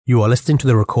You are listening to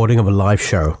the recording of a live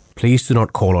show. Please do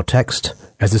not call or text,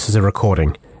 as this is a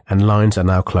recording, and lines are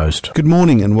now closed. Good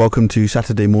morning and welcome to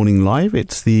Saturday Morning Live.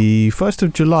 It's the 1st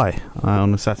of July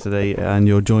on a Saturday, and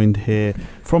you're joined here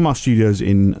from our studios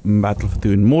in Battleford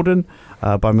in Morden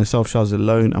by myself, Shazil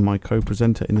Lone, and my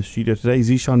co-presenter in the studio today,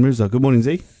 Zishan Mirza. Good morning,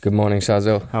 Z. Good morning,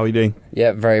 Shazil. How are you doing?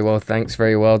 Yeah, very well, thanks.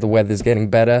 Very well. The weather's getting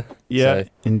better. Yeah, so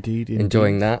indeed.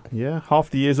 Enjoying that. Yeah,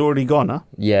 half the year's already gone, huh?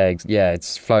 Yeah,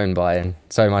 it's flown by, and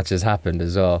so much has happened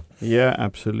as well. Yeah,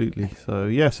 absolutely. So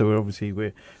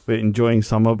we're enjoying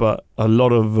summer, but a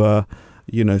lot of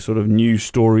sort of news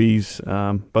stories,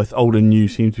 both old and new,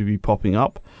 seem to be popping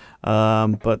up.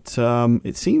 But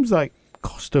it seems like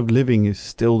cost of living is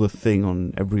still the thing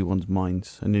on everyone's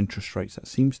minds, and interest rates. That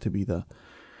seems to be the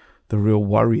real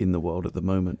worry in the world at the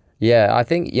moment. Yeah, I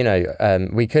think,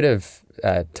 we could have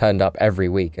turned up every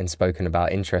week and spoken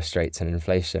about interest rates and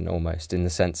inflation almost, in the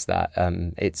sense that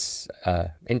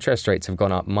interest rates have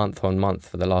gone up month on month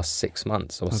for the last 6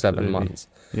 months or Absolutely. 7 months.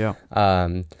 Yeah.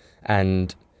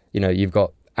 And, you've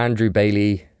got Andrew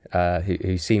Bailey,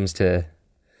 who seems to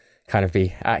kind of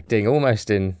be acting almost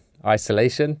in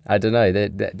isolation. I don't know. I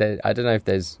don't know if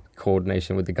there's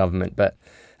coordination with the government, but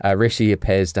Rishi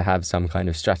appears to have some kind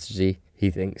of strategy,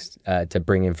 he thinks, to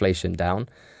bring inflation down.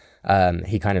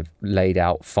 He kind of laid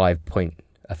out a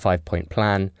 5-point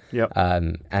plan. Yep.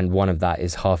 And one of that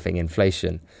is halving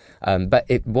inflation. But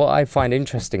what I find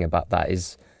interesting about that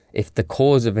is, if the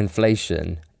cause of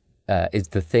inflation is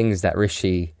the things that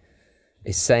Rishi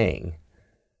is saying,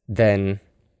 then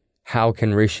how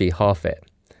can Rishi halve it?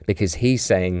 Because he's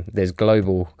saying there's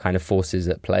global kind of forces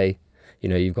at play.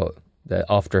 You've got the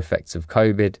after effects of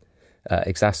COVID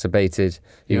exacerbated.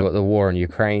 You've got the war in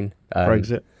Ukraine.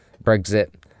 Brexit.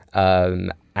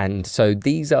 And so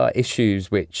these are issues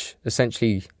which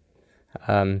essentially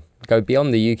go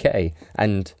beyond the UK.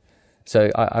 And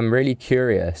so I'm really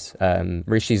curious.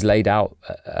 Rishi's laid out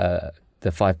the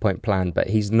 5-point plan, but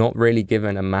he's not really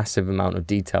given a massive amount of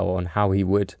detail on how he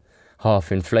would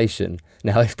halve inflation.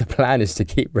 Now, if the plan is to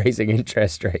keep raising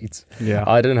interest rates,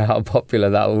 I don't know how popular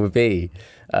that will be.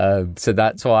 So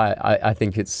that's why I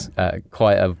think it's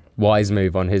quite a wise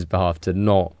move on his behalf to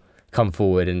not come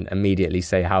forward and immediately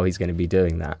say how he's going to be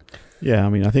doing that. Yeah, I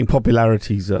mean, I think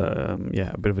popularity's a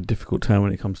bit of a difficult term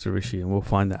when it comes to Rishi, and we'll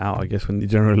find that out, I guess, when the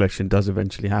general election does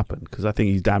eventually happen, because I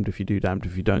think he's damned if you do, damned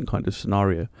if you don't kind of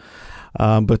scenario.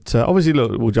 But obviously,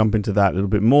 look, we'll jump into that a little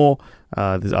bit more.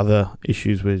 There's other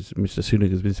issues which Mr. Sunak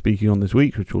has been speaking on this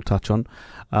week, which we'll touch on.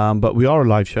 But we are a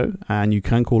live show, and you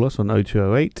can call us on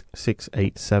 0208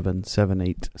 687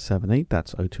 7878.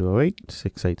 That's 0208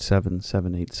 687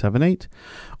 7878.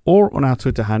 Or on our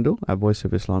Twitter handle at Voice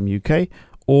of Islam UK,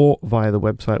 or via the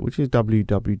website, which is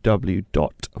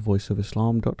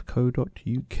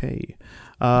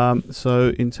www.voiceofislam.co.uk. So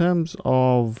in terms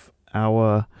of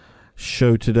our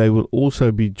show today, we'll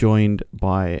also be joined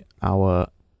by our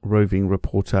roving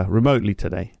reporter remotely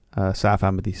today, Saf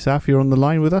Ahmadi. Saf, you're on the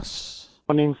line with us.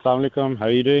 Morning, Assalamu alaikum. How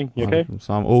are you doing? You okay?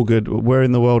 I'm all good. Where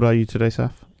in the world are you today,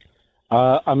 Saf?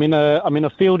 I'm in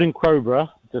a field in Crowborough.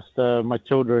 Just my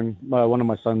children, one of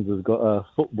my sons has got a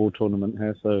football tournament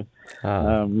here, so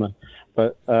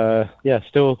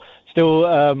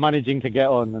still managing to get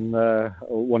on and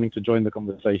wanting to join the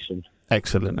conversation.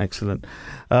 Excellent.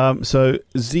 So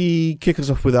Z, kick us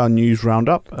off with our news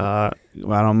roundup,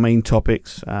 our main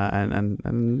topics,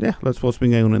 and that's what's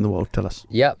been going on in the world. Tell us.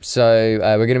 Yep. So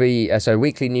we're going to be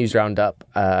weekly news roundup.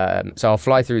 So I'll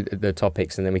fly through the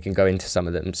topics and then we can go into some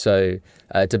of them. So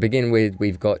to begin with,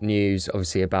 we've got news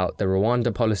obviously about the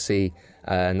Rwanda policy.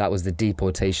 And that was the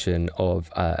deportation of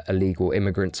illegal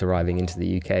immigrants arriving into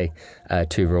the UK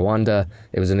to Rwanda.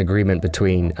 It was an agreement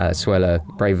between Suella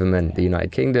Braverman, the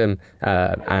United Kingdom,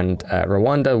 and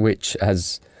Rwanda, which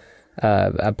has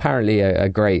apparently a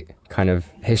great kind of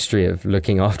history of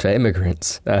looking after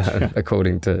immigrants,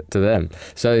 according to them.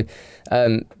 So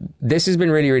this has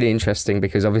been really, really interesting,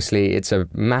 because obviously it's a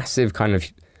massive kind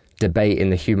of debate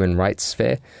in the human rights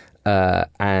sphere.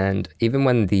 And even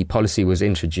when the policy was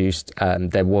introduced,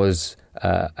 there was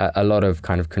a lot of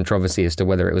kind of controversy as to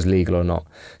whether it was legal or not.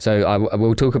 So I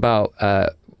will talk about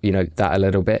that a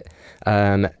little bit.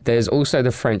 There's also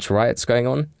the French riots going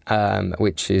on,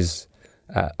 which is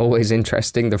always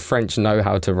interesting. The French know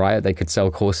how to riot; they could sell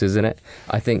courses in it.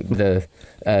 I think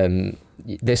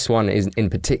this one is in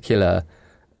particular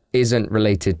isn't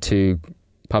related to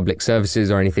public services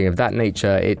or anything of that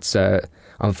nature. It's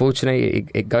unfortunately,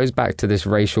 it goes back to this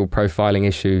racial profiling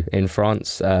issue in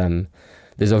France.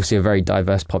 There's obviously a very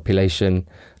diverse population.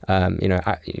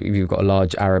 You've got a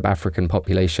large Arab African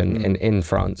population in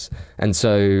France. And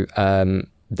so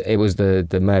it was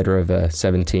the murder of a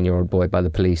 17-year-old boy by the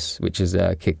police, which has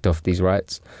kicked off these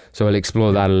riots. So we'll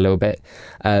explore that a little bit.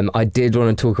 I did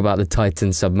want to talk about the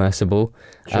Titan submersible,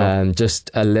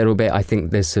 just a little bit. I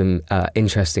think there's some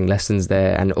interesting lessons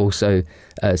there, and also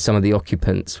some of the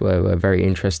occupants were very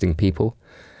interesting people.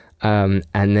 And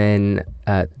then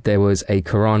there was a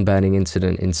Quran burning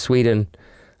incident in Sweden,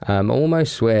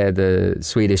 almost where the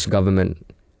Swedish government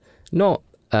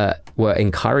were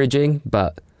encouraging,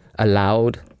 but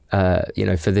allowed,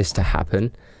 for this to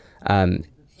happen,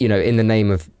 in the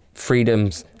name of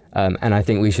freedoms. And I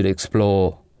think we should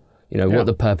explore, what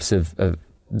the purpose of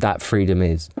that freedom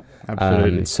is.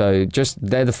 Absolutely. So just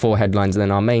they're the four headlines. And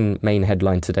then our main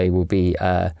headline today will be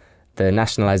the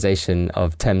nationalisation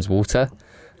of Thames Water.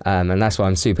 And that's why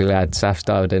I'm super glad Saf's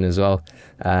dialed in as well.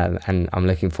 And I'm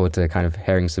looking forward to kind of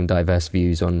hearing some diverse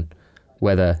views on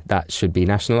whether that should be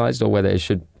nationalised or whether it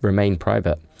should remain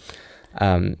private.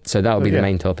 So that will be the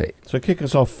main topic. So kick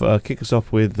us off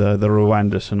with the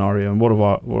Rwanda scenario, and what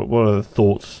are the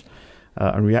thoughts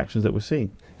and reactions that we're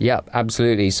seeing? Yeah,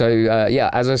 absolutely. So,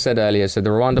 as I said earlier, so the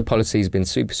Rwanda policy has been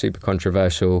super, super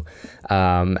controversial,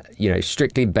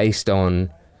 strictly based on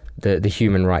the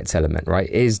human rights element, right?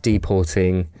 Is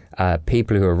deporting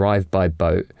people who arrive by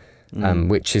boat,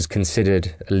 which is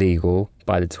considered illegal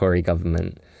by the Tory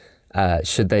government,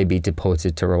 should they be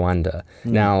deported to Rwanda?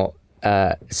 Now,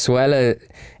 Suella,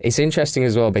 it's interesting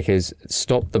as well because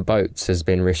Stop the Boats has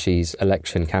been Rishi's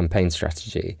election campaign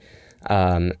strategy.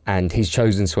 And he's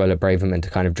chosen Suella Braverman to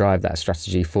kind of drive that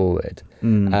strategy forward.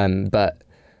 But,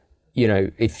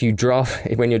 if you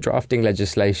when you're drafting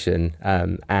legislation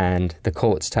and the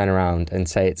courts turn around and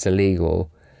say it's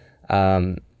illegal,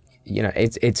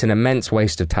 it's an immense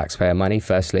waste of taxpayer money,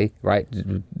 firstly, right?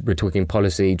 We're talking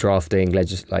policy, drafting,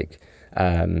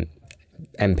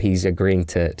 MPs agreeing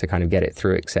to kind of get it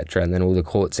through, etc., and then all the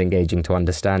courts engaging to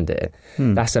understand it.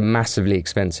 That's a massively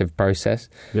expensive process.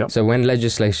 Yep. So when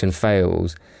legislation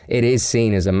fails, it is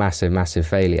seen as a massive, massive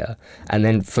failure. And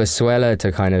then for Suella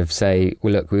to kind of say,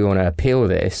 well, look, we want to appeal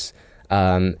this,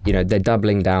 they're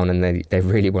doubling down and they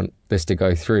really want this to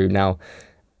go through. Now,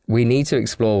 we need to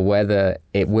explore whether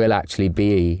it will actually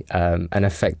be an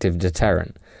effective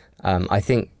deterrent. I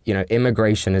think,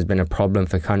 immigration has been a problem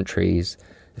for countries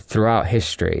throughout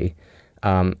history,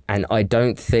 and I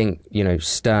don't think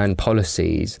stern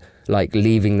policies like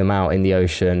leaving them out in the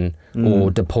ocean or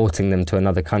deporting them to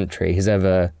another country has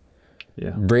ever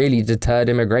really deterred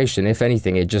immigration. If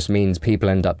anything, it just means people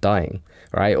end up dying,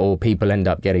 right? Or people end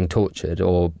up getting tortured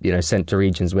or sent to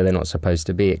regions where they're not supposed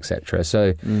to be, etc.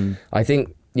 So I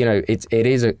think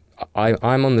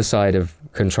I'm on the side of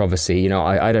controversy.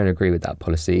 I don't agree with that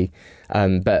policy,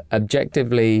 but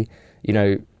objectively,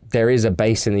 there is a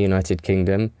base in the United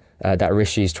Kingdom that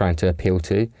Rishi is trying to appeal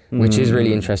to, which is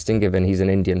really interesting given he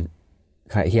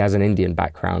has an Indian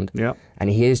background. Yeah. And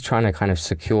he is trying to kind of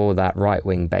secure that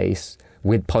right-wing base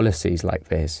with policies like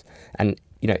this. And,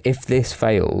 if this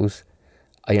fails,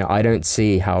 I don't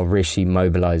see how Rishi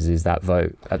mobilizes that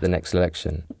vote at the next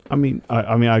election. I mean,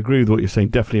 I agree with what you're saying,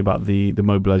 definitely about the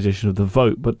mobilization of the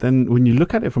vote. But then when you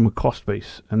look at it from a cost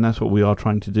base, and that's what we are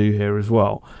trying to do here as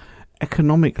well,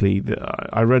 economically,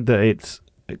 I read that it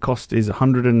cost is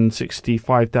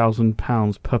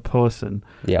 £165,000 per person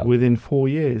within 4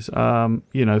 years.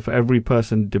 For every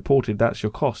person deported, that's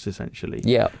your cost essentially.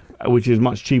 Yeah, which is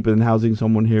much cheaper than housing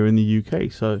someone here in the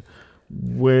UK. So,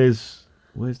 where's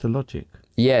the logic?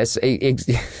 Yes, so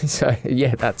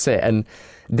that's it. And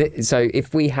so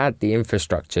if we had the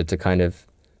infrastructure to kind of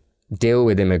deal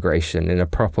with immigration in a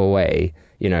proper way,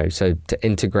 so to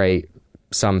integrate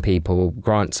some people,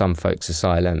 grant some folks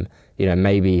asylum,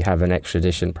 maybe have an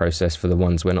extradition process for the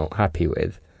ones we're not happy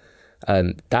with.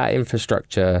 That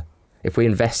infrastructure, if we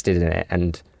invested in it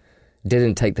and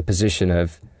didn't take the position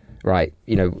of, right,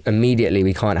 immediately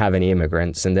we can't have any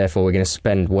immigrants and therefore we're going to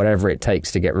spend whatever it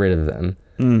takes to get rid of them,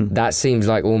 that seems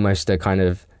like almost a kind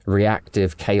of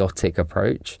reactive, chaotic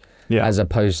approach, as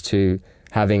opposed to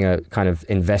having a kind of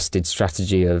invested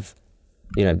strategy of,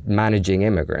 managing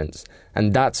immigrants.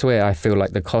 And that's where I feel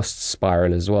like the costs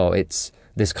spiral as well. It's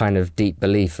this kind of deep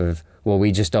belief of, well,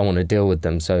 we just don't want to deal with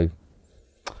them, so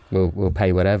we'll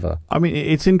pay whatever. I mean,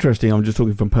 it's interesting. I'm just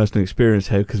talking from personal experience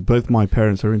here because both my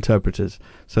parents are interpreters.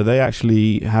 So they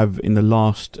actually have, in the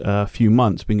last few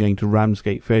months, been going to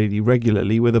Ramsgate fairly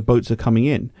regularly where the boats are coming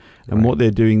in. And what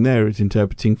they're doing there is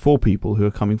interpreting for people who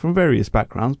are coming from various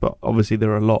backgrounds. But obviously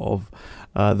there are a lot of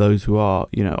those who are,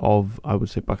 of, I would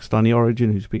say, Pakistani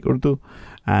origin, who speak Urdu.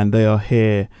 And they are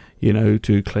here,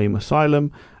 to claim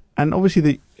asylum. And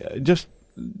obviously just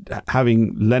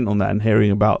having lent on that and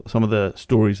hearing about some of the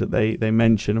stories that they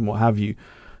mention and what have you,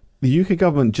 the UK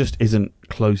government just isn't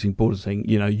closing borders, saying,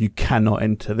 you cannot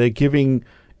enter. They're giving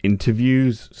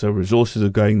interviews, so resources are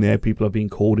going there, people are being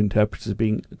called, interpreters are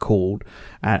being called,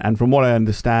 and from what I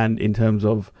understand in terms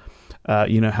of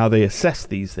how they assess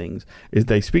these things is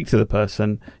they speak to the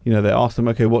person, they ask them,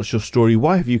 okay, what's your story,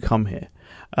 why have you come here?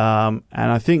 And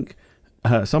I think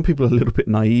some people are a little bit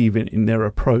naive in their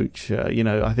approach.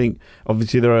 I think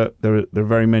obviously there are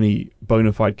very many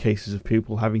bona fide cases of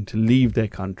people having to leave their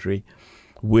country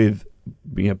with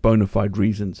bona fide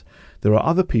reasons. There are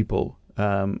other people,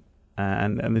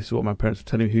 and this is what my parents were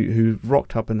telling me, who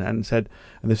rocked up and said,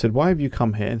 they said, why have you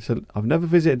come here? And said, I've never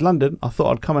visited London. I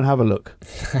thought I'd come and have a look,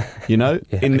 in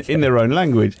their own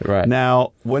language. Right.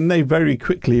 Now, when they very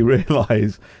quickly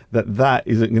realise that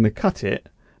isn't going to cut it,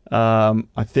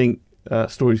 I think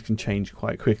stories can change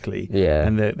quite quickly. Yeah.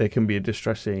 And there can be a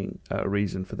distressing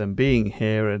reason for them being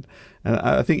here. And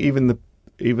I think even the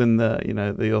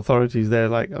authorities, they're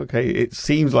like, okay, it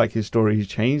seems like his story has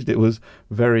changed. It was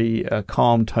very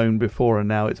calm tone before, and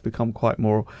now it's become quite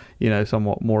more,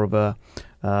 somewhat more of an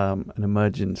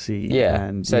emergency,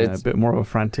 and so a bit more of a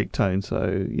frantic tone.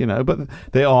 So but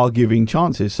they are giving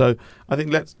chances. So I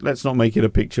think let's not make it a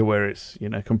picture where it's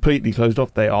completely closed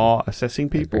off. They are assessing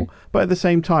people, but at the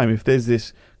same time, if there's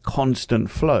this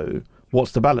constant flow,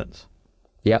 what's the balance?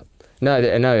 Yeah, no,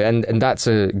 and that's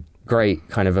a great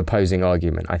kind of opposing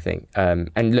argument, I think.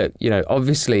 And look,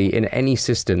 obviously in any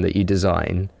system that you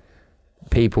design,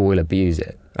 people will abuse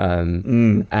it.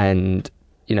 And,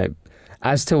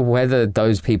 as to whether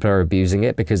those people are abusing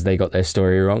it because they got their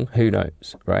story wrong, who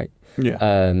knows, right?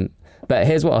 Yeah. But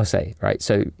here's what I'll say, right?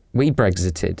 So we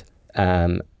Brexited,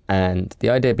 and the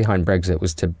idea behind Brexit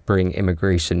was to bring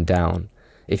immigration down.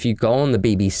 If you go on the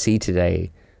BBC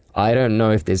today, I don't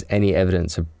know if there's any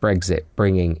evidence of Brexit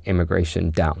bringing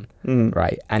immigration down,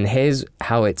 right? And here's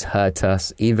how it's hurt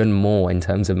us even more in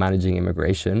terms of managing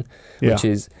immigration, which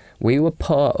is we were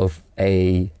part of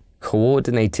a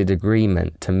coordinated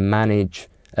agreement to manage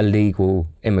illegal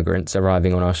immigrants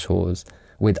arriving on our shores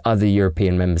with other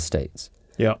European member states,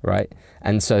 right?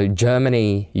 And so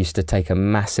Germany used to take a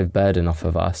massive burden off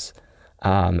of us.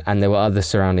 And there were other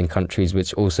surrounding countries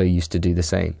which also used to do the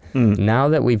same. Now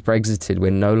that we've Brexited,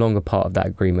 we're no longer part of that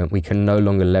agreement. We can no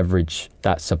longer leverage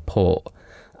that support.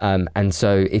 And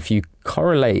so if you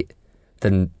correlate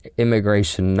the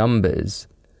immigration numbers,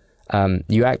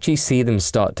 you actually see them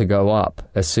start to go up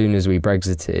as soon as we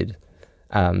Brexited.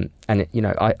 And,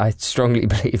 I strongly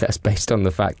believe that's based on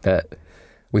the fact that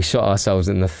we shot ourselves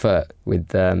in the foot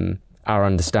with our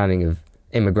understanding of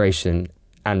immigration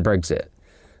and Brexit.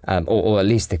 Or at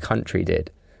least the country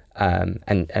did. And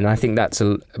I think that's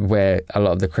where a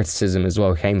lot of the criticism as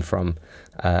well came from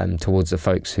towards the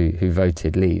folks who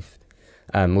voted leave,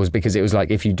 was because it was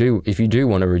like, if you do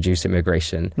want to reduce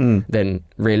immigration, then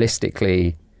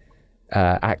realistically,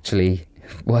 actually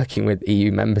working with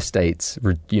EU member states,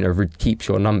 keeps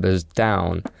your numbers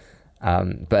down.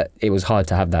 But it was hard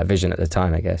to have that vision at the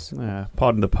time, I guess. Yeah,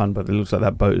 pardon the pun, but it looks like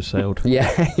that boat has sailed. yeah,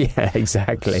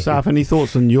 exactly. Saf, any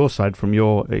thoughts on your side from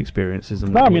your experiences?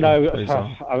 No, I mean,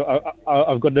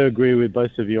 I've got to agree with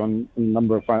both of you on a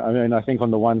number of fronts. I mean, I think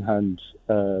on the one hand,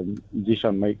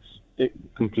 Zishan makes it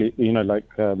completely,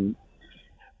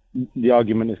 the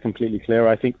argument is completely clear.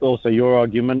 I think also your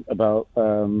argument about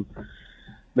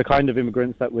the kind of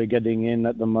immigrants that we're getting in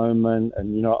at the moment,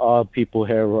 and are people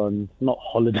here on not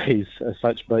holidays as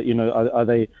such, but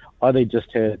are they just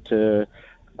here to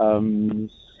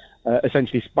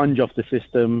essentially sponge off the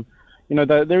system? I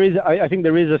think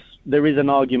there is an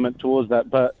argument towards that,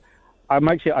 but I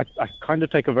kind of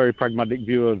take a very pragmatic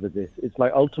view over this. It's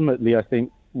like ultimately, I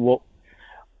think what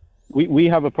we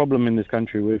have a problem in this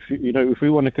country where if we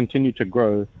want to continue to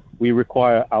grow, we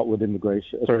require inward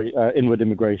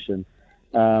immigration.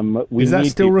 Is that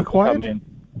still required?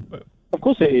 Of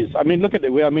course it is. I mean, look at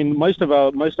it. Most of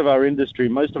our industry,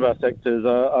 most of our sectors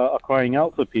are crying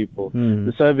out for people.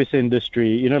 The service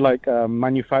industry,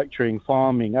 manufacturing,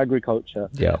 farming, agriculture.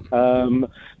 Yeah.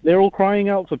 They're all crying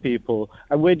out for people.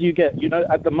 And where do you get?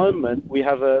 At the moment we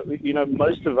have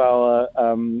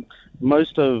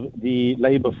most of the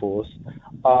labor force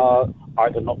are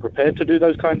either not prepared to do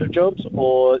those kind of jobs,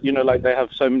 or they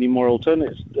have so many more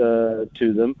alternatives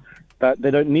to them that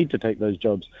they don't need to take those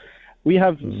jobs. We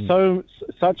have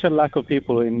such a lack of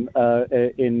people we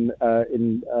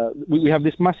have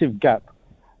this massive gap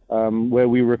where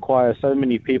we require so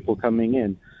many people coming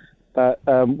in that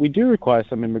we do require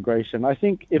some immigration. I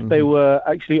think if they were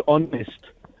actually honest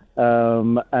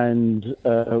and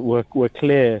were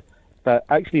clear that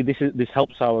actually this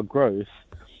helps our growth,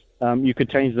 you could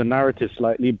change the narrative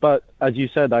slightly. But as you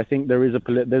said, I think there's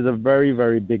a very,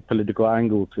 very big political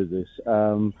angle to this.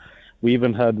 We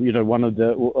even heard, one of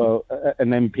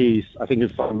an MPs, I think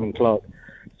it's Simon Clarke,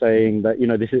 saying that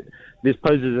this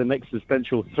poses an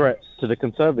existential threat to the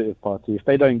Conservative Party. If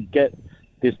they don't get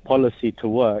this policy to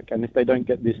work, and if they don't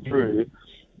get this through,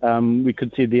 we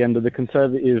could see the end of the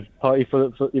Conservative Party for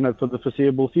the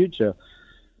foreseeable future.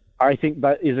 I think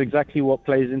that is exactly what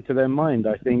plays into their mind.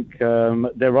 I think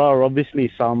there are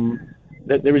obviously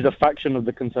there is a faction of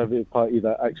the Conservative Party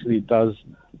that actually does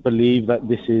believe that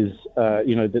this is,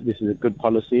 that this is a good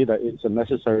policy, that it's a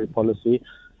necessary policy.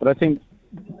 But I think,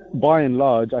 by and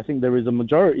large, I think there is a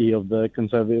majority of the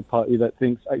Conservative Party that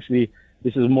thinks actually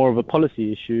this is more of a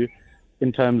policy issue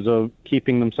in terms of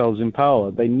keeping themselves in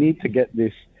power. They need to get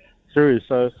this through.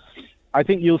 So I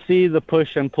think you'll see the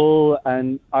push and pull.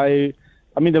 And I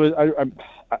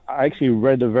actually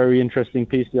read a very interesting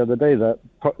piece the other day that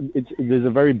there's a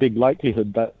very big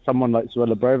likelihood that someone like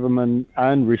Suella Braverman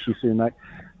and Rishi Sunak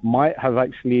might have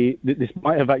actually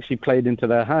played into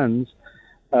their hands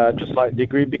to a slight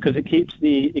degree, because it keeps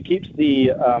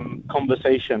the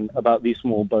conversation about these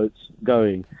small boats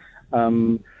going.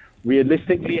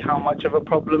 Realistically, how much of a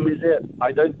problem is it?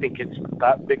 I don't think it's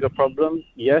that big a problem.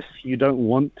 Yes, you don't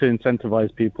want to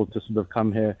incentivize people to sort of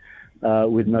come here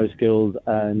with no skills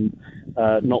and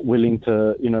not willing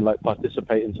to,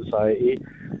 participate in society.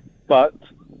 But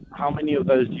how many of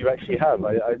those do you actually have?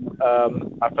 I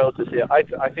fail to see it.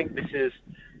 I think this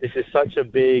is such a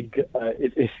big.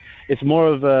 It's more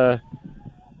of a.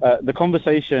 The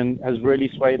conversation has really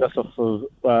swayed us off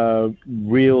of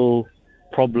real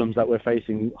problems that we're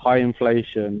facing: high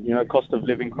inflation, cost of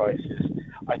living crisis.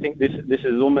 I think this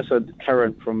is almost a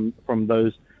deterrent from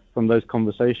those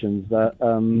conversations that.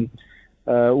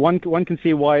 One can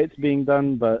see why it's being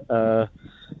done, but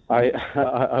I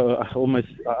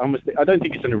don't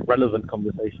think it's an irrelevant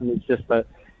conversation. It's just that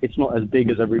it's not as big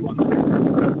as everyone.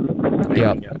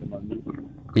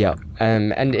 Yeah.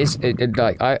 And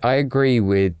I agree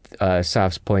with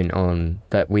Saf's point on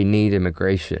that we need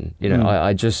immigration.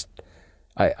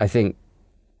 I think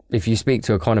if you speak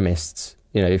to economists,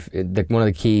 one of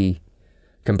the key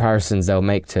comparisons they'll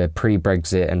make to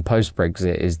pre-Brexit and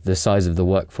post-Brexit is the size of the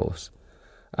workforce.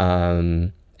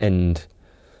 I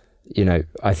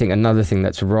think another thing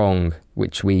that's wrong,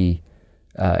 which we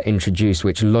introduce,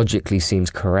 which logically seems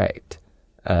correct,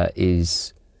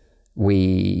 is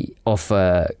we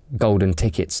offer golden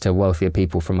tickets to wealthier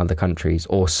people from other countries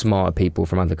or smarter people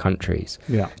from other countries.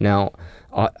 Yeah. Now,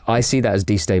 I see that as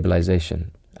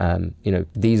destabilization.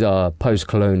 These are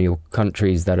post-colonial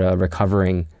countries that are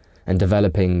recovering and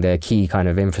developing their key kind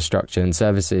of infrastructure and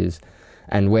services.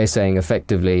 And we're saying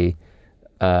effectively,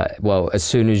 as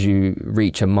soon as you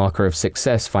reach a marker of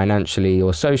success financially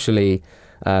or socially,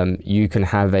 you can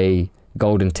have a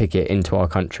golden ticket into our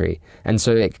country. And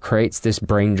so it creates this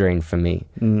brain drain for me.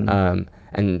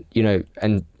 And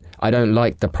I don't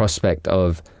like the prospect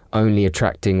of only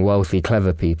attracting wealthy,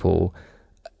 clever people,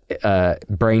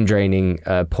 brain draining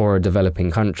poorer developing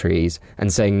countries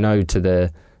and saying no to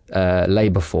the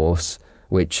labor force,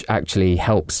 which actually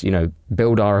helps,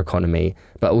 build our economy,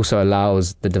 but also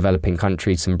allows the developing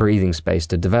countries some breathing space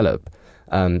to develop.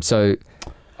 So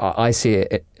I see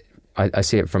it. I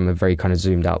see it from a very kind of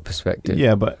zoomed out perspective.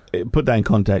 Yeah, but put that in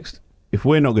context. If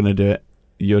we're not going to do it,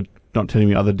 you're not telling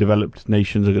me other developed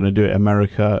nations are going to do it.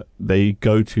 America, they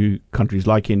go to countries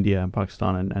like India and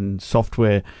Pakistan, and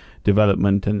software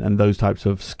development and those types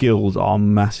of skills are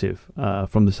massive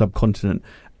from the subcontinent.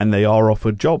 And they are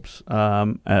offered jobs,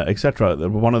 etc.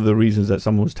 One of the reasons that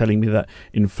someone was telling me that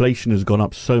inflation has gone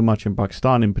up so much in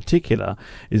Pakistan in particular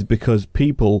is because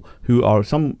people who are,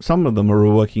 some of them are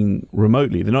working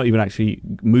remotely. They're not even actually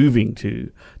moving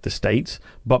to the States,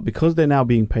 but because they're now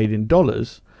being paid in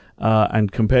dollars,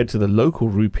 and compared to the local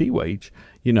rupee wage,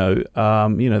 they're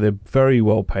very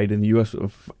well paid in the US.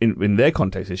 In their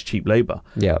context, it's cheap labor.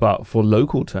 Yeah. But for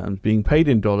local terms, being paid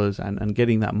in dollars and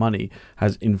getting that money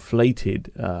has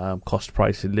inflated cost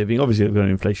price of living. Obviously, they've got an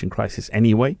inflation crisis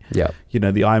anyway. Yeah. The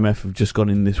IMF have just gone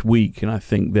in this week, and I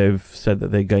think they've said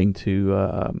that they're going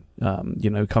to,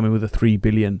 come in with a $3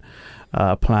 billion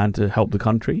plan to help the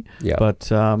country. Yeah.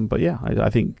 But yeah, I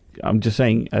think I'm just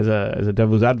saying as a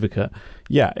devil's advocate,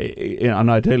 yeah, in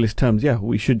idealist terms, yeah,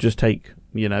 we should just take,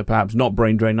 perhaps not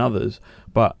brain drain others,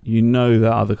 but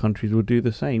that other countries will do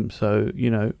the same. So,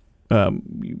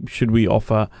 should we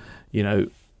offer,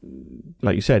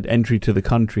 like you said, entry to the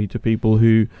country to people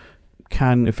who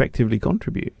can effectively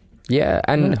contribute? Yeah,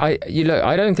 and I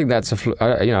don't think that's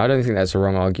I don't think that's a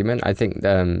wrong argument. I think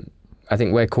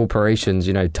where corporations,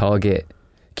 target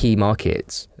key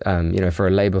markets, for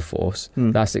a labour force,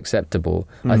 that's acceptable.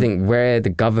 I think where the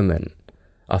government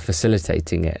are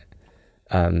facilitating it,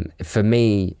 for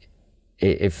me,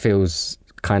 it feels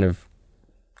kind of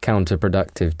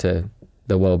counterproductive to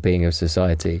the well-being of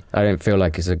society. I don't feel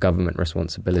like it's a government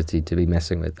responsibility to be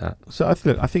messing with that. So I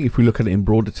think if we look at it in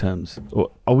broader terms,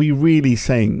 are we really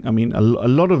saying, I mean, a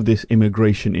lot of this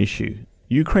immigration issue,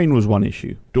 Ukraine was one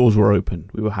issue. Doors were open.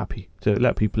 We were happy to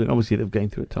let people in. Obviously, they're going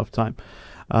through a tough time.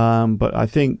 But I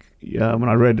think when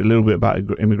I read a little bit about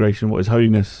immigration, what His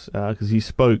Holiness, because he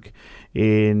spoke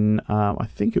in, I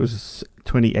think it was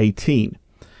 2018,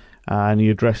 and he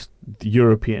addressed the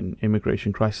European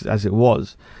immigration crisis as it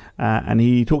was. And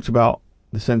he talked about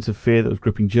the sense of fear that was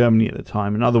gripping Germany at the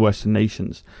time and other Western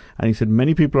nations. And he said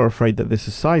many people are afraid that their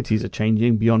societies are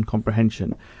changing beyond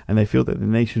comprehension, and they feel that the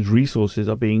nation's resources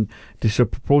are being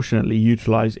disproportionately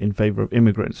utilized in favor of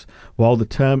immigrants. While the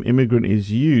term immigrant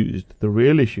is used, the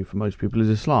real issue for most people is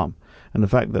Islam, and the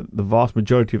fact that the vast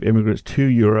majority of immigrants to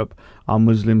Europe are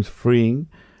Muslims fleeing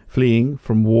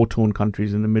from war-torn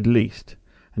countries in the Middle East.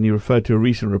 And he referred to a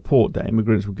recent report that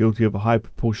immigrants were guilty of a high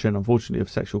proportion, unfortunately, of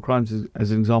sexual crimes,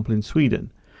 as an example in Sweden.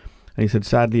 And he said,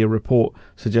 sadly, a report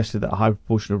suggested that a high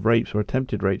proportion of rapes or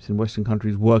attempted rapes in Western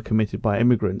countries were committed by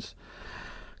immigrants.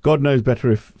 God knows better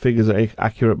if figures are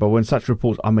accurate, but when such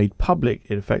reports are made public,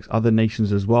 it affects other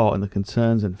nations as well, and the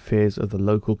concerns and fears of the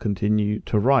local continue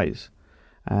to rise.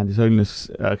 And His Holiness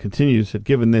continues, said,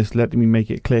 given this, let me make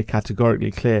it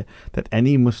categorically clear, that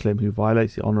any Muslim who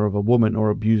violates the honour of a woman or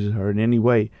abuses her in any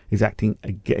way is acting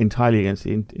entirely against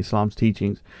Islam's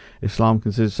teachings. Islam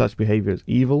considers such behaviour as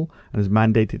evil and has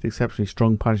mandated exceptionally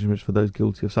strong punishments for those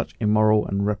guilty of such immoral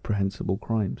and reprehensible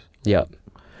crimes. Yeah.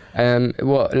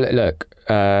 Well, look,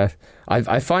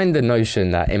 I find the notion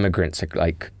that immigrants are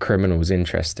like criminals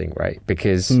interesting, right?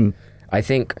 Because I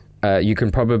think you can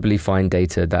probably find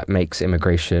data that makes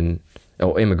immigration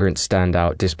or immigrants stand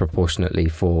out disproportionately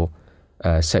for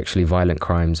sexually violent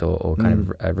crimes or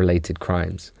kind of related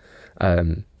crimes.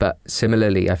 But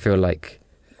similarly, I feel like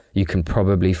you can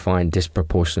probably find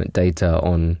disproportionate data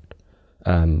on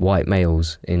white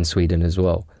males in Sweden as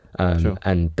well. Sure.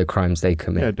 And the crimes they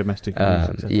commit. Yeah, domestic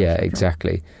abuse. Yeah,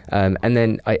 exactly. And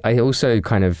then I also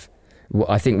kind of,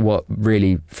 I think what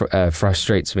really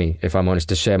frustrates me, if I'm honest,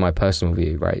 to share my personal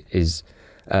view, right, is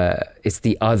it's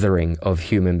the othering of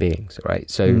human beings, right?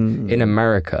 So in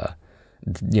America,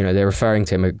 they're referring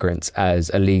to immigrants as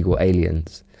illegal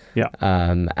aliens. Yeah.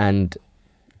 And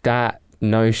that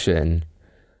notion,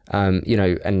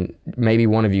 and maybe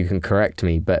one of you can correct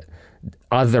me, but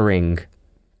othering,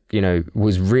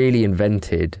 was really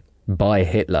invented by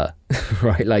Hitler,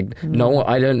 right? Like, no,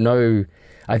 I don't know.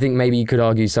 I think maybe you could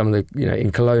argue some of the,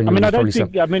 in colonial... I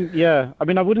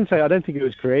wouldn't say, I don't think it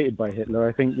was created by Hitler.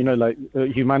 I think,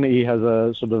 humanity has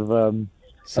a sort of a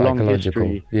long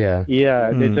history. Yeah.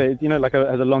 Yeah, it's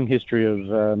has a long history of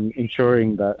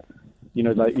ensuring that,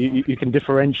 you can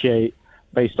differentiate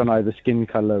based on either skin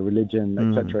color, religion,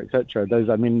 etc., etc.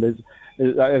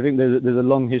 I think there's a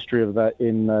long history of that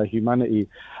in humanity.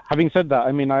 Having said that,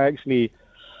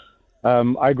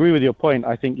 I agree with your point.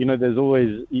 I think, there's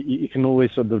always, you can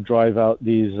always sort of drive out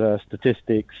these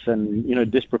statistics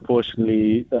and,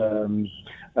 disproportionately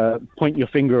point your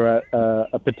finger at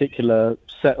a particular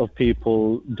set of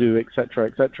people, etc.,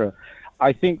 etc.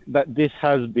 I think that this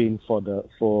has been fodder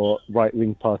for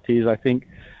right-wing parties. I think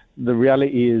the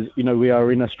reality is, we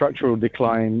are in a structural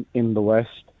decline in the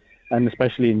West, and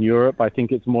especially in Europe. I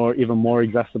think it's even more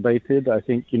exacerbated. I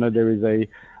think, there is a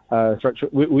structure.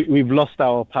 We've lost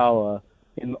our power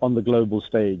on the global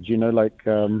stage.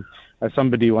 As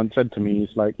somebody once said to me,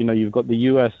 it's like, you've got the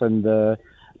US and the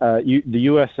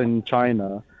US and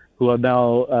China who are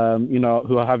now,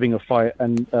 who are having a fight,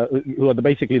 and who are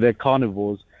basically they're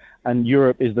carnivores, and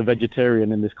Europe is the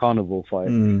vegetarian in this carnivore fight.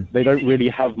 They don't really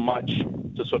have much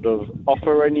to sort of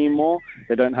offer anymore.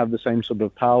 They don't have the same sort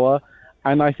of power,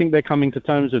 and I think they're coming to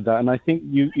terms with that. And I think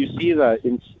you see that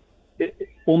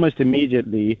almost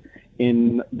immediately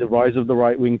in the rise of the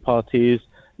right-wing parties.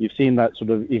 You've seen that sort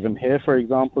of even here, for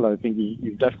example. I think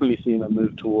you've definitely seen a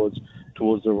move towards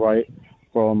the right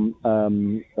from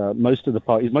most of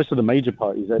the major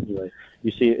parties anyway.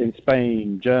 You see it in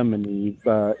Spain, Germany,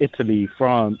 Italy,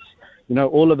 France.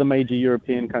 All of the major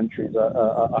European countries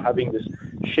are having this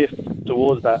shift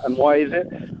towards that. And why is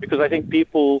it? Because I think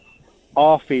people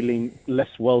are feeling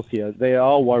less wealthier. They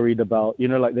are worried about,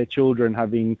 their children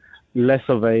having less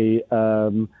of a,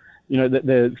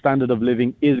 the standard of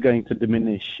living is going to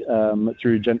diminish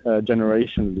through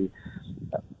generationally.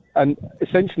 And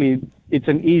essentially, it's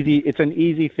an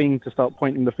easy thing to start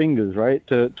pointing the fingers, right,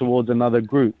 towards another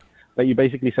group. that you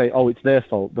basically say, oh, it's their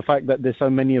fault. The fact that there's so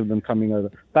many of them coming over,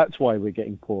 that's why we're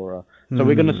getting poorer. So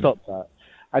we're going to stop that.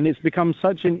 And it's become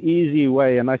such an easy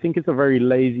way, and I think it's a very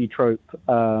lazy trope,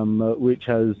 which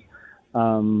has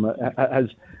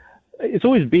it's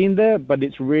always been there, but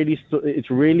it's really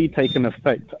taken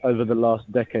effect over the last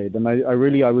decade. And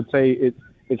I would say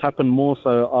it's happened more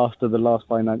so after the last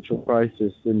financial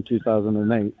crisis in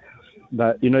 2008.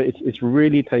 That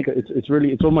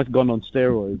it's almost gone on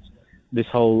steroids. This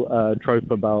whole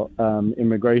trope about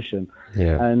immigration,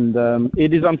 and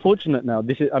it is unfortunate now.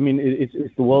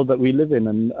 It's the world that we live in,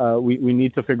 and we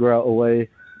need to figure out a way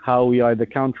how we either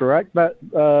counteract that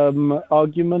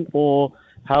argument, or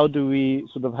how do we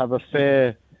sort of have a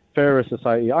fairer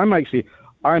society. I'm actually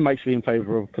in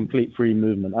favor of complete free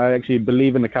movement. I actually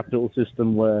believe in a capital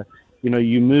system where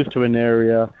you move to an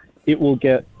area,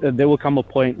 there will come a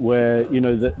point where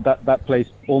that place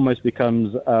almost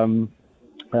becomes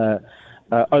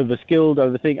overskilled,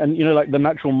 overthink, and like the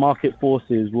natural market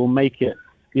forces will make it,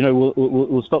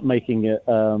 we'll stop making it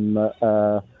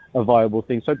a viable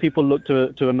thing. So people look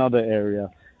to another area.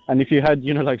 And if you had,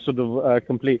 sort of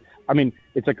complete,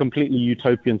 it's a completely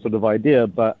utopian sort of idea,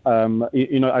 but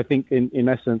I think in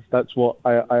essence that's what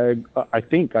I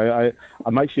think.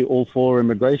 I'm actually all for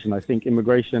immigration. I think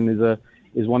immigration is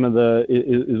one of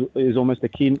is almost a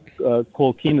key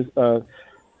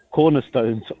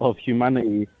cornerstones of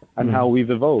humanity and how we've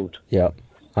evolved. Yeah,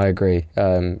 I agree.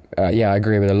 I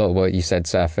agree with a lot of what you said,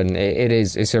 Saf, and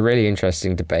it's a really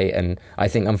interesting debate, and I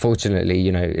think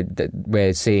unfortunately,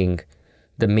 we're seeing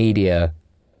the media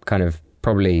kind of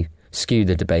probably skew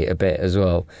the debate a bit as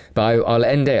well. But I'll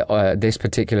end it, this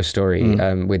particular story,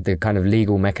 with the kind of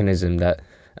legal mechanism that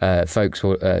folks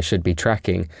should be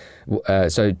tracking.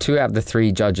 So 2 out of the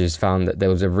 3 judges found that there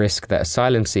was a risk that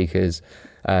asylum seekers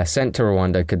sent to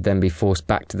Rwanda could then be forced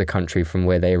back to the country from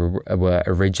where they were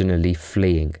originally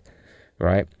fleeing,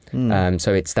 right?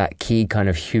 So it's that key kind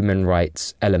of human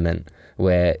rights element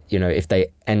where, if they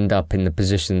end up in the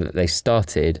position that they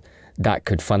started, that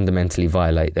could fundamentally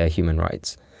violate their human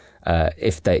rights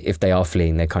if they are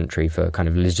fleeing their country for kind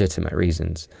of legitimate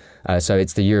reasons. So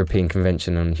it's the European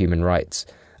Convention on Human Rights,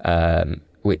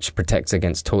 which protects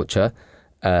against torture,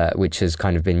 which has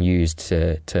kind of been used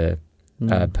to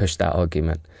push that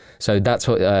argument. So that's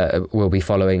what we'll be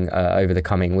following over the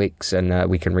coming weeks, and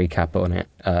we can recap on it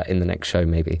in the next show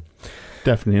maybe.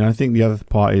 Definitely, and I think the other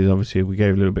part is obviously we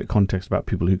gave a little bit of context about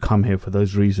people who come here for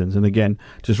those reasons, and again,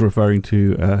 just referring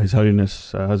to His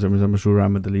Holiness Hazrat Mirza Masroor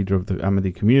Ahmad, the leader of the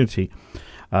Ahmadi community.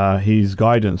 His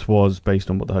guidance was based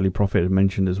on what the Holy Prophet had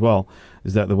mentioned as well,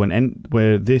 is that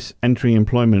where this entering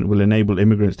employment will enable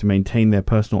immigrants to maintain their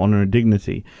personal honor and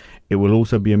dignity, it will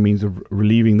also be a means of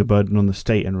relieving the burden on the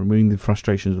state and removing the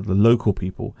frustrations of the local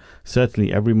people.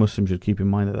 Certainly, every Muslim should keep in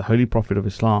mind that the Holy Prophet of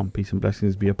Islam, peace and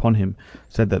blessings be upon him,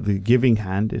 said that the giving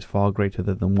hand is far greater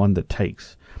than the one that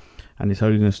takes. And His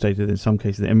Holiness stated in some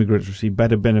cases that immigrants receive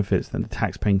better benefits than the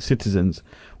tax-paying citizens,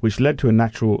 which led to a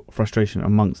natural frustration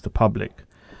amongst the public.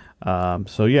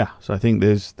 So I think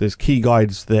there's key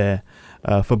guides there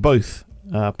for both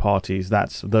parties.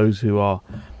 That's those who are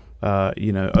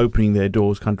opening their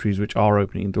doors, countries which are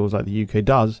opening doors like the UK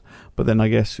does. But then I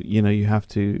guess, you have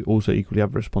to also equally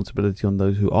have responsibility on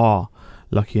those who are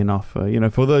lucky enough, for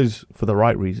the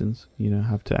right reasons,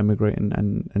 have to emigrate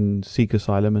and seek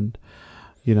asylum. And,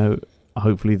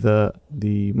 hopefully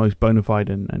the most bona fide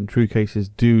and true cases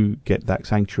do get that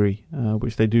sanctuary,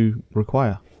 which they do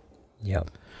require. Yeah.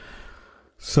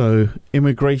 So,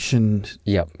 immigration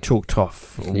chalked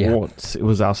off. Yep. What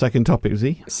was our second topic,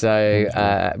 Z? So,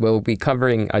 we'll be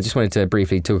covering, I just wanted to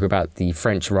briefly talk about the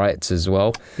French riots as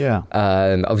well. Yeah.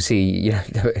 Obviously,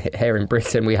 here in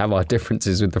Britain, we have our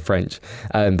differences with the French.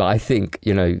 But I think,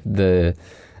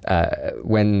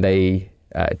 when they,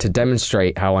 to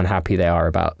demonstrate how unhappy they are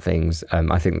about things,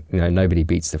 I think, nobody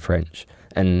beats the French.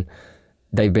 And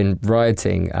they've been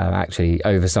rioting actually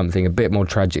over something a bit more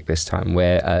tragic this time,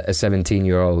 where a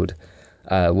 17-year-old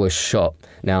was shot.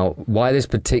 Now, why this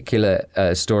particular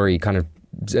story kind of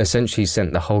essentially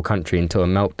sent the whole country into a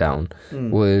meltdown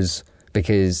was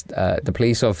because the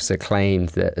police officer claimed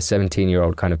that a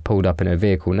 17-year-old kind of pulled up in a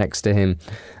vehicle next to him,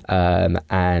 the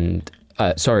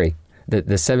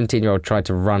 17-year-old tried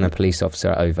to run a police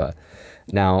officer over.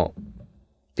 Now,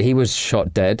 he was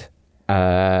shot dead,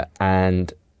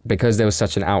 and because there was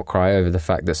such an outcry over the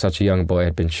fact that such a young boy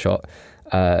had been shot,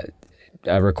 a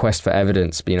request for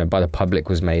evidence, by the public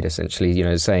was made,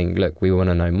 essentially, saying, look, we want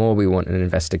to know more, we want an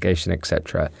investigation,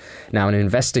 etc. Now, an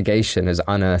investigation has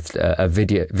unearthed a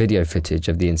video footage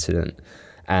of the incident,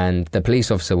 and the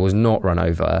police officer was not run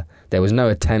over. There was no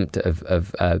attempt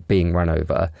of being run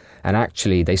over, and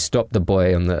actually they stopped the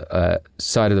boy on the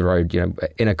side of the road,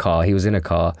 in a car. He was in a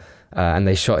car, and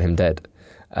they shot him dead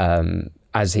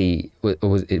as he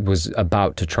was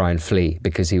about to try and flee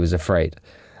because he was afraid.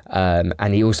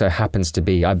 And he also happens to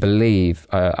be, I believe,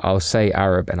 I'll say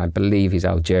Arab, and I believe he's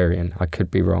Algerian. I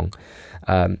could be wrong.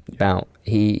 Now,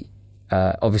 he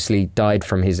obviously died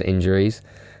from his injuries,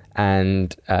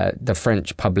 and the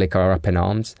French public are up in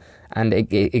arms. And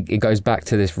it goes back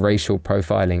to this racial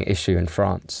profiling issue in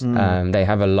France. They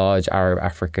have a large Arab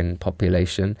African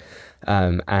population.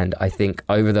 And I think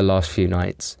over the last few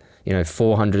nights,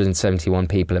 471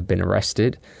 people have been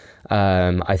arrested.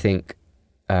 I think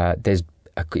there's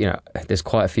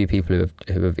quite a few people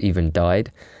who have even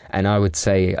died. And I would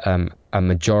say a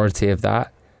majority of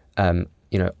that,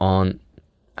 aren't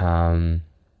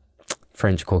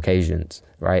French Caucasians,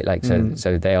 right?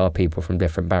 So they are people from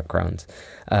different backgrounds.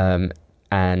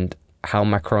 And how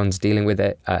Macron's dealing with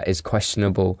it is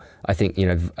questionable. I think,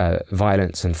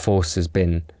 violence and force has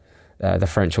been the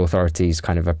French authorities'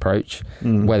 kind of approach.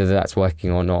 Whether that's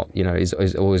working or not, is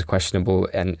always questionable.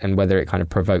 And whether it kind of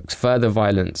provokes further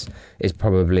violence is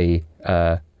probably,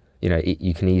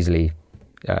 you can easily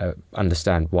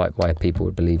understand why people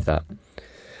would believe that.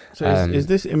 So is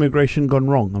this immigration gone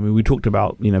wrong? I mean, we talked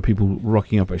about, people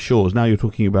rocking up at shores. Now you're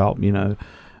talking about,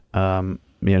 Arab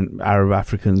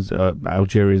Africans,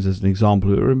 Algerians as an example,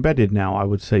 who are embedded now, I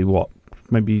would say,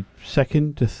 maybe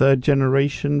second to third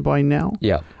generation by now?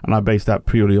 Yeah. And I base that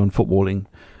purely on footballing.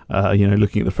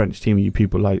 Looking at the French team, you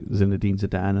people like Zinedine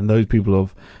Zidane and those people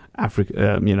of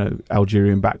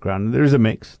Algerian background. There is a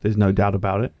mix. There's no doubt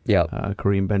about it. Yeah.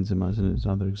 Karim Benzema is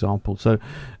another example. So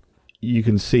you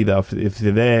can see that if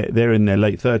they're in their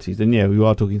late 30s, then we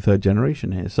are talking third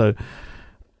generation here. So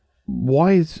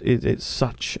why is it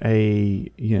such a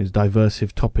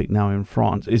diversive topic now in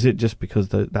France? Is it just because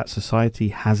that society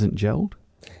hasn't gelled?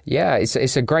 Yeah, it's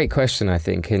a great question, I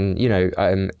think, and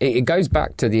it goes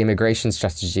back to the immigration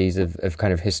strategies of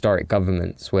kind of historic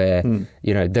governments where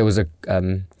there was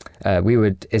we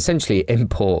would essentially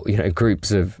import groups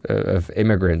of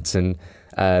immigrants and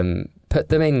put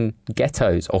them in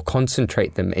ghettos or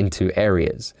concentrate them into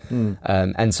areas,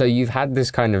 and so you've had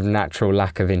this kind of natural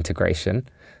lack of integration,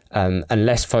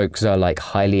 unless folks are like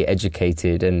highly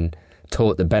educated and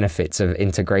taught the benefits of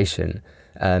integration.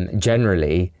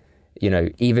 Generally,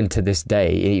 even to this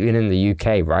day, even in the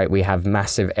UK, right, we have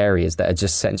massive areas that are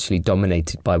just essentially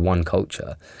dominated by one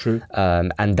culture. True.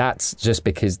 And that's just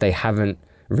because they haven't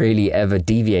really ever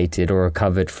deviated or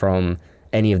recovered from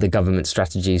any of the government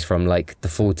strategies from like the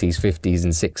 40s, 50s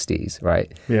and 60s,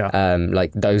 right? Yeah.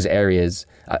 Like those areas,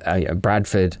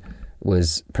 Bradford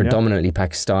was predominantly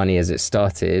Pakistani as it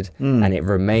started, and it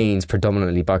remains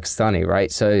predominantly Pakistani,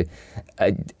 right? So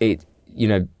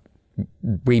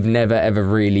we've never ever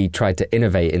really tried to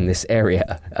innovate in this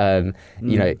area.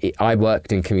 I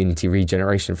worked in community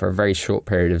regeneration for a very short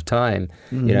period of time,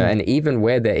 and even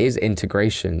where there is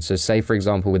integration, so say for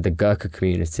example with the Gurkha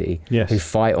community, who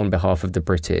fight on behalf of the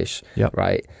British,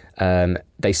 right?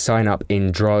 They sign up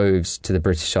in droves to the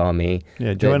British Army.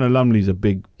 Yeah, Joanna Lumley's a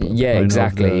big... Yeah,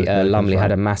 exactly. Lumley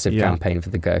had a massive campaign for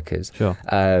the Gurkhas. Sure.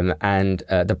 And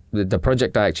the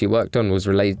project I actually worked on was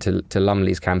related to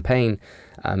Lumley's campaign.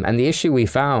 And the issue we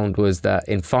found was that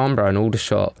in Farnborough and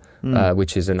Aldershot,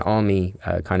 which is an army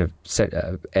kind of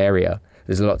area,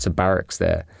 there's lots of barracks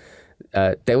there.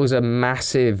 There was a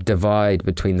massive divide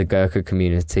between the Gurkha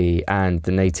community and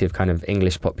the native kind of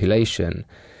English population.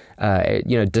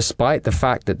 Despite the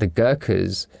fact that the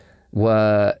Gurkhas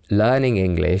were learning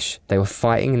English, they were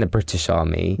fighting in the British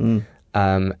Army,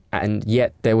 and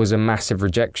yet there was a massive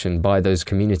rejection by those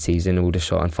communities in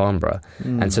Aldershot and Farnborough.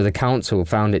 And so the council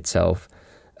found itself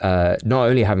not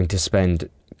only having to spend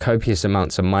copious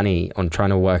amounts of money on trying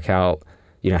to work out,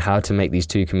 how to make these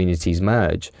two communities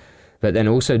merge, but then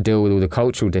also deal with all the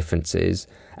cultural differences.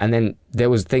 And then there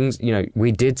was things,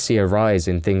 we did see a rise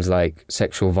in things like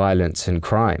sexual violence and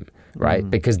crime, right?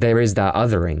 Because there is that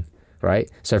othering, right?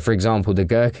 So, for example, the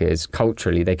Gurkhas,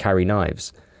 culturally, they carry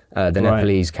knives. The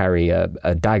Nepalese carry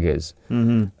daggers.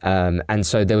 And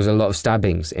so there was a lot of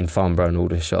stabbings in Farnborough and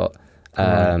Aldershot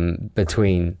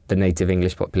between the native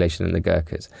English population and the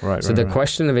Gurkhas. So the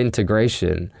question of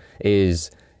integration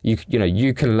is,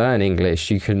 you can learn English,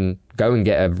 you can go and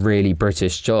get a really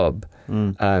British job,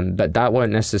 but that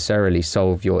won't necessarily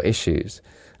solve your issues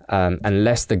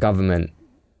unless the government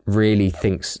really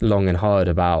thinks long and hard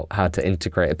about how to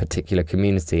integrate a particular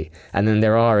community. And then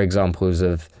there are examples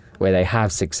of where they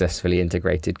have successfully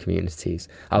integrated communities.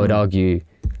 I would argue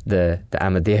the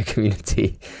Ahmadiyya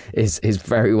community is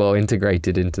very well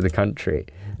integrated into the country.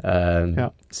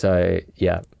 So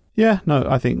yeah. Yeah, no,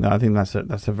 I think that's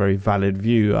a very valid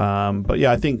view. But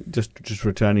yeah, I think just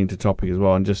returning to topic as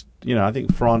well, and just, I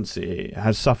think France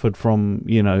has suffered from,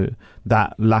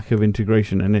 that lack of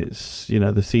integration, and it's,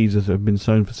 the seeds have been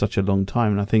sown for such a long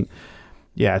time, and I think,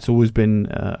 yeah, it's always been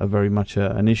a very much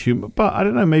an issue. But I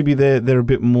don't know, maybe they're a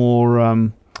bit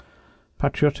more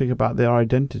patriotic about their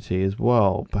identity as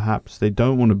well. Perhaps they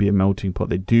don't want to be a melting pot.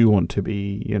 They do want to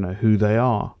be, who they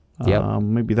are.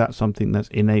 Maybe that's something that's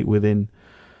innate within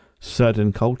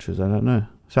certain cultures. I don't know.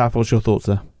 Saf, what's your thoughts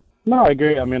there? No, I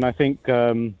agree. I mean, I think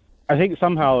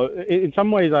somehow, in some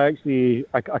ways, I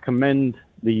commend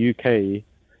the UK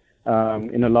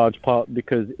in a large part,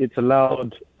 because it's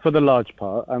allowed, for the large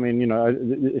part, I mean,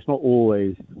 it's not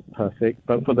always perfect,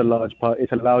 but for the large part,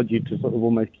 it's allowed you to sort of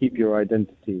almost keep your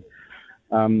identity.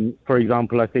 For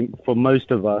example, I think for most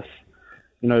of us,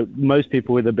 most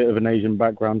people with a bit of an Asian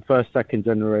background, first, second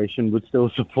generation, would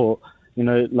still support,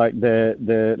 like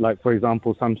like, for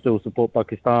example, some still support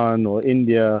Pakistan or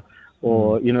India,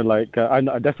 or, I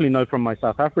definitely know from my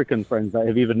South African friends that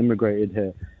have even immigrated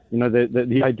here,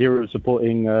 the idea of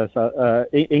supporting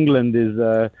England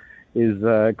is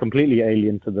completely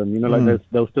alien to them. Like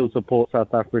they'll still support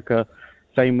South Africa.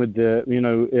 Same with the,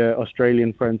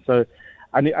 Australian friends. So,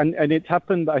 and it's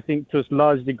happened, I think, to a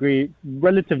large degree,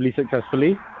 relatively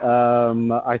successfully.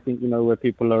 I think, where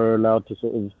people are allowed to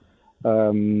sort of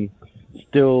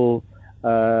still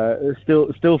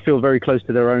feel very close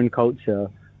to their own culture,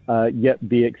 yet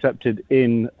be accepted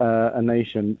in a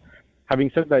nation.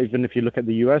 Having said that, even if you look at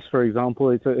the US, for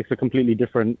example, it's a completely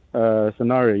different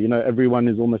scenario. Everyone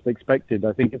is almost expected.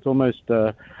 I think it's almost,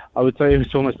 I would say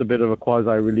it's almost a bit of a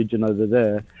quasi-religion over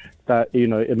there, that,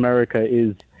 America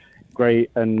is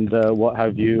great and what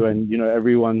have you, and,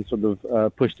 everyone sort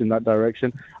of pushed in that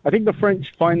direction. I think the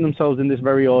French find themselves in this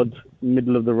very odd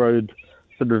middle-of-the-road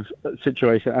sort of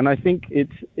situation, and I think it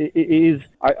is.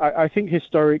 I think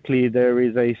historically there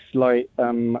is a slight,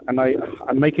 and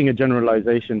I'm making a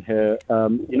generalization here.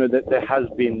 That there has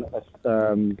been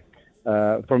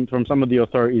from some of the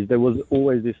authorities, there was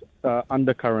always this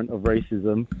undercurrent of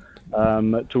racism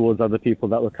towards other people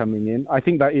that were coming in. I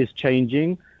think that is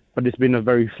changing, but it's been a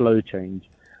very slow change,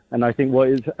 and I think what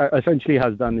it essentially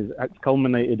has done is it's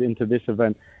culminated into this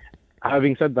event.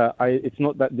 Having said that, it's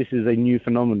not that this is a new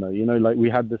phenomenon. Like we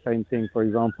had the same thing, for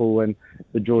example, when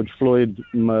the George Floyd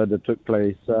murder took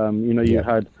place. You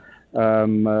had, a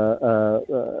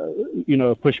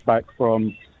pushback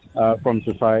from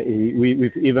society.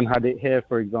 We've even had it here,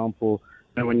 for example,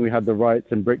 when we had the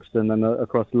riots in Brixton and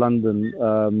across London.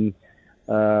 When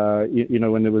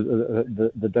there was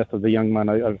the death of the young man,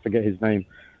 I forget his name.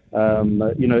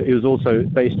 It was also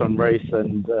based on race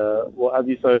and what have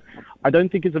you. So I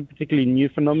don't think it's a particularly new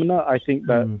phenomena. I think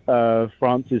that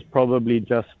France is probably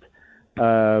just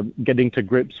getting to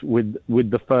grips with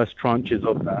the first tranches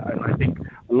of that. And I think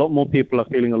a lot more people are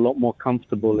feeling a lot more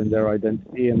comfortable in their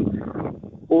identity. And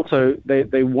also,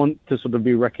 they want to sort of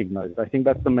be recognized. I think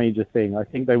that's the major thing. I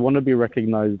think they want to be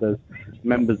recognized as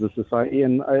members of society.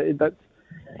 And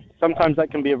sometimes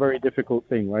that can be a very difficult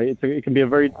thing, right? It can be a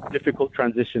very difficult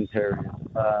transition period,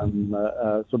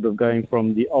 sort of going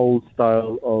from the old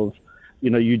style of,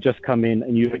 you just come in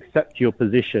and you accept your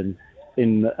position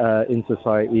in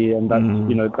society, and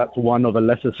that's that's one of a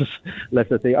lesser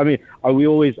thing. I mean, we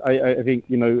always, I think,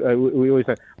 we always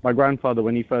say, my grandfather,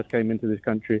 when he first came into this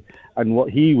country, and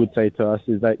what he would say to us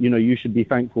is that, you should be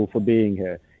thankful for being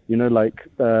here. There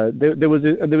was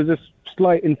a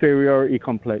slight inferiority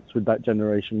complex with that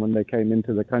generation when they came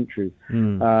into the country,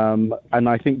 and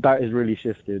I think that has really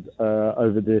shifted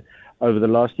over the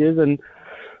last years. And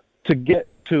to get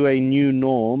to a new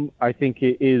norm, I think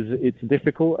it's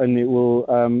difficult, and it will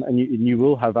and you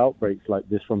will have outbreaks like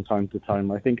this from time to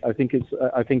time. I think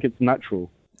it's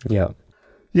natural.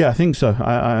 Yeah, I think so.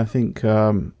 I think,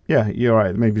 you're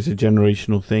right. Maybe it's a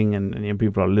generational thing, and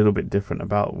people are a little bit different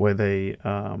about where they,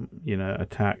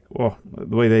 attack, or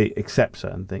the way they accept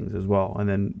certain things as well, and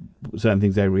then certain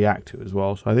things they react to as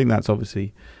well. So I think that's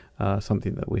obviously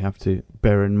something that we have to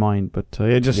bear in mind. But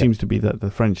it just seems to be that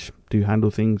the French do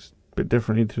handle things a bit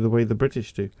differently to the way the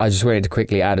British do. I just wanted to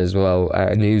quickly add as well,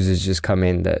 news has just come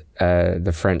in that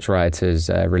the French rioters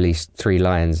released 3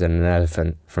 lions and an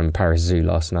elephant from Paris Zoo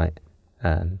last night.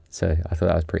 So I thought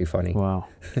that was pretty funny. Wow.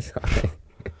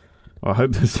 Well, I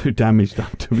hope there's no damage done,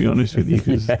 to be honest with you,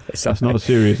 because that's not a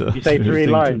serious thing. You say 3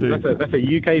 lions. That's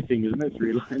a UK thing, isn't it?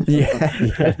 3 lions.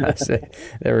 Yeah. That's it.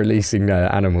 They're releasing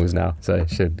animals now, so it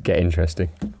should get interesting.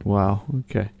 Wow.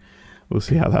 Okay. We'll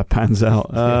see how that pans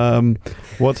out.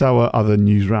 What's our other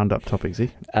news roundup topics?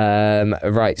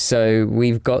 Right, so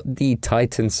we've got the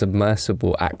Titan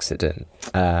submersible accident,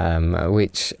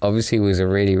 which obviously was a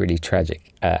really, really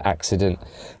tragic accident.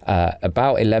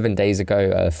 About 11 days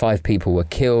ago, 5 people were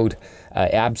killed.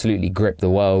 It absolutely gripped the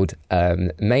world,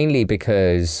 mainly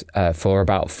because for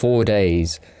about 4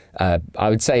 days, I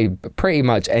would say pretty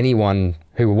much anyone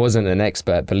who wasn't an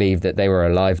expert believed that they were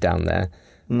alive down there.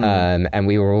 And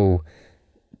we were all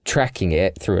tracking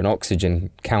it through an oxygen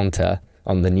counter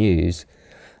on the news.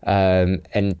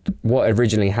 And what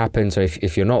originally happened, so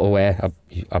if you're not aware,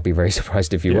 I'll be very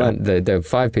surprised if you weren't, the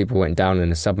 5 people went down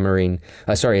in a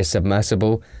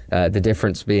submersible. The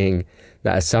difference being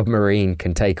that a submarine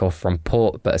can take off from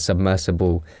port, but a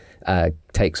submersible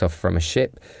takes off from a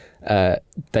ship.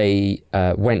 They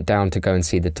went down to go and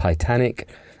see the Titanic.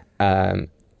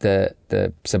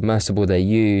 The submersible they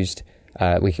used,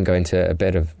 we can go into a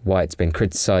bit of why it's been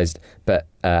criticised, but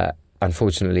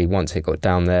unfortunately, once it got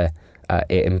down there,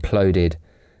 it imploded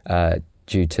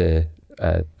due to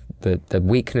the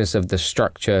weakness of the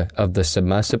structure of the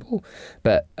submersible,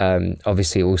 but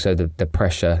obviously also the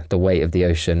pressure, the weight of the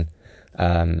ocean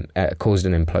caused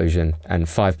an implosion, and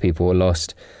 5 people were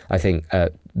lost. I think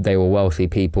they were wealthy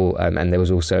people, and there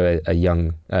was also a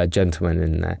young gentleman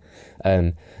in there.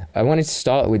 I wanted to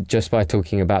start with just by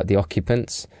talking about the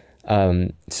occupants.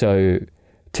 So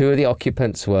 2 of the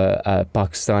occupants were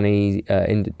Pakistani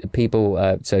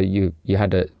people. So you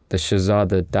had the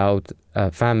Shahzada Daud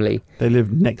family. They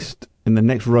lived in the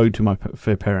next road to my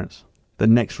parents. The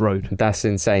next road. That's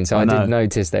insane. So I did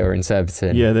notice they were in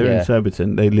Surbiton. Yeah, they're in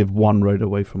Surbiton. They live 1 road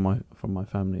away from my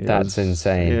family. That's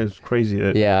insane. Yeah, it's crazy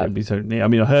that it'd be so near. I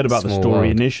mean, I heard about the story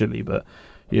initially, but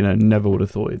never would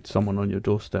have thought it's someone on your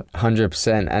doorstep.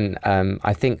 100%. And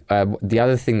I think the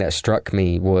other thing that struck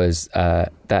me was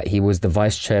that he was the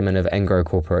vice chairman of Engro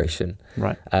Corporation.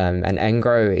 Right. And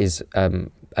Engro is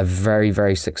a very,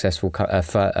 very successful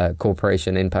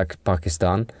corporation in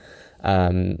Pakistan.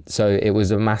 So it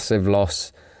was a massive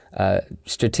loss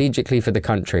strategically for the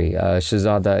country.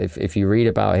 Shahzada, if you read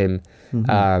about him,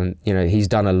 he's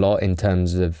done a lot in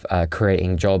terms of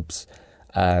creating jobs.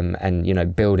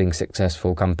 And building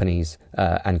successful companies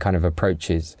and kind of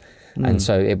approaches, and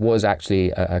so it was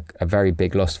actually a very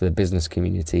big loss for the business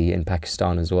community in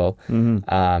Pakistan as well.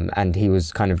 And he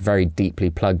was kind of very deeply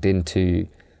plugged into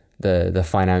the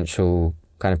financial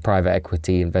kind of private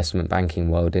equity investment banking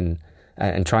world and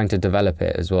trying to develop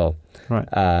it as well. Right.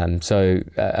 So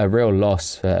a real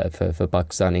loss for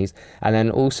Pakistanis, and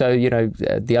then also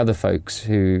the other folks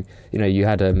who you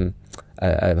had a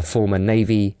former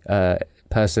Navy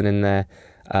person in there,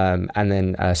 and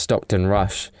then Stockton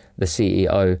Rush, the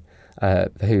CEO,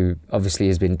 who obviously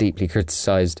has been deeply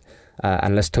criticised,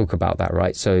 and let's talk about that,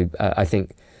 right? So I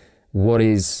think, what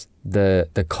is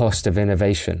the cost of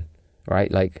innovation,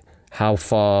 right? Like, how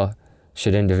far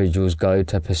should individuals go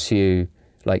to pursue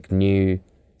like new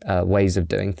ways of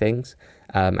doing things?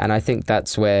 And I think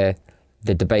that's where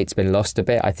the debate's been lost a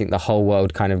bit. I think the whole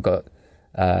world kind of got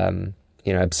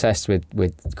obsessed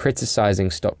with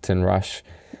criticising Stockton Rush,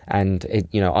 and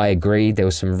I agree there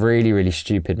were some really, really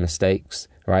stupid mistakes.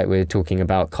 Right, we're talking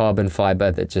about carbon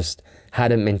fibre that just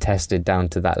hadn't been tested down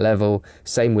to that level.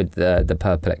 Same with the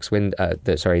Perplex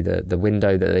the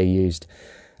window that they used,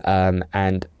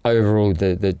 and overall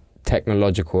the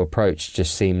technological approach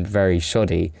just seemed very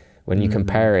shoddy when you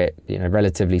compare it,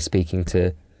 relatively speaking,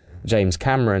 to James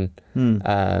Cameron.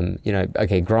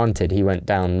 Okay, granted, he went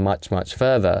down much, much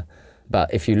further.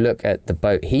 But if you look at the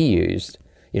boat he used,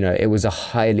 it was a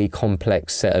highly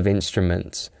complex set of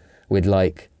instruments with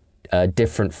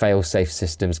different fail-safe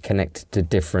systems connected to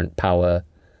different power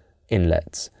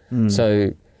inlets.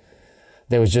 So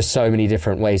there was just so many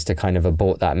different ways to kind of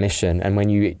abort that mission. And when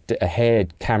you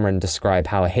heard Cameron describe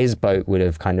how his boat would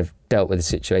have kind of dealt with a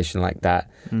situation like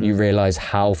that, you realise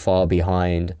how far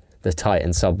behind the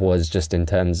Titan sub was just in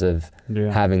terms of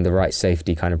having the right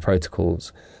safety kind of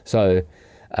protocols. So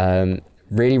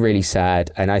really, really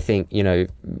sad. And I think,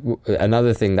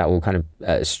 another thing that will kind of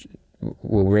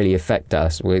will really affect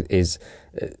us is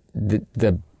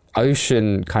the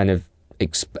ocean kind of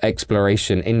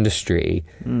exploration industry.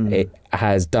 It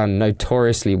has done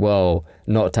notoriously well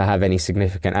not to have any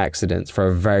significant accidents for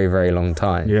a very, very long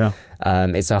time.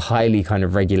 It's a highly kind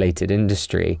of regulated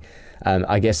industry.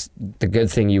 I guess the good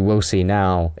thing you will see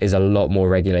now is a lot more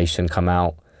regulation come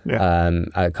out,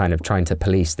 kind of trying to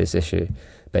police this issue.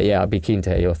 But I'd be keen to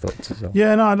hear your thoughts as well.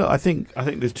 I think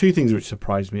there's 2 things which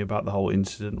surprised me about the whole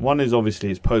incident. One is obviously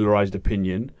it's polarized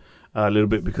opinion. a little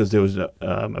bit because there was a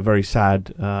very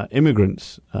sad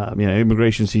immigrants.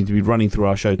 Immigration seemed to be running through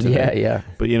our show today. Yeah.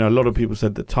 But a lot of people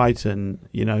said that Titan,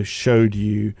 showed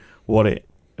you what it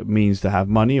means to have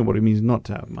money and what it means not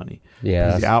to have money.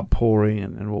 Yeah, the outpouring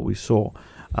and what we saw.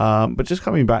 But just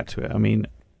coming back to it, I mean,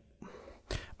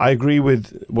 I agree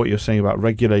with what you're saying about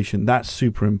regulation. That's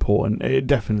super important. It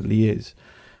definitely is.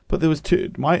 But there was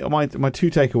my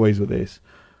two takeaways with this.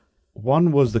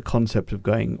 One was the concept of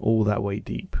going all that way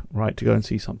deep, right, to go and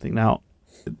see something. Now,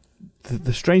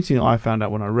 the strange thing I found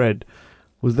out when I read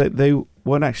was that they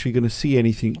weren't actually going to see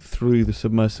anything through the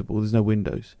submersible. There's no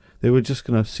windows. They were just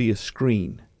going to see a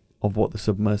screen of what the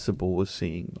submersible was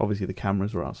seeing. Obviously, the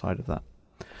cameras were outside of that.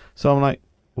 So I'm like,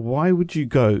 why would you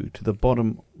go to the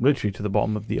bottom, literally to the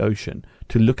bottom of the ocean,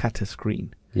 to look at a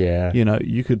screen? Yeah.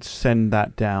 You could send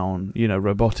that down,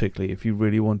 robotically if you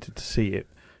really wanted to see it,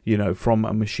 from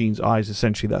a machine's eyes.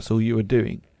 Essentially, that's all you were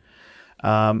doing.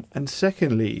 And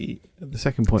secondly, the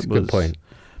second point was... Good point.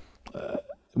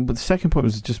 But the second point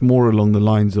was just more along the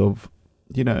lines of,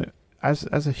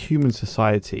 as a human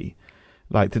society,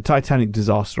 like the Titanic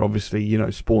disaster,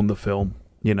 obviously, spawned the film.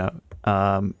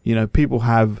 People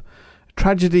have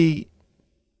tragedy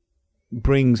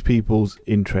brings people's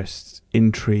interests,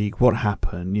 intrigue, what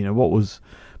happened, what was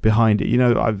behind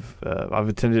it.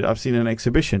 I've seen an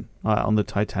exhibition on the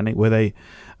Titanic where they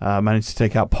managed to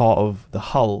take out part of the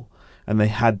hull, and they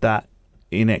had that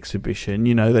in exhibition.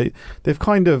 They've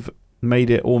kind of made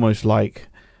it almost like,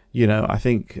 I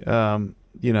think, I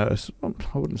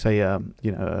wouldn't say, a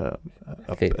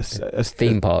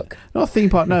theme park. Not a theme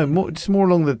park, no. Just more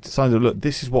along the lines of, look,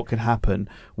 this is what can happen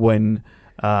when,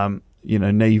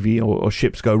 Navy or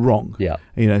ships go wrong. Yeah.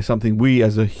 Something we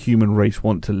as a human race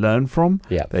want to learn from.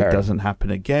 Yeah. That it doesn't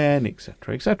happen again,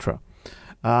 etc., etc.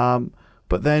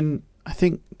 But then I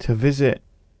think to visit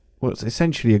what's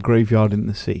essentially a graveyard in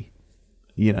the sea,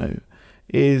 it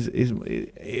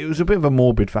was a bit of a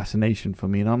morbid fascination for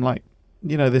me, and I'm like,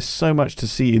 there's so much to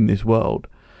see in this world.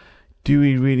 Do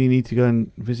we really need to go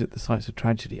and visit the sites of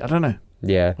tragedy? I don't know.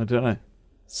 Yeah. I don't know.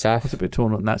 Saf? I was a bit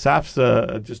torn on that. Saf's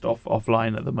just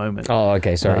offline at the moment. Oh,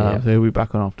 okay, sorry. So he'll be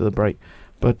back on after the break.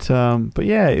 But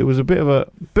yeah, it was a bit of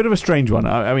a strange one.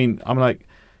 I mean, I'm like,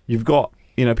 you've got,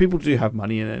 people do have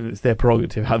money, and it's their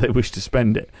prerogative how they wish to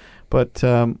spend it. But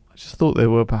I just thought there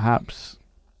were perhaps,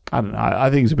 I don't know, I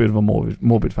think it's a bit of a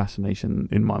morbid fascination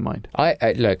in my mind. I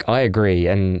agree,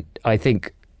 and I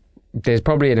think there's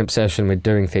probably an obsession with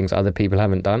doing things other people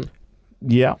haven't done.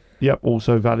 Yeah,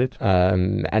 also valid.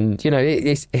 And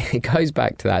it goes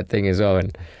back to that thing as well,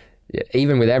 and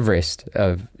even with Everest,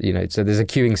 so there's a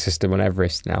queuing system on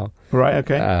Everest now. Right.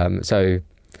 Okay. So,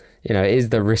 is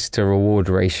the risk to reward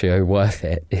ratio worth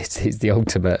it? Is the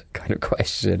ultimate kind of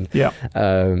question. Yeah.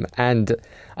 And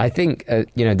I think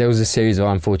there was a series of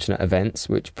unfortunate events,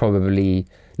 which probably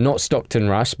not stopped and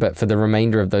rushed, but for the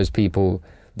remainder of those people,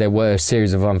 there were a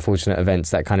series of unfortunate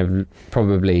events that kind of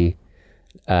probably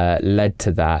led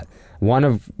to that. One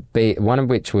of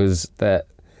which was that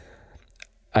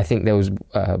I think there was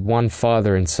one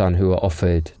father and son who were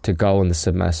offered to go on the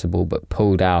submersible but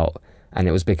pulled out, and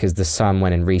it was because the son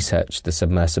went and researched the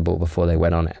submersible before they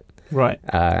went on it. Right.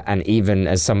 And even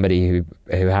as somebody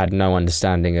who had no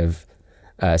understanding of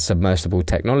submersible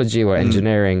technology or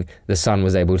engineering, the son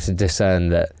was able to discern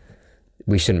that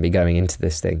we shouldn't be going into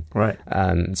this thing. Right.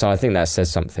 So I think that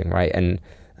says something, right? And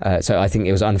so I think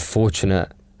it was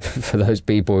unfortunate for those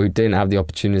people who didn't have the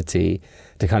opportunity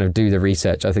to kind of do the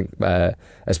research. I think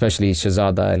especially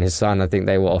Shahzada and his son, I think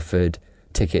they were offered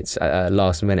tickets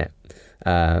last minute.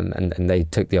 And they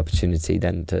took the opportunity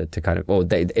then to kind of,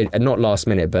 not last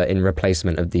minute, but in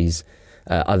replacement of these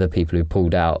other people who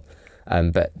pulled out.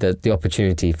 But the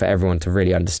opportunity for everyone to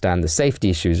really understand the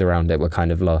safety issues around it were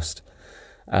kind of lost.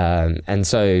 And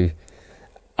so,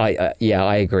 I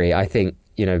agree. I think,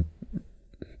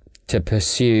 to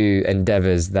pursue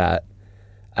endeavours that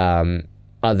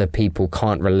other people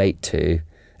can't relate to,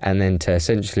 and then to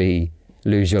essentially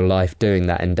lose your life doing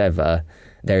that endeavour,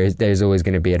 there's always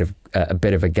going to be a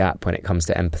bit of a gap when it comes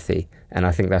to empathy. And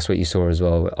I think that's what you saw as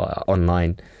well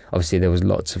online. Obviously, there was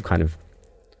lots of kind of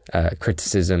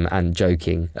criticism and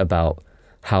joking about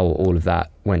how all of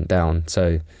that went down.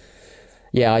 So,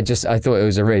 yeah, I thought it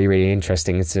was a really, really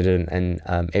interesting incident, and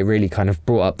it really kind of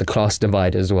brought up the class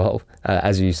divide as well,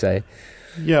 as you say.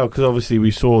 Yeah, because obviously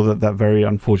we saw that very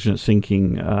unfortunate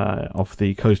sinking off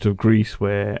the coast of Greece,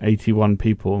 where 81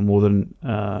 people, more than,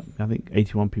 I think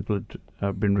 81 people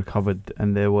had been recovered,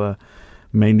 and there were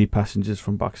mainly passengers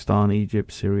from Pakistan,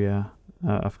 Egypt, Syria,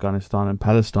 Afghanistan and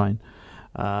Palestine.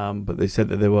 But they said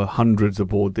that there were hundreds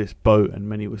aboard this boat, and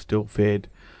many were still feared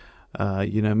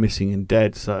missing and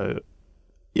dead. So,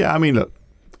 yeah, I mean, look,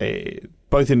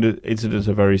 both incidents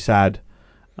are very sad.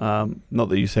 Not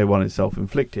that you say one is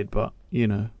self-inflicted, but,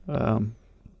 it's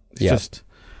just,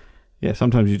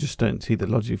 sometimes you just don't see the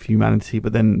logic of humanity,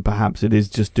 but then perhaps it is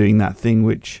just doing that thing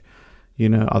which,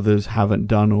 others haven't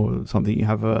done, or something you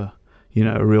have a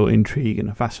real intrigue and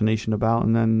a fascination about,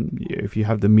 and then if you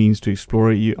have the means to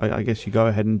explore it, I guess you go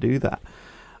ahead and do that.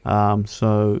 It's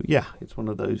one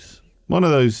of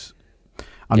those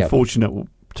unfortunate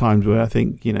times where I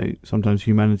think sometimes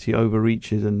humanity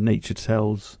overreaches and nature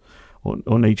tells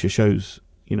or nature shows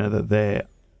that their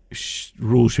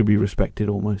rules should be respected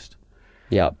almost.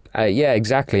 Yeah,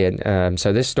 exactly. And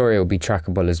so this story will be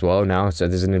trackable as well now. So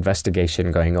there's an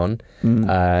investigation going on.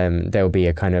 There will be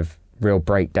a kind of real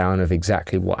breakdown of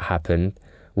exactly what happened,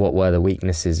 what were the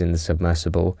weaknesses in the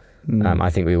submersible. I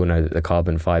think we all know that the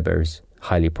carbon fiber is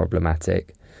highly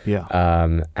problematic. Yeah.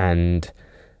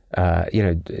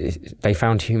 They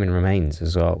found human remains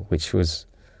as well, which was,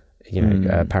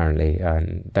 apparently,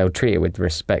 and they'll treat it with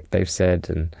respect, they've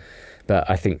said. But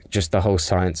I think just the whole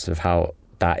science of how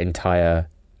that entire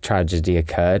tragedy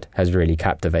occurred has really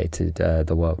captivated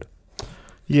the world.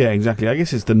 Yeah, exactly. I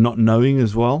guess it's the not knowing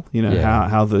as well,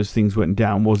 how those things went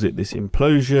down. Was it this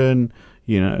implosion?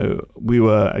 We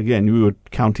were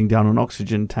counting down on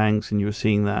oxygen tanks, and you were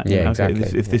seeing that.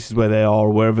 Exactly. This is where they are,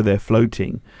 or wherever they're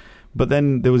floating. But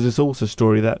then there was this also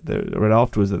story that I read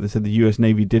afterwards that they said the US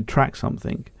Navy did track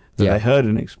something, that they heard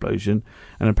an explosion,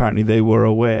 and apparently they were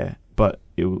aware, but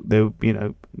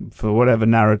for whatever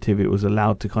narrative it was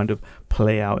allowed to kind of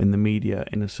play out in the media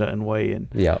in a certain way, and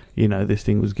this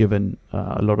thing was given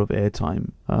a lot of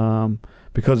airtime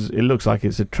because it looks like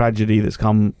it's a tragedy that's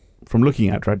come from looking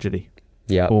at tragedy.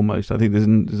 Yeah, almost. I think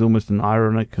there's almost an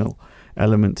ironical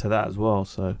element to that as well.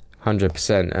 So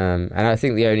 100%, and I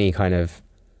think the only kind of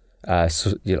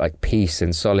peace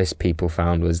and solace people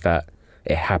found was that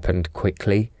it happened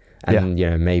quickly, and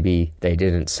maybe they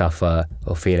didn't suffer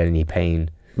or feel any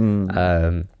pain,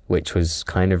 which was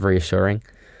kind of reassuring.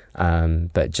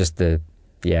 But just I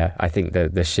think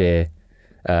the sheer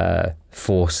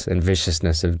force and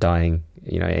viciousness of dying,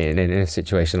 in a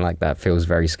situation like that feels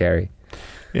very scary.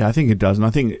 Yeah, I think it does. And I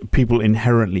think people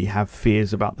inherently have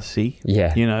fears about the sea.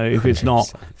 Yeah. If it's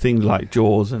not things like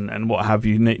Jaws and what have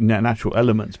you, natural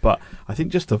elements, but I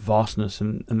think just the vastness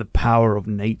and the power of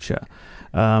nature,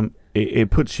 it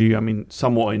puts you,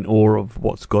 somewhat in awe of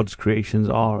what God's creations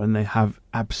are, and they have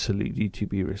absolutely to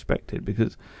be respected,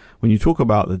 because when you talk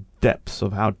about the depths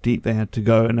of how deep they had to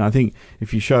go, and I think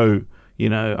if you show,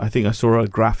 I think I saw a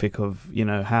graphic of,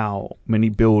 how many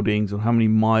buildings or how many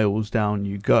miles down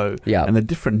you go, and the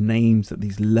different names that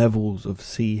these levels of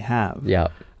sea have. Yeah.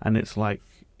 And it's like,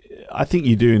 I think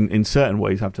you do in certain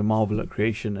ways have to marvel at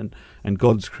creation and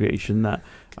God's creation, that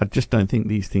I just don't think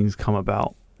these things come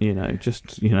about,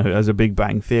 as a Big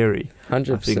Bang theory.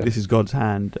 100%. I think this is God's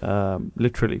hand,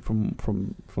 literally from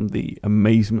the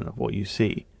amazement of what you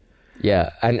see.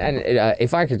 Yeah, and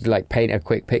if I could paint a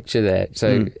quick picture there.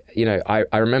 So,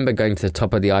 I remember going to the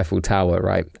top of the Eiffel Tower,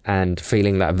 right, and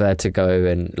feeling that vertigo,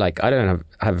 and I don't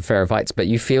have a fear of heights, but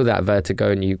you feel that vertigo,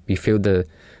 and you feel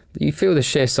the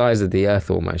sheer size of the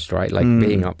earth almost, right,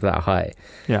 being up that high.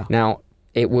 Yeah. Now,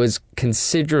 it was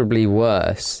considerably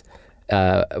worse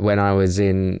when I was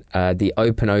in the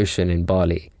open ocean in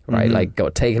Bali. Right,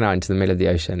 got taken out into the middle of the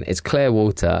ocean. It's clear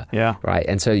water, right,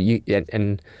 and so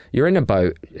you're in a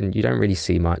boat and you don't really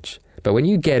see much. But when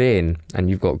you get in and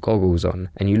you've got goggles on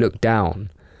and you look down,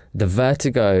 the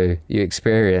vertigo you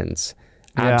experience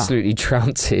absolutely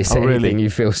trounces anything you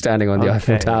feel standing on the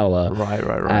Eiffel Tower. Right.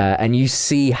 And you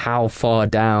see how far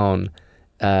down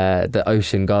the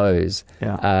ocean goes,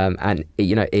 and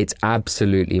it's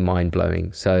absolutely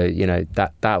mind-blowing. So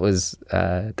that was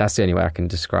that's the only way I can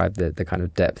describe the kind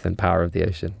of depth and power of the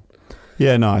ocean.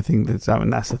 Yeah, no, I think that's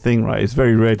the thing, right? It's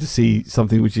very rare to see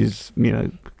something which is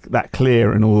that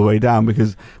clear and all the way down,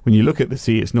 because when you look at the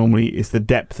sea, it's the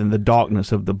depth and the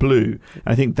darkness of the blue.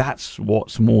 I think that's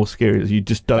what's more scary, is you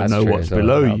just don't know what's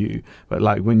below you.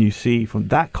 But when you see from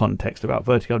that context about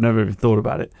vertigo, I've never even thought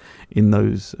about it in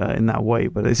those in that way.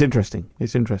 But it's interesting.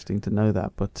 It's interesting to know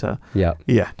that. But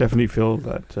definitely feel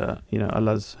that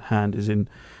Allah's hand is in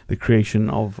the creation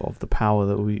of the power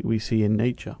that we see in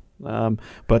nature.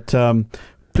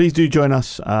 Please do join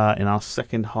us in our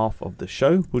second half of the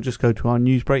show. We'll just go to our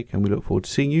news break, and we look forward to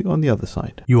seeing you on the other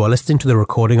side. You are listening to the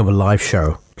recording of a live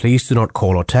show. Please do not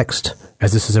call or text,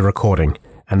 as this is a recording,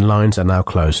 and lines are now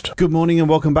closed. Good morning and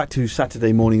welcome back to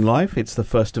Saturday Morning Live. It's the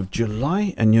 1st of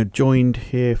July, and you're joined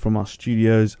here from our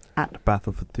studios at Bath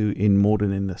of Fathu in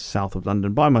Morden in the south of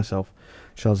London by myself,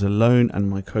 Shahzad Lone, and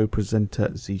my co-presenter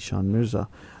Zishan Mirza.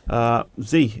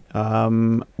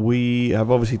 We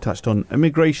have obviously touched on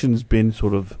immigration's been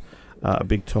sort of a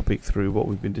big topic through what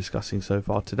we've been discussing so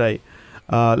far today.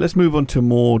 Let's move on to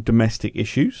more domestic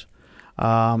issues,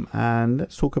 and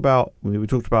let's talk about. We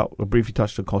briefly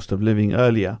touched on cost of living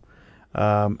earlier,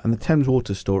 and the Thames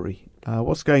Water story.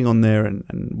 What's going on there,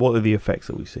 and what are the effects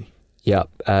that we see? Yeah,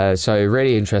 so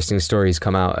really interesting stories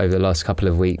come out over the last couple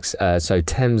of weeks. So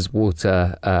Thames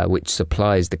Water, which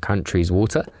supplies the country's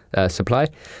water supply,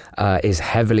 is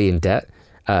heavily in debt.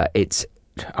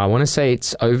 I want to say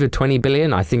it's over 20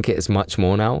 billion. I think it's much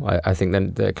more now. I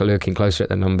think they're looking closer at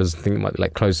the numbers. I think it might be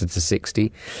like closer to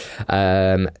 60.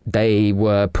 They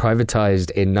were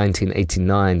privatized in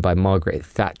 1989 by Margaret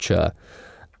Thatcher.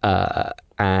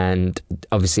 And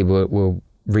obviously we'll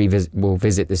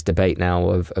visit this debate now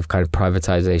of kind of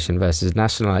privatization versus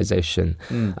nationalization.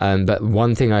 But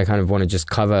one thing I kind of want to just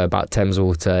cover about Thames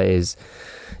Water is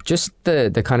just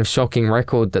the kind of shocking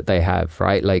record that they have,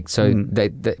 right? Like, so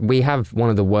we have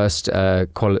one of the worst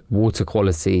water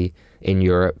quality in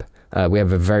Europe. We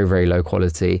have a very, very low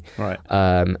quality. Right.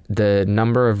 The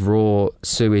number of raw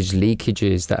sewage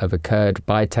leakages that have occurred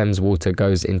by Thames Water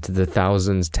goes into the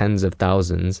thousands, tens of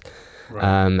thousands.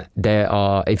 Right. There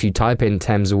are, if you type in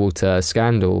Thames Water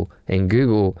scandal in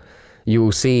Google, you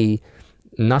will see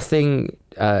nothing,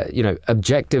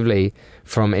 objectively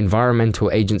from environmental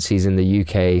agencies in the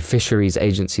UK, fisheries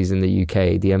agencies in the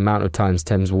UK, the amount of times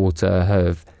Thames Water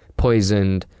have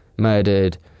poisoned,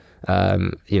 murdered,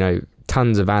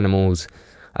 tons of animals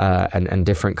and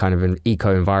different kind of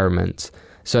eco environments.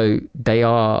 So they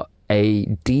are a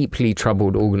deeply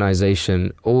troubled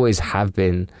organization, always have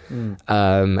been,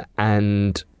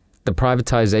 and the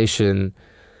privatization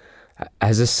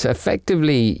has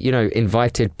effectively,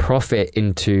 invited profit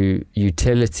into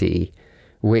utility,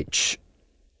 which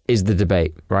is the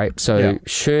debate, right? So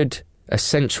should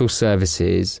essential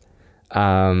services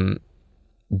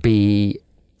be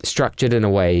structured in a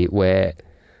way where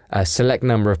a select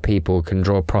number of people can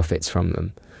draw profits from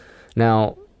them?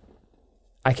 Now,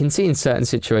 I can see in certain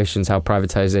situations how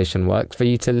privatization works for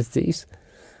utilities,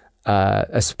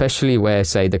 especially where,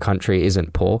 say, the country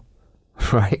isn't poor,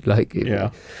 right?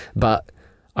 But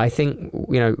I think,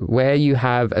 where you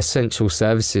have essential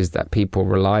services that people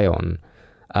rely on,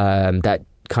 that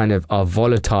kind of are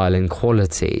volatile in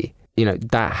quality,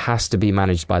 that has to be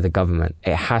managed by the government.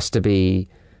 It has to be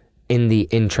in the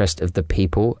interest of the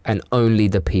people and only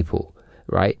the people,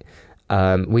 right?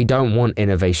 We don't want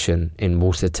innovation in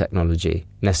water technology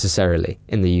necessarily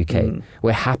in the UK.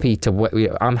 We're happy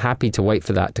to I'm happy to wait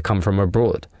for that to come from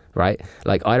abroad, right?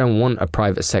 Like, I don't want a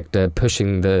private sector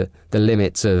pushing the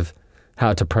limits of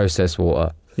how to process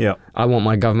water. Yeah. I want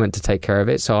my government to take care of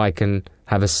it so I can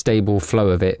have a stable flow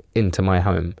of it into my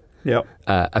home. Yeah.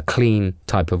 A clean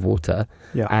type of water.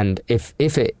 Yeah. And if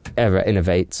it ever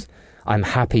innovates, I'm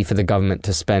happy for the government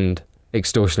to spend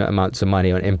extortionate amounts of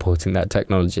money on importing that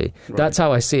technology. Right. That's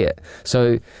how I see it.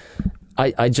 So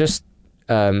I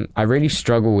really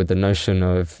struggle with the notion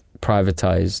of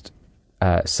privatized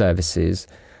services,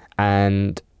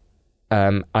 and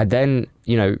I then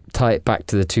tie it back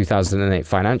to the 2008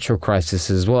 financial crisis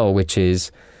as well, which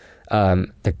is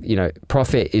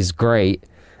profit is great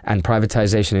and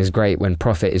privatization is great when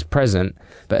profit is present,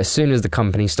 but as soon as the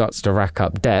company starts to rack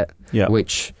up debt,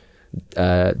 which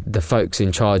the folks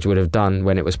in charge would have done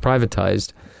when it was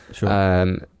privatized,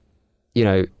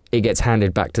 it gets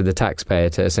handed back to the taxpayer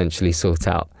to essentially sort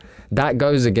out. That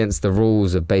goes against the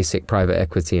rules of basic private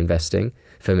equity investing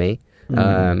for me,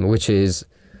 which is,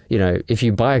 if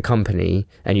you buy a company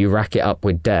and you rack it up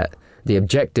with debt, the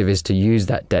objective is to use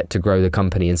that debt to grow the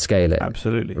company and scale it.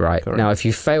 Absolutely. Right. Correct. Now, if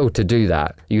you fail to do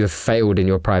that, you have failed in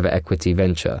your private equity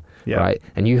venture. Yeah. Right.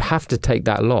 And you have to take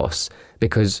that loss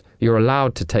because you're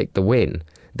allowed to take the win.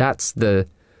 That's the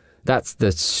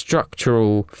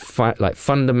structural,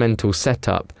 fundamental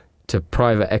setup to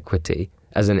private equity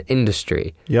as an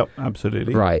industry. Yep,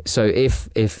 absolutely. Right. So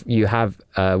if you have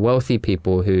wealthy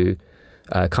people who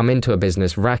come into a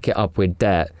business, rack it up with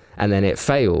debt, and then it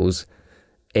fails,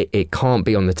 it can't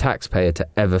be on the taxpayer to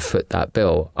ever foot that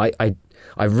bill.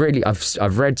 I've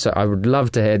read, so I would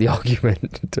love to hear the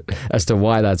argument as to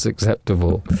why that's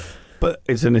acceptable. But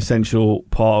it's an essential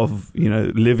part of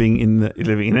living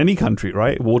in any country,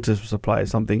 right? Water supply is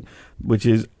something which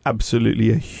is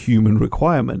absolutely a human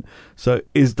requirement. So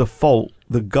is the fault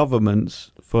the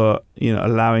government's for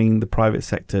allowing the private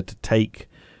sector to take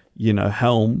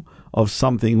helm of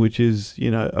something which is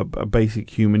a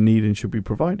basic human need and should be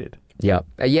provided?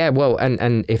 Yeah, well,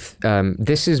 and if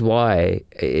this is why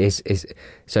is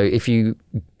so if you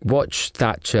watch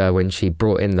Thatcher when she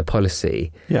brought in the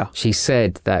policy, she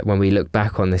said that when we look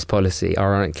back on this policy,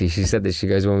 ironically, she said that, she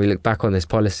goes, when we look back on this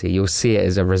policy, you'll see it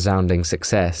as a resounding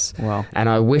success. Wow. And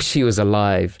I wish she was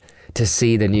alive to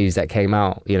see the news that came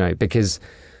out, because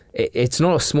it's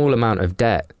not a small amount of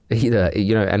debt either,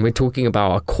 and we're talking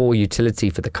about a core utility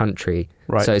for the country.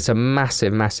 Right. So it's a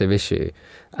massive, massive issue.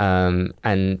 And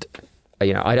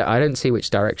I don't see which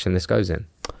direction this goes in.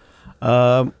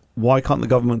 Why can't the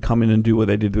government come in and do what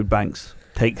they did with banks?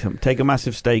 Take a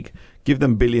massive stake, give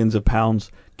them billions of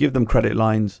pounds, give them credit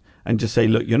lines, and just say,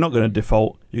 look, you're not going to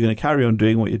default. You're going to carry on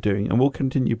doing what you're doing, and we'll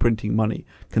continue printing money.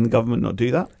 Can the government not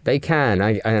do that? They can,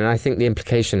 and I think the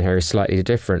implication here is slightly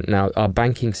different. Now, our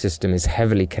banking system is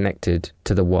heavily connected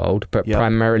to the world, but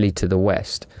primarily to the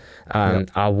West.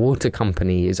 Our water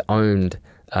company is owned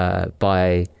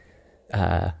by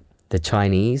the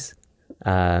Chinese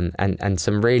and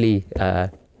some really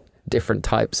different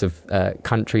types of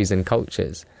countries and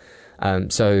cultures. I'm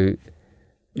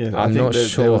not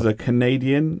sure. There was a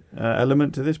Canadian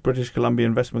element to this. British Columbia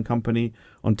Investment Company,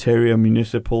 Ontario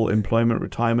Municipal Employment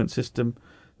Retirement System.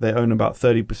 They own about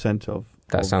 30% of.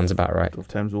 That sounds about right. Of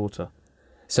Thames Water.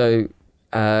 So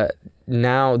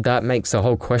now that makes the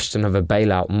whole question of a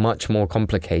bailout much more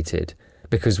complicated,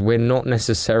 because we're not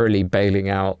necessarily bailing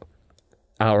out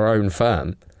our own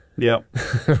firm. Yeah.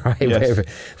 Right. Yes.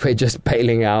 We're just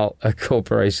bailing out a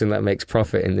corporation that makes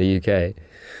profit in the UK.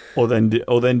 Or then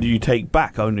do you take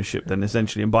back ownership then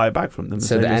essentially and buy it back from them?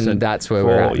 So that's where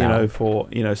we're at now. For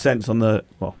cents on the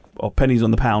or pennies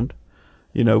on the pound,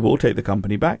 we'll take the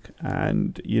company back,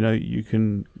 and you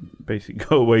can basically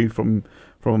go away from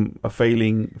a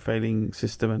failing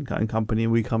system and company,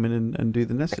 and we come in and do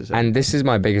the necessary. And this is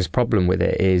my biggest problem with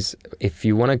it, is if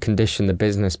you want to condition the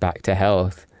business back to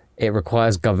health, it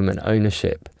requires government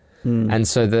ownership. And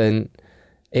so then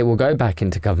it will go back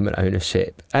into government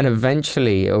ownership. And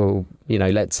eventually, or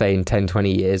let's say in 10,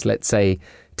 20 years, let's say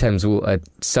Thames Water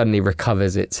suddenly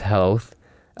recovers its health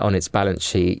on its balance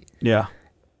sheet. Yeah.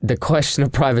 The question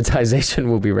of privatization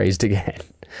will be raised again.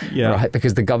 Yeah. Right?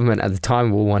 Because the government at the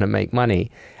time will want to make money.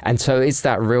 And so it's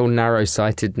that real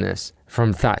narrow-sightedness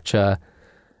from Thatcher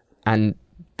and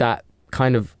that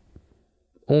kind of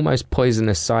almost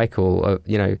poisonous cycle of,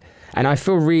 and I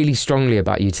feel really strongly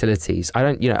about utilities. I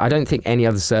don't think any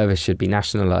other service should be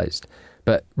nationalized,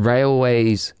 but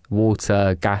railways,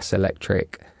 water, gas,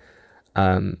 electric,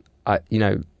 I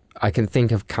can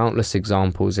think of countless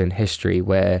examples in history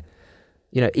where,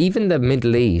 even the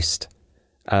Middle East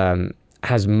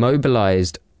has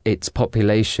mobilized its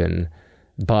population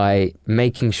by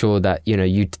making sure that,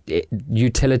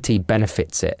 utility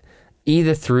benefits it,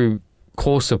 either through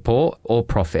core support or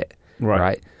profit.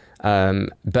 Right.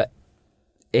 But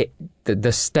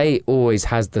the state always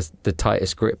has the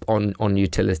tightest grip on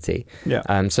utility.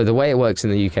 Yeah. So the way it works in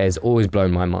the UK has always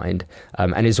blown my mind,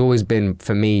 and it's always been,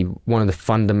 for me, one of the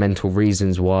fundamental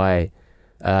reasons why,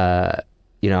 I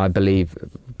believe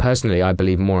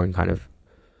more in kind of,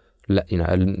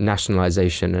 a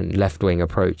nationalisation and left-wing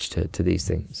approach to these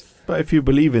things. But if you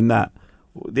believe in that,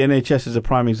 the NHS is a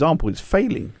prime example. It's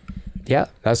failing. Yeah,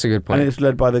 that's a good point. And it's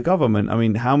led by the government. I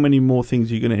mean, how many more things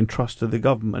are you going to entrust to the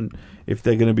government if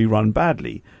they're going to be run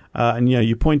badly? And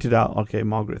you pointed out,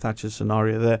 Margaret Thatcher's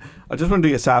scenario there. I just wanted to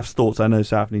get Saf's thoughts. I know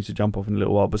Saf needs to jump off in a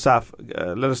little while, but Saf,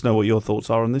 let us know what your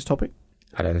thoughts are on this topic.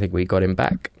 I don't think we got him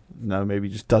back. No, maybe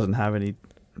he just doesn't have any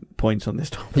points on this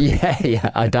topic.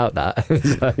 Yeah, I doubt that.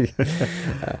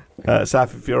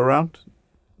 Saf, if you're around,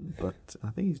 but I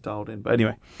think he's dialed in. But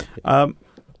anyway,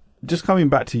 just coming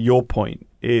back to your point,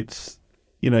 it's,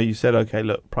 you said, okay,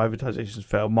 look, privatizations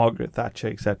failed, Margaret Thatcher,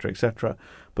 etc., etc.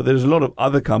 But there's a lot of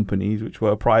other companies which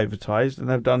were privatized and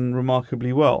have done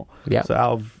remarkably well. Yeah. So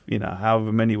out of,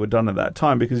 however many were done at that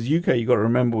time, because the UK, you got to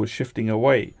remember, was shifting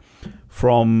away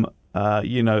from,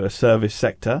 a service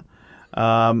sector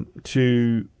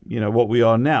to, what we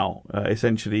are now.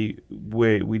 Essentially,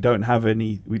 we don't have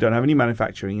any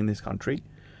manufacturing in this country.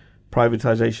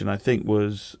 Privatization, I think,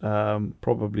 was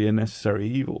probably a necessary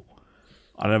evil.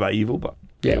 I don't know about evil, but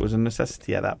it was a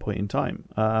necessity at that point in time.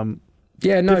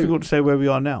 Difficult to say where we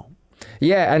are now.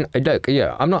 Yeah, and look,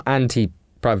 I'm not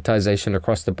anti-privatisation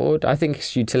across the board. I think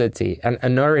it's utility. And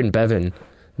Aneurin Bevan,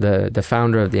 the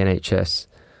founder of the NHS,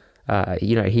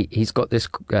 he's got this.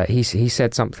 He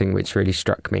said something which really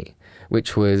struck me,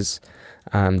 which was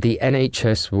the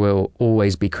NHS will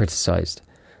always be criticised,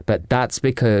 but that's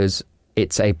because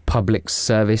it's a public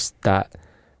service that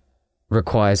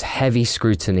requires heavy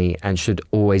scrutiny and should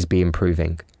always be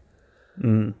improving.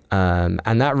 And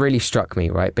that really struck me,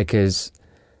 right? Because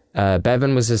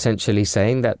Bevan was essentially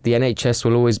saying that the NHS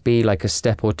will always be like a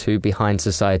step or two behind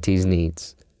society's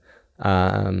needs.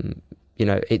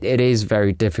 It is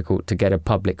very difficult to get a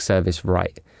public service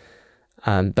right.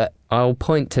 But I'll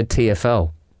point to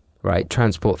TfL, right?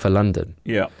 Transport for London.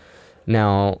 Yeah.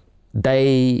 Now,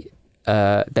 they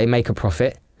make a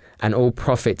profit, and all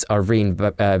profits are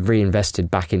reinvested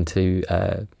back into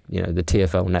the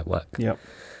TfL network. Yeah.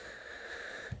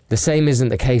 The same isn't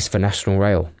the case for National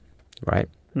Rail, right?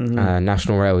 Mm-hmm.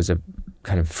 National Rail is a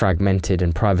kind of fragmented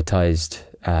and privatized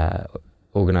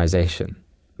organisation.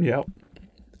 Yeah.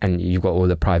 And you've got all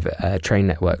the private train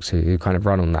networks who kind of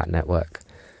run on that network.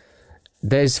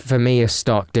 There's, for me, a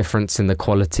stark difference in the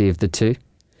quality of the two,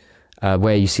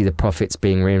 where you see the profits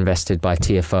being reinvested by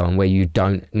TfL and where you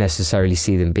don't necessarily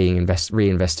see them being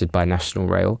reinvested by National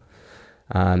Rail.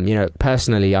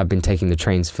 Personally, I've been taking the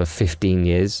trains for 15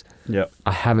 years. Yeah.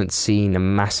 I haven't seen a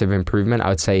massive improvement. I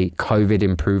would say COVID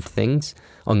improved things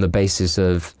on the basis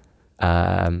of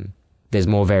there's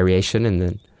more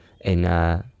variation in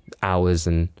hours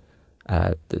and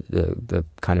the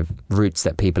kind of routes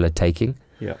that people are taking.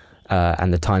 Yeah.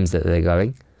 And the times that they're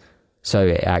going. So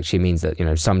it actually means that,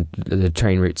 the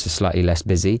train routes are slightly less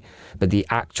busy, but the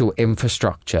actual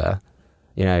infrastructure,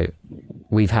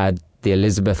 we've had the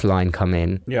Elizabeth line come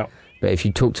in. Yeah. But if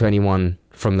you talk to anyone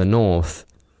from the north,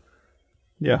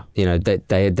 yeah,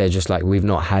 they're just like, we've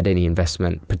not had any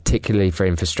investment, particularly for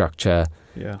infrastructure.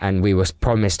 Yeah. And we were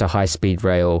promised a high-speed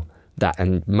rail,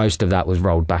 and most of that was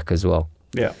rolled back as well.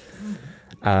 Yeah.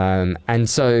 And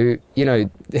so,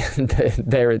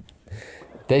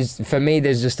 for me,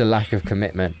 there's just a lack of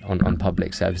commitment on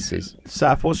public services.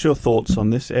 Saf, what's your thoughts on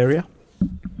this area?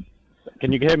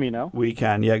 Can you hear me now? We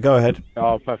can, yeah. Go ahead.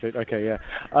 Oh, perfect. Okay, yeah.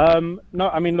 No,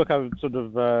 I mean, look, I've sort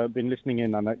of been listening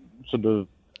in, and I sort of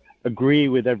agree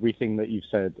with everything that you've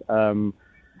said.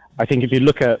 I think if you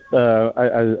look at,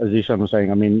 as Ishan was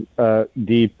saying, I mean,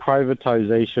 the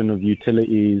privatization of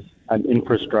utilities and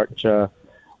infrastructure,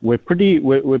 we're pretty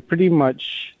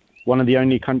much one of the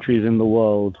only countries in the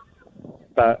world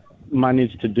that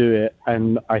managed to do it,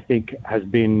 and I think has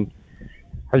been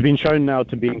shown now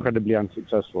to be incredibly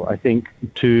unsuccessful. I think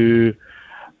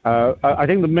I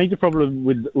think the major problem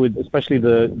with especially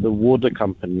the water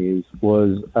companies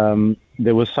was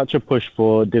there was such a push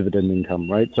for dividend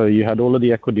income, right? So you had all of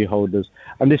the equity holders,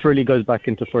 and this really goes back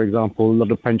into, for example, a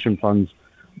lot of pension funds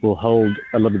will hold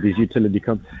a lot of these utility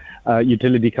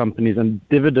companies and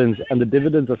dividends, and the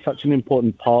dividends are such an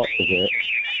important part of it.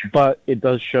 But it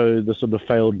does show the sort of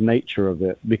failed nature of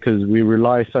it, because we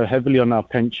rely so heavily on our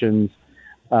pensions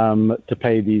to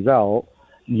pay these out.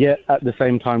 Yet at the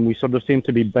same time, we sort of seem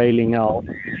to be bailing out.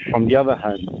 On the other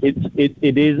hand,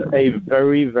 it is a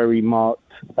very, very marked.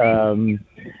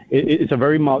 It's a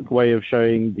very marked way of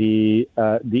showing the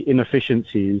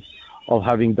inefficiencies of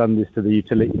having done this to the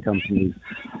utility companies.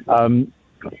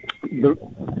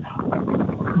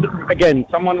 Again,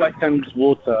 someone like Thames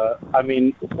Water, I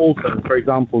mean, also, for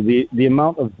example, the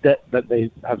amount of debt that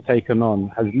they have taken on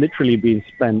has literally been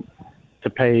spent to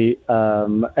pay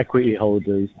equity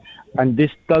holders. And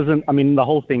this doesn't, I mean, the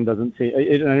whole thing doesn't see,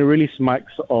 it really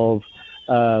smacks of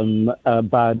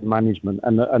bad management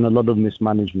and a lot of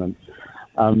mismanagement.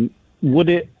 Would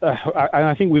it, and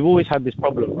I think we've always had this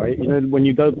problem, right? When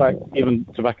you go back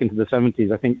back into the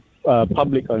 70s, I think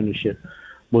public ownership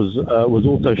was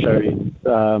also showing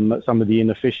some of the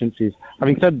inefficiencies.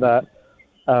 Having said that,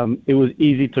 it was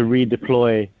easy to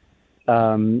redeploy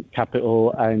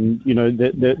capital, and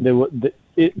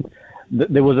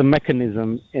there was a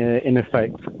mechanism in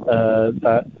effect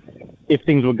that if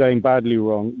things were going badly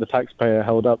wrong, the taxpayer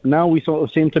held up. Now we sort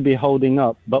of seem to be holding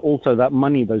up, but also that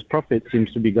money, those profits,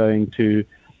 seems to be going to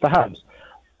the haves.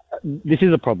 This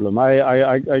is a problem.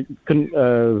 I couldn't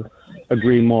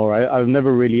agree more. I've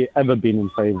never really ever been in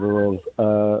favour of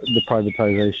the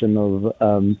privatisation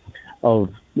of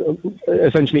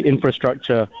essentially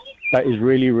infrastructure that is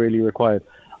really, really required.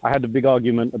 I had a big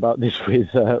argument about this with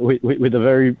a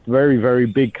very, very, very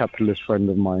big capitalist friend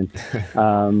of mine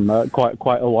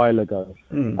quite a while ago.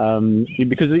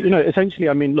 Because essentially,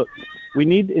 I mean, look, we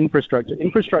need infrastructure.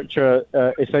 Infrastructure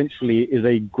essentially is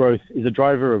a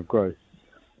driver of growth.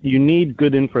 You need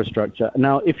good infrastructure.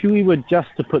 Now, if we were just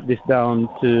to put this down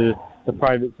to the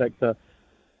private sector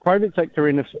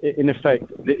in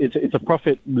effect, it's a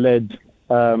profit-led.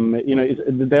 They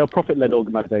are profit-led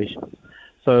organizations.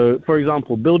 So, for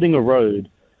example, building a road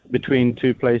between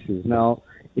two places. Now,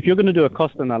 if you're going to do a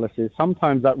cost analysis,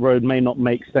 sometimes that road may not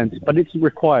make sense, but it's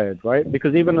required, right?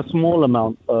 Because even a small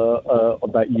amount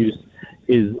of that use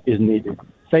is needed.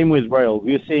 Same with rail.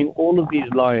 We're seeing all of these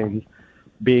lines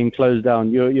being closed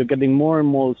down. You're getting more and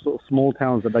more sort of small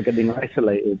towns that are getting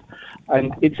isolated,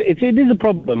 and it is a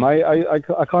problem. I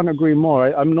can't agree more.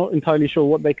 I'm not entirely sure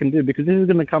what they can do, because this is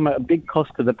going to come at a big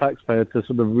cost to the taxpayer to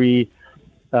sort of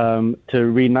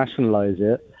renationalize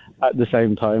it at the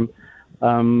same time.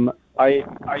 I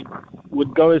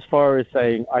would go as far as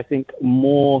saying I think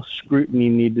more scrutiny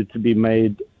needed to be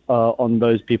made on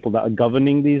those people that are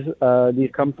governing these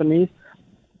companies,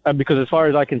 because as far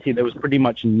as I can see, there was pretty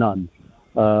much none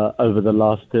over the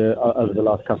last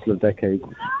couple of decades,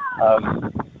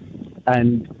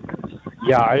 and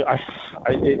yeah,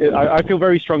 I feel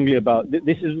very strongly about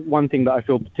this. Is one thing that I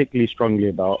feel particularly strongly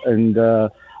about, and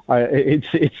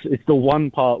it's the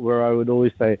one part where I would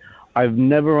always say I've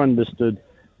never understood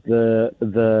the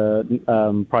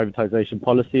privatization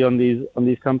policy on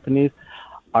these companies.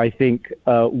 I think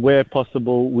where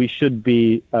possible, we should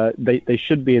be they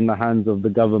should be in the hands of the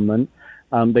government.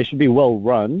 They should be well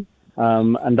run,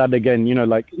 and that again,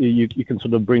 like you can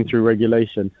sort of bring through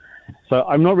regulation. So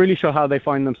I'm not really sure how they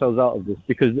find themselves out of this,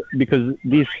 because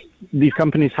these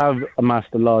companies have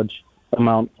amassed a large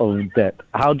amount of debt.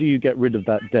 How do you get rid of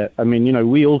that debt? I mean,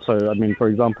 we also, for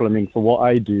example, for what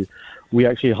I do, we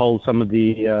actually hold some of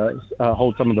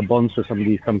the bonds for some of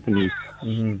these companies,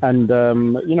 and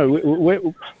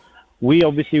we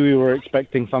obviously we were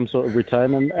expecting some sort of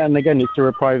return, and again, it's through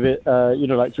a private,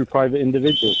 through private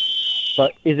individuals.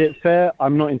 But is it fair?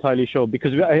 I'm not entirely sure,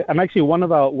 because and actually one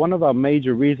of our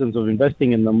major reasons of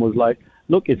investing in them was like,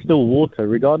 look, it's still water,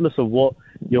 regardless of what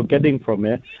you're getting from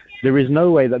it. There is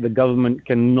no way that the government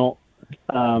cannot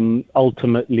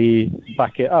ultimately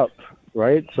back it up,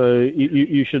 right? So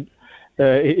you should.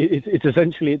 It's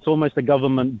essentially, it's almost a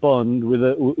government bond with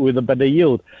a better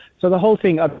yield. So the whole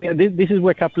thing, this is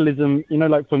where capitalism,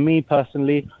 for me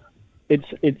personally, it's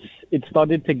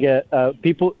started to get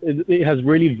people. It has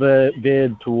really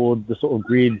veered towards the sort of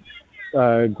greed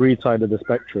side of the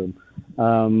spectrum.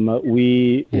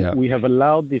 We have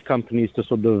allowed these companies to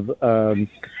sort of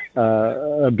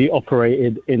be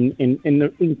operated in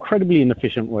incredibly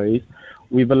inefficient ways.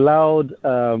 We've allowed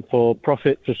for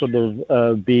profit to sort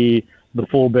of be the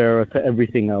forebearer to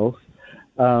everything else,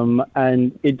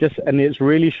 and it's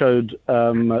really showed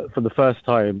for the first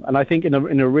time, and I think in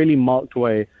a really marked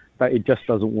way, that it just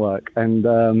doesn't work. And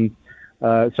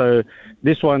so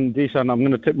this one, Dishan, I'm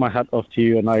going to tip my hat off to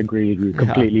you, and I agree with you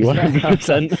completely,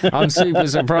 100%. I'm super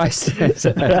surprised.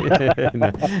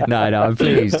 No, I'm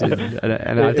pleased, and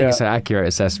I think it's an accurate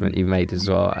assessment you've made as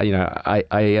well. I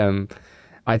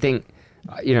think,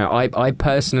 I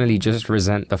personally just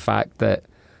resent the fact that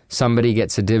somebody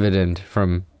gets a dividend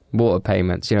from water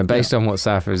payments, based on what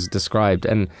Saf has described.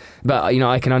 But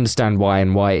I can understand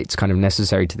why it's kind of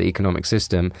necessary to the economic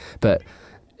system. But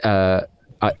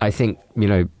I think,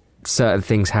 certain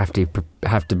things have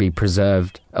to be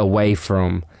preserved away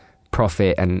from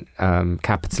profit and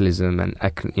capitalism and,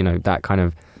 that kind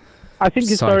of. I think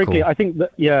historically, cycle. I think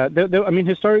that,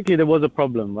 historically there was a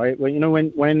problem, right?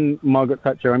 When Margaret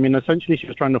Thatcher, essentially she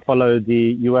was trying to follow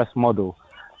the US model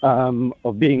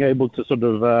of being able to sort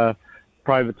of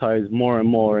privatize more and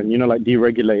more and,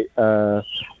 deregulate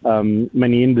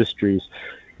many industries.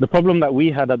 The problem that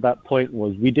we had at that point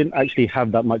was we didn't actually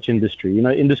have that much industry.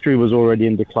 Industry was already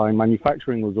in decline,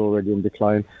 manufacturing was already in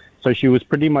decline. So she was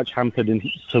pretty much hampered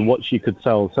into what she could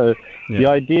sell. So the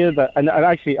idea that, and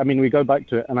actually, we go back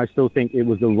to it, and I still think it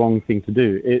was the wrong thing to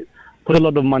do. It put a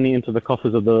lot of money into the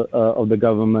coffers of the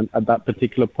government at that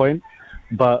particular point,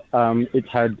 but it's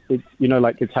had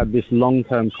this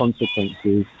long-term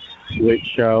consequences,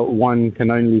 which one can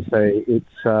only say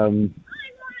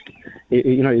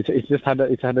it's just had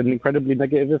an incredibly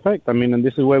negative effect. And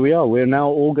this is where we are. We're now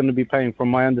all going to be paying. From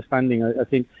my understanding, I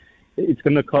think it's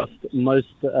going to cost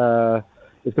the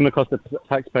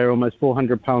taxpayer almost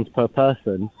 £400 per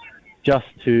person just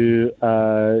to sort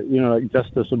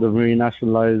of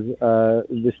renationalize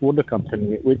this water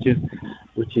company, which is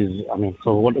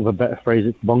for want of a better phrase,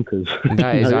 it's bonkers.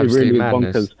 That is absolute really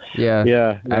madness. Bonkers.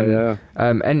 Yeah.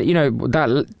 And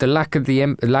that the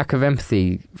lack of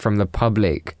empathy from the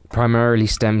public primarily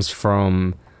stems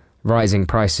from rising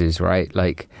prices, right?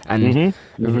 Rising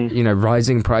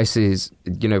prices,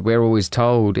 we're always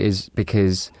told is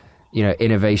because,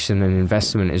 innovation and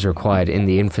investment is required in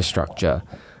the infrastructure.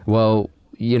 Well,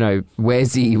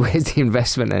 where's the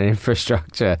investment and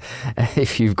infrastructure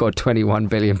if you've got £21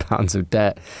 billion of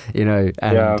debt,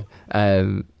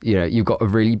 you've got a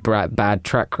really bad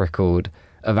track record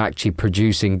of actually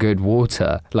producing good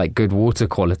water, like good water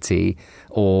quality,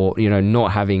 or,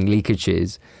 not having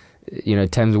leakages.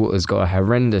 Thames Water's got a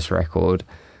horrendous record.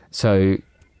 So,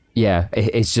 yeah,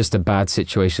 it's just a bad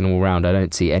situation all round. I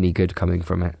don't see any good coming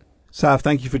from it. Sav,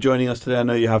 thank you for joining us today. I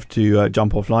know you have to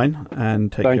jump offline and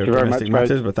take care of domestic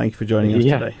matters, but thank you for joining us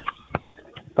today.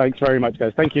 Thanks very much,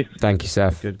 guys. Thank you. Thank you,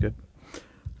 Sav. Good.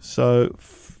 So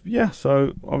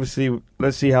obviously,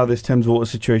 let's see how this Thames Water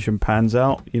situation pans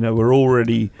out. We're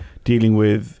already dealing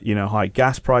with, high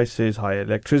gas prices, high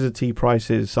electricity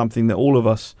prices, something that all of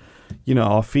us,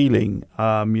 are feeling.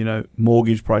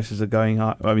 Mortgage prices are going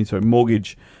up.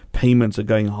 Mortgage payments are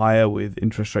going higher with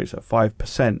interest rates at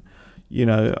 5%.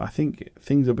 I think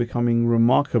things are becoming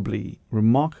remarkably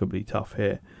tough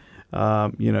here,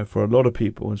 for a lot of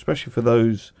people, especially for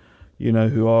those,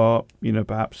 who are,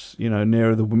 perhaps,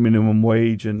 nearer the minimum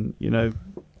wage. And,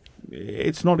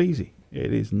 it's not easy.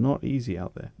 It is not easy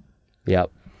out there. Yep.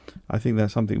 I think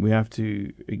that's something we have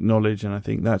to acknowledge. And I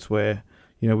think that's where,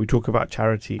 we talk about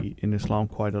charity in Islam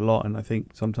quite a lot. And I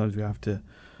think sometimes we have to,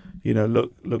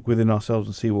 look within ourselves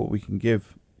and see what we can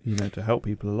give, to help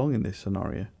people along in this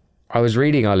scenario. I was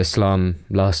reading Al-Islam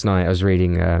last night. I was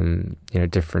reading,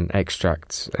 different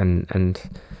extracts, and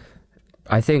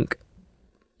I think,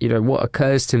 what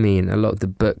occurs to me in a lot of the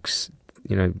books,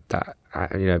 that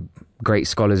great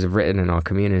scholars have written in our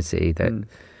community, that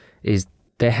is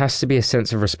there has to be a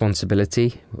sense of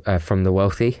responsibility from the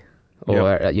wealthy,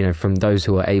 or from those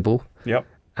who are able. Yep.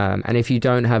 And if you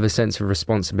don't have a sense of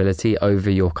responsibility over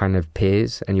your kind of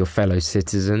peers and your fellow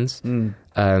citizens,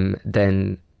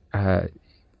 then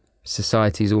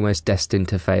society is almost destined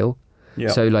to fail.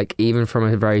 Yep. So even from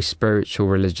a very spiritual,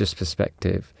 religious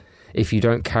perspective, if you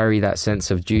don't carry that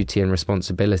sense of duty and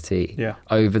responsibility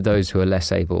over those who are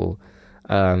less able,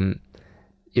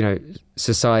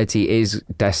 society is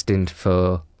destined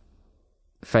for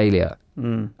failure.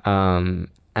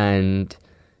 And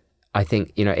I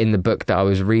think, in the book that I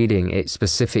was reading, it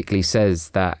specifically says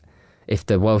that if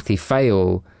the wealthy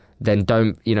fail, then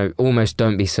almost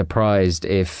don't be surprised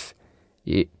if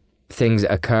things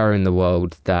occur in the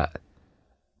world that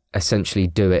essentially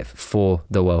do it for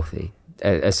the wealthy,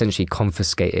 essentially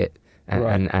confiscate it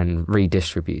and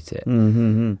redistribute it.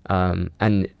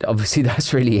 And obviously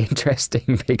that's really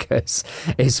interesting because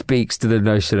it speaks to the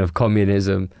notion of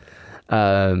communism,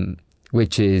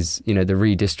 which is, the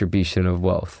redistribution of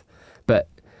wealth. But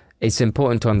it's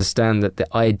important to understand that the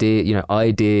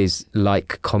ideas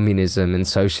like communism and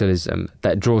socialism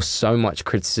that draw so much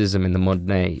criticism in the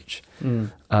modern age,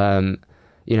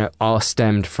 are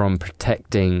stemmed from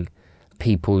protecting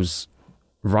people's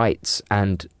rights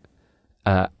and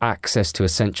access to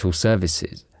essential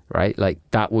services, right?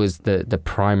 That was the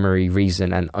primary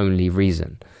reason and only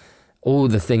reason. All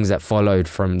the things that followed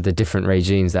from the different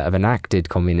regimes that have enacted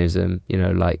communism,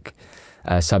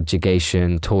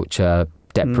 subjugation, torture,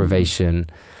 deprivation,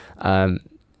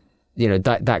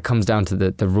 that comes down to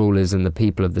the rulers and the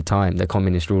people of the time, the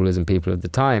communist rulers and people of the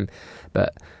time.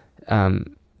 But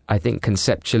I think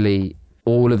conceptually,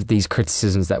 all of these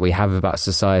criticisms that we have about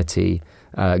society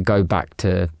go back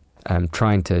to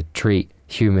trying to treat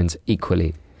humans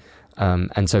equally.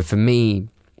 And so for me,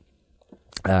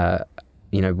 for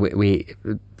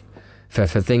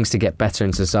things to get better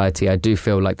in society, I do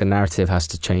feel like the narrative has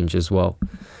to change as well.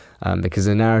 Because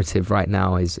the narrative right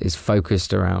now is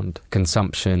focused around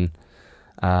consumption,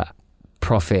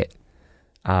 profit,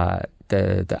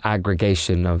 the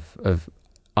aggregation of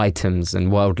items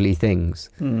and worldly things.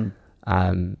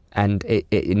 And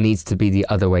it needs to be the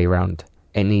other way around.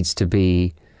 It needs to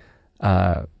be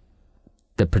the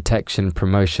protection,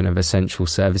 promotion of essential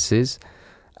services,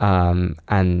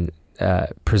 and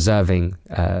preserving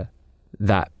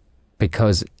that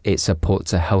because it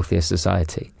supports a healthier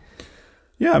society.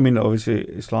 Yeah, obviously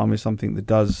Islam is something that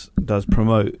does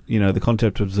promote, the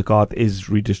concept of zakat is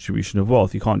redistribution of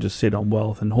wealth. You can't just sit on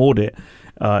wealth and hoard it.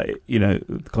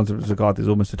 The concept of zakat is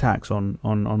almost a tax on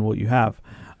what you have.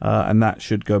 And that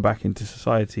should go back into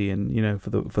society and, for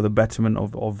the betterment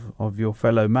of your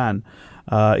fellow man.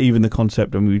 Even the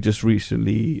concept, we just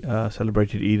recently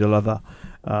celebrated Eid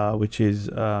al-Adha, which is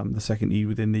the second Eid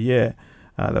within the year.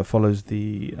 That follows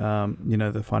the the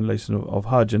finalization of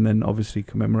Hajj, and then obviously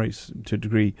commemorates to a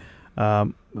degree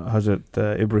Hazrat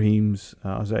Abraham's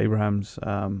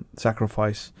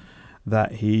sacrifice,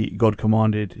 that God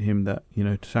commanded him that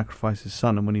to sacrifice his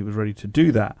son, and when he was ready to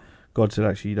do that, God said,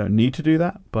 actually, you don't need to do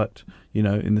that, but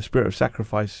in the spirit of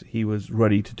sacrifice, he was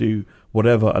ready to do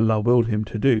whatever Allah willed him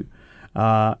to do.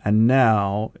 And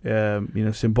now,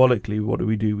 symbolically, what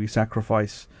do? We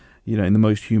sacrifice, in the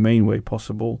most humane way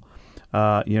possible.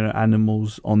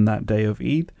 Animals on that day of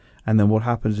Eid, and then what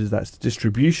happens is that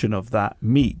distribution of that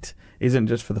meat isn't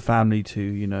just for the family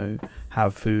to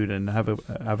have food and have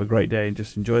a great day and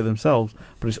just enjoy themselves,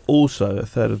 but it's also a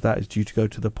third of that is due to go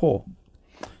to the poor.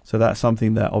 So that's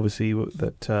something that obviously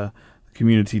that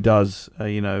community does,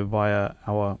 via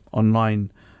our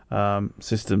online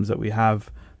systems that we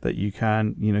have, that you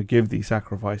can, give these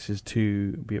sacrifices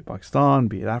to, be it Pakistan,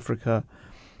 be it Africa,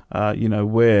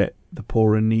 where the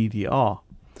poor and needy are.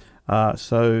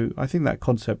 So I think that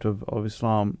concept of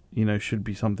Islam, should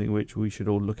be something which we should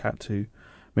all look at to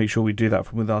make sure we do that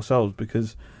from with ourselves,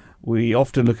 because we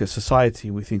often look at society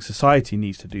and we think society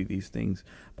needs to do these things.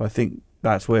 But I think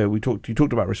that's where you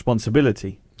talked about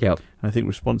responsibility. Yep. And I think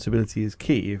responsibility is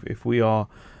key. If we are,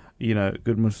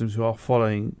 good Muslims who are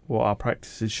following what our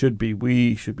practices should be,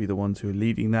 we should be the ones who are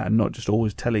leading that, and not just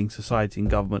always telling society and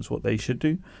governments what they should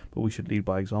do, but we should lead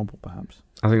by example, perhaps.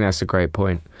 I think that's a great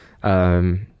point.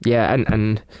 And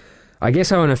I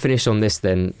guess I want to finish on this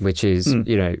then, which is,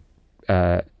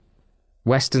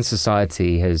 Western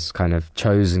society has kind of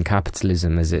chosen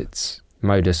capitalism as its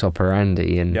modus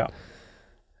operandi, and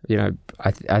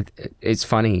it's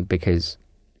funny because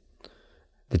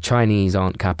the Chinese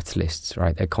aren't capitalists,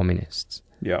 right? They're communists.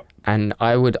 Yeah. And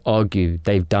I would argue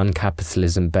they've done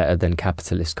capitalism better than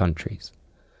capitalist countries.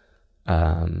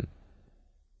 And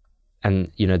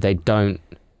they don't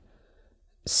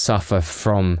suffer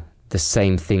from the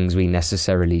same things we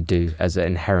necessarily do as an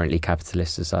inherently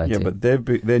capitalist society. Yeah, but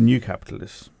they're new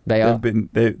capitalists.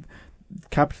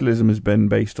 Capitalism has been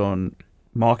based on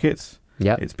markets.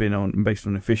 Yeah, it's been based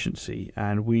on efficiency,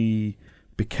 and we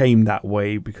became that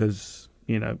way because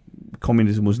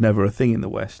communism was never a thing in the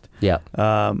West. Yeah.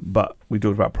 But we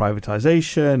talked about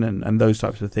privatization and those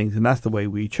types of things, and that's the way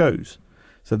we chose.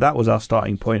 So that was our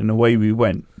starting point, and away we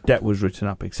went. Debt was written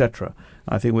up, etc.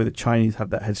 I think where the Chinese had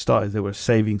that head start is they were a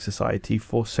saving society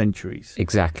for centuries.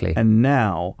 Exactly. And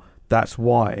now that's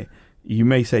why you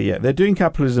may say, yeah, they're doing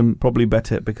capitalism probably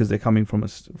better because they're coming from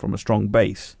a strong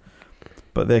base,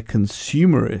 but their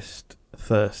consumerist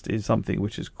thirst is something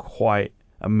which is quite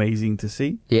amazing to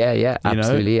see. Yeah,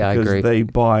 absolutely. I agree. Because they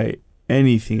buy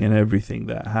anything and everything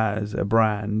that has a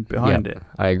brand behind it.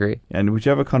 I agree. And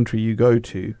whichever country you go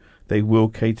to, they will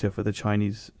cater for the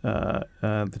Chinese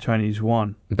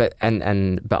yuan. But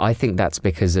I think that's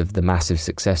because of the massive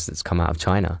success that's come out of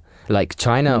China. Like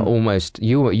China, almost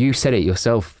you said it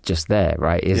yourself just there,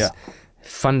 right?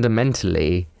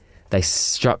 Fundamentally they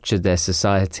structured their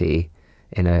society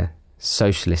in a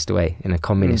socialist way, in a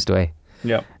communist way.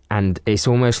 Yeah. And it's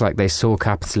almost like they saw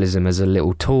capitalism as a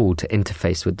little tool to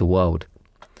interface with the world,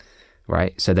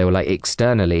 right? So they were like,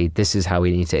 externally, this is how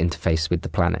we need to interface with the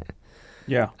planet.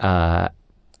 Yeah.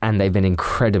 And they've been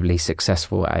incredibly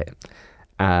successful at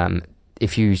it.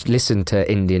 If you listen to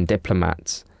Indian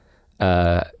diplomats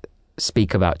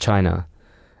speak about China,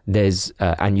 there's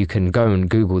and you can go and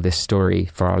Google this story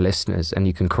for our listeners, and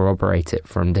you can corroborate it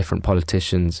from different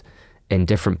politicians in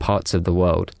different parts of the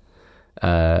world.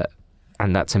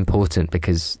 And that's important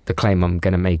because the claim I'm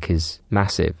going to make is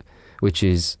massive, which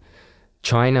is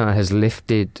China has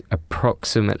lifted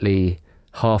approximately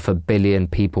 500 million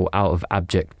people out of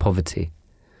abject poverty.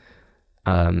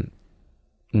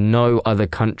 No other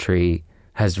country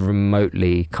has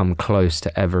remotely come close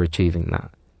to ever achieving that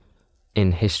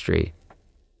in history.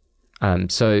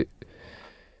 So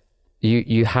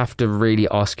you have to really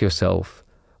ask yourself,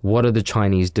 what are the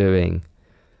Chinese doing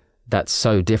that's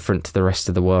so different to the rest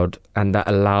of the world and that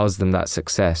allows them that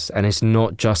success? And it's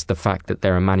not just the fact that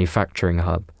they're a manufacturing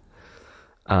hub.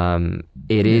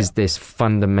 It is this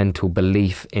fundamental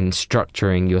belief in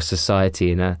structuring your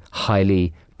society in a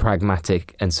highly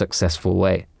pragmatic and successful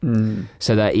way.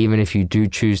 So that even if you do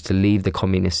choose to leave the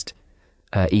communist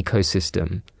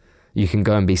ecosystem, you can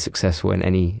go and be successful in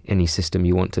any system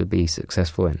you want to be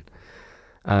successful in.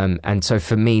 And so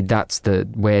for me, that's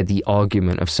where the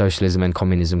argument of socialism and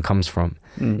communism comes from,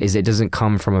 is it doesn't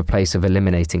come from a place of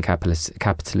eliminating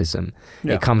capitalism.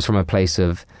 Yeah. It comes from a place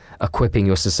of equipping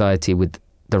your society with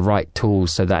the right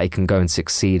tools so that it can go and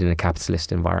succeed in a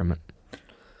capitalist environment.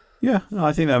 Yeah,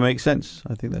 I think that makes sense.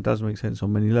 I think that does make sense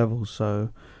on many levels.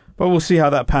 So, but we'll see how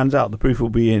that pans out. The proof will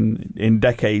be in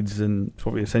decades and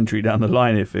probably a century down the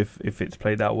line if it's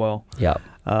played out well. Yeah.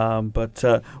 But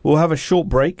we'll have a short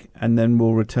break and then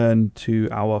we'll return to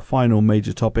our final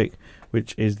major topic,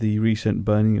 which is the recent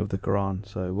burning of the Quran.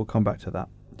 So we'll come back to that.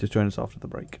 Just join us after the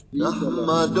break.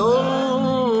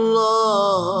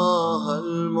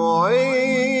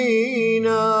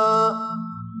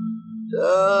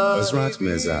 Hazrat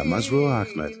Mirza Masroor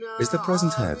Ahmad is the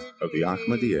present head of the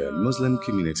Ahmadiyya Muslim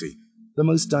community, the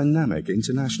most dynamic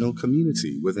international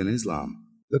community within Islam.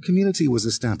 The community was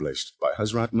established by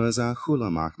Hazrat Mirza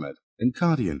Ghulam Ahmad in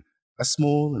Qadian, a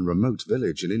small and remote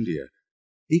village in India.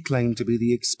 He claimed to be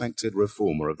the expected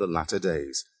reformer of the latter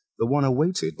days, the one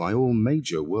awaited by all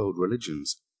major world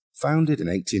religions. Founded in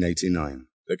 1889,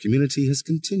 the community has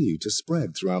continued to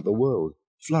spread throughout the world,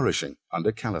 flourishing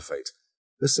under Caliphate,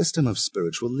 the system of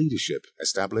spiritual leadership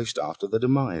established after the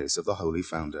demise of the Holy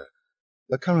Founder.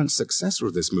 The current successor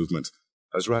of this movement,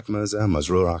 Hazrat Mirza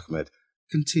Masroor Ahmad,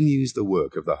 continues the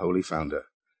work of the Holy Founder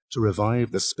to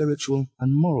revive the spiritual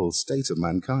and moral state of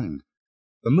mankind.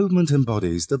 The movement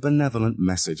embodies the benevolent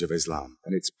message of Islam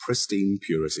in its pristine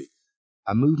purity,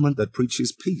 a movement that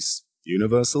preaches peace,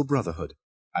 universal brotherhood,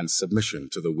 and submission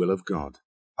to the will of God.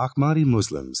 Ahmadi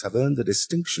Muslims have earned the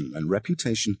distinction and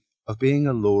reputation of being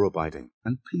a law-abiding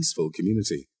and peaceful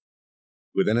community.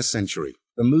 Within a century,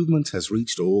 the movement has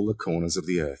reached all the corners of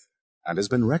the earth and has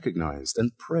been recognized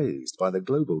and praised by the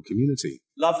global community.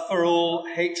 Love for all,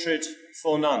 hatred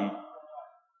for none.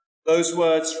 Those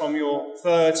words from your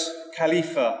third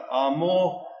Khalifa are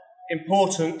more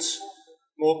important,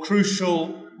 more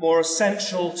crucial, more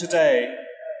essential today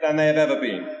than they have ever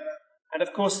been. And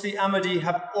of course, the Ahmadi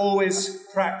have always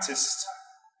practiced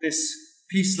this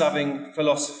peace-loving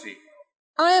philosophy.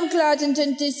 I am gladdened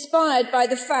and inspired by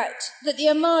the fact that the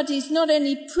Ahmadis not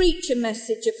only preach a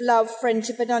message of love,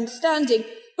 friendship and understanding,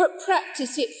 but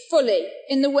practice it fully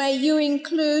in the way you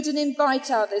include and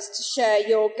invite others to share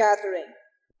your gathering.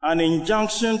 An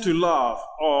injunction to love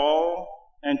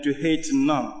all and to hate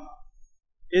none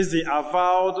is the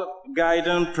avowed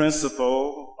guiding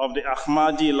principle of the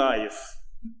Ahmadi life.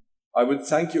 I would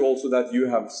thank you also that you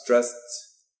have stressed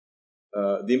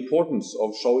the importance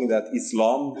of showing that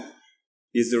Islam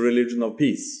is the religion of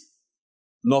peace,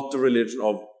 not the religion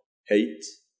of hate,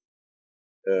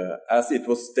 as it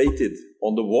was stated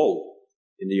on the wall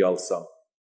in the Jalsa.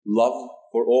 Love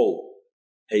for all,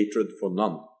 hatred for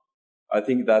none. I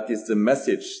think that is the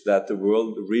message that the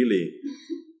world really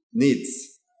needs.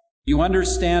 You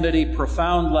understand at a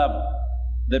profound level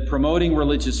that promoting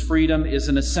religious freedom is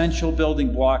an essential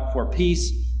building block for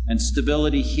peace and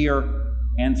stability here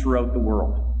and throughout the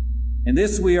world. In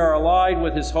this we are allied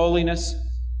with His Holiness,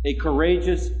 a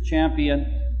courageous champion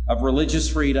of religious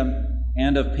freedom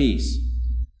and of peace.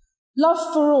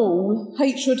 Love for all,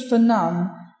 hatred for none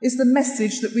is the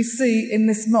message that we see in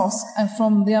this mosque and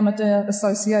from the Ahmadiyya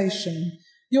Association.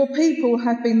 Your people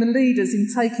have been the leaders in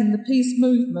taking the peace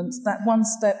movement that one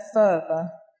step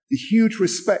further. The huge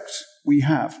respect we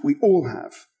all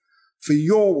have, for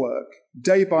your work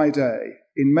day by day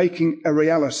in making a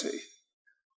reality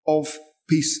of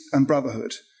peace and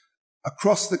brotherhood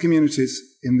across the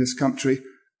communities in this country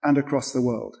and across the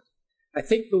world. I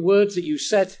think the words that you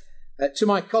said to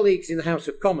my colleagues in the House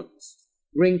of Commons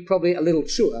ring probably a little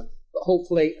truer, but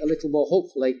hopefully a little more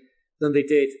hopefully than they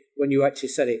did when you actually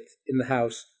said it in the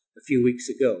House a few weeks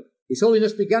ago. His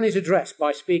Holiness began his address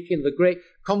by speaking of the great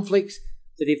conflicts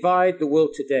that divide the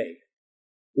world today.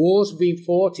 Wars being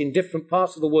fought in different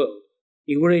parts of the world.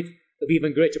 He worried of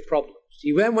even greater problems.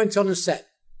 He then went on and said,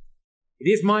 "It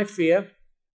is my fear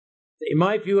that in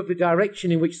my view of the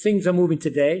direction in which things are moving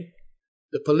today,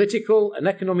 the political and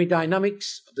economic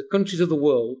dynamics of the countries of the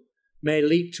world may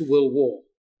lead to world war.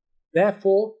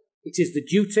 Therefore, it is the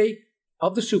duty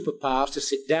of the superpowers to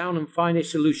sit down and find a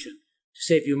solution to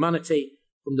save humanity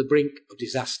from the brink of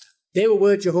disaster." They were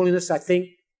words, Your Holiness, I think,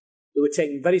 that were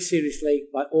taken very seriously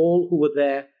by all who were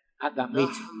there at that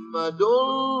meeting.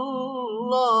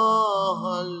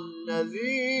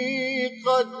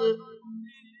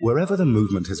 Wherever the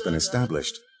movement has been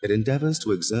established, it endeavors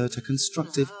to exert a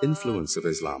constructive influence of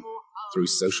Islam through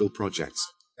social projects,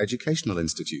 educational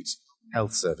institutes,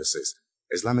 health services,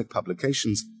 Islamic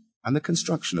publications, and the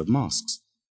construction of mosques.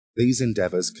 These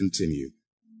endeavors continue,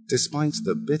 despite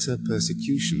the bitter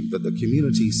persecution that the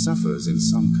community suffers in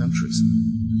some countries.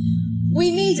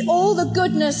 We need all the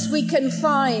goodness we can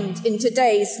find in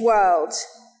today's world,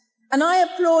 and I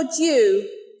applaud you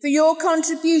for your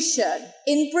contribution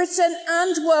in Britain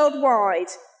and worldwide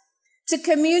to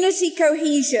community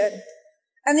cohesion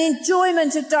and the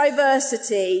enjoyment of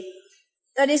diversity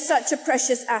that is such a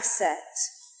precious asset.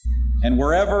 And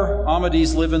wherever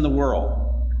Ahmadis live in the world,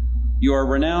 you are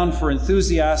renowned for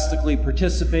enthusiastically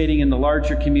participating in the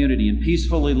larger community and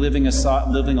peacefully living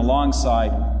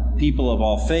alongside people of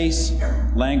all faiths,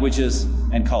 languages,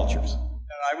 and cultures.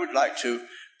 I would like to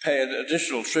pay an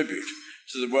additional tribute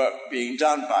to the work being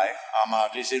done by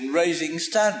Ahmadis in raising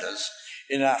standards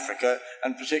in Africa,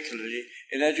 and particularly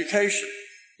in education.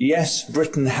 Yes,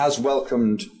 Britain has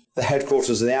welcomed the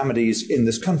headquarters of the Ahmadis in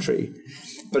this country,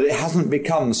 but it hasn't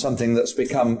become something that's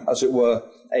become, as it were,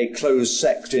 a closed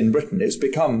sect in Britain. It's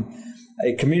become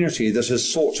a community that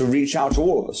has sought to reach out to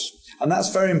all of us. And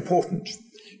that's very important,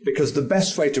 because the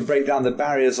best way to break down the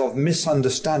barriers of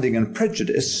misunderstanding and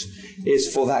prejudice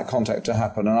is for that contact to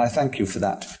happen. And I thank you for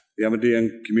that. The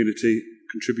Ahmadiyyan community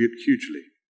contribute hugely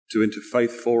to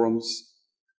interfaith forums,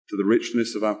 to the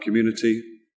richness of our community,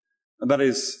 and that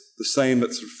is the same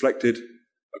that's reflected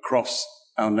across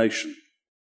our nation.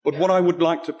 But what I would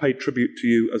like to pay tribute to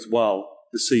you as well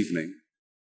this evening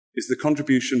is the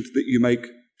contribution that you make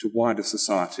to wider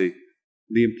society,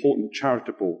 the important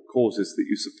charitable causes that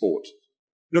you support,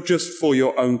 not just for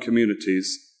your own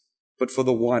communities, but for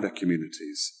the wider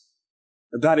communities.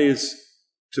 And that is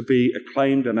to be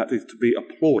acclaimed and that is to be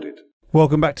applauded.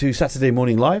 Welcome back to Saturday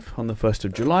Morning Live on the 1st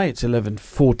of July. It's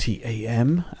 11:40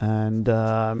 a.m. and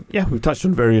we've touched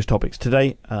on various topics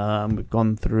today. We've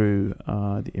gone through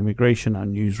the immigration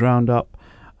and news roundup.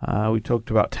 We talked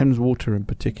about Thames Water in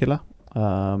particular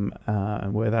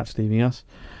and where that's leaving us.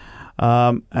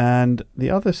 And the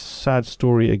other sad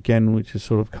story again, which has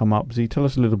sort of come up, Z, tell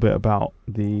us a little bit about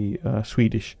the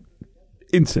Swedish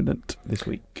incident this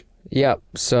week. Yeah,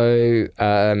 so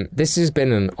this has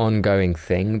been an ongoing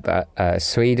thing, but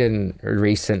Sweden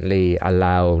recently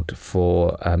allowed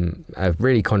for a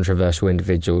really controversial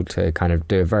individual to kind of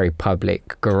do a very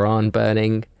public Quran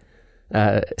burning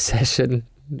session.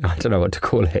 I don't know what to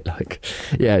call it.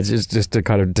 It's just a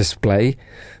kind of display.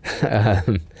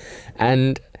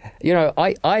 And, you know,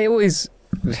 I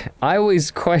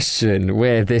always question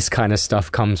where this kind of stuff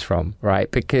comes from,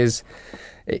 right? Because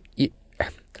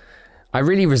I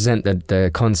really resent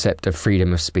the concept of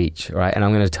freedom of speech, right? And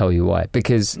I'm going to tell you why.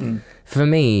 Because for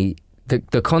me,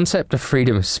 the concept of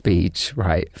freedom of speech,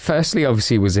 right, firstly,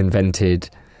 obviously was invented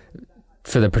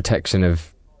for the protection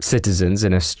of citizens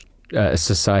in a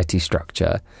society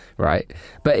structure, right?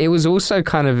 But it was also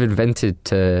kind of invented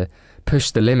to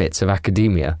push the limits of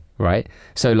academia, right?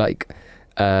 So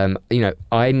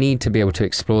I need to be able to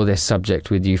explore this subject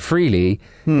with you freely,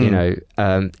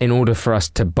 in order for us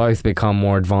to both become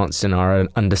more advanced in our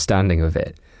understanding of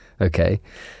it. Okay.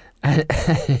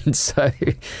 And so,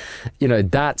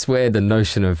 that's where the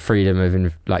notion of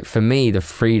freedom for me, the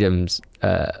freedoms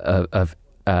of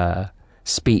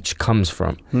speech comes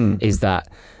from, is that,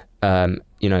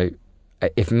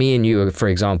 if me and you, for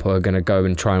example, are going to go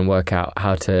and try and work out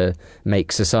how to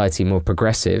make society more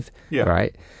progressive,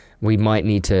 right? We might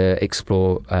need to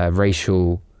explore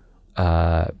racial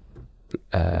kind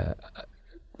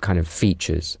of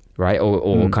features, right?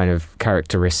 Or kind of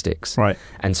characteristics. Right.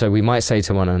 And so we might say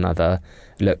to one another,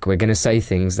 look, we're going to say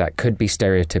things that could be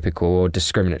stereotypical or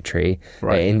discriminatory.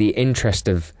 Right. But in the interest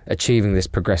of achieving this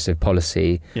progressive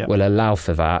policy, we'll allow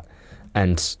for that.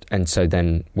 And so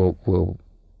then we'll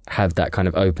have that kind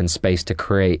of open space to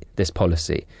create this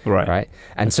policy, right?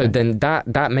 And so then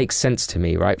that makes sense to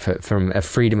me, right? From a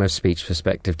freedom of speech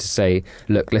perspective, to say,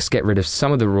 look, let's get rid of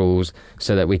some of the rules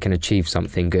so that we can achieve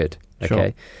something good.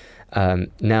 Okay. Sure.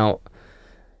 Now,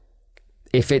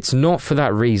 if it's not for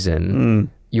that reason,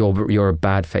 you're a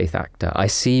bad faith actor. I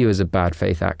see you as a bad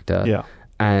faith actor. Yeah.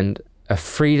 And a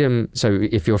freedom. So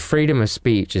if your freedom of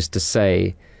speech is to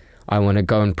say, I want to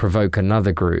go and provoke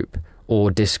another group, or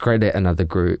discredit another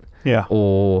group,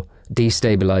 or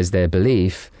destabilize their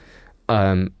belief,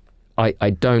 I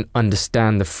don't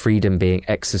understand the freedom being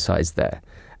exercised there.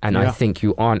 And I think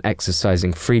you aren't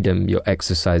exercising freedom, you're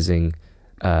exercising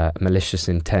malicious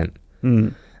intent.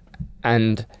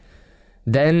 And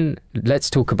then let's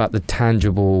talk about the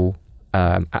tangible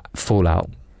fallout.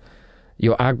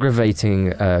 You're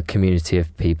aggravating a community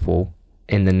of people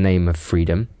in the name of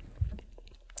freedom.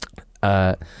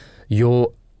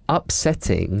 You're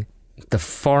upsetting the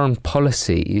foreign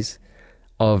policies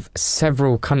of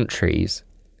several countries,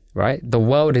 right? The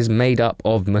world is made up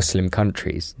of Muslim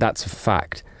countries. That's a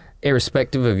fact.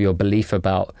 Irrespective of your belief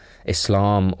about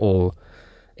Islam or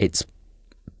its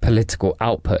political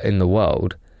output in the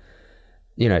world,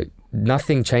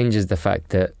 nothing changes the fact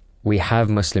that we have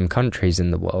Muslim countries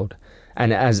in the world.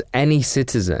 And as any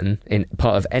citizen in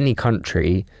part of any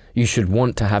country, you should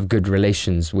want to have good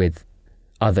relations with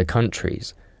other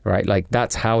countries, right? Like,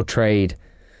 that's how trade,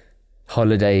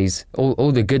 holidays,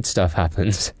 all the good stuff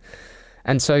happens.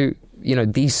 And so,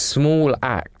 these small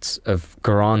acts of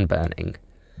Quran burning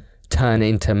turn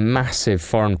into massive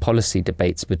foreign policy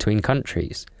debates between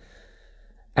countries.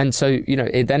 And so,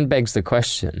 it then begs the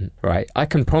question, right? I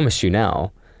can promise you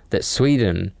now that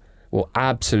Sweden will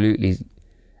absolutely,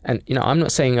 and, I'm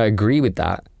not saying I agree with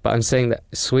that, but I'm saying that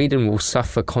Sweden will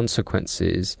suffer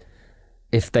consequences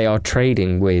if they are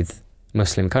trading with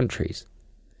Muslim countries,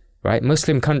 right?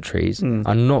 Muslim countries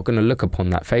are not going to look upon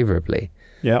that favorably.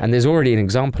 Yeah. And there's already an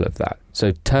example of that.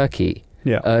 So Turkey,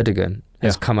 Erdogan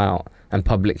has come out and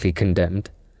publicly condemned.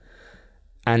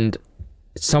 And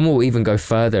some will even go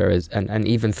further and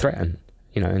even threaten,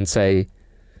 and say,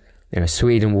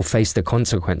 Sweden will face the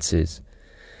consequences.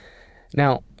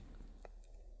 Now,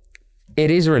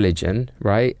 it is religion,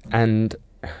 right? And,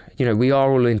 you know, we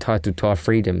are all entitled to our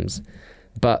freedoms,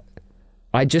 but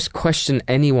I just question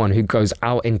anyone who goes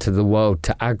out into the world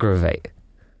to aggravate.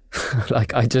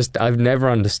 Like, I've never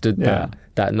understood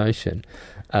that notion.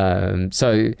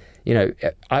 So, you know,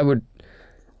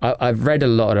 I've read a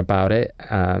lot about it.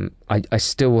 I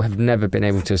still have never been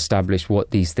able to establish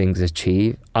what these things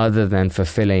achieve other than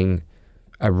fulfilling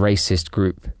a racist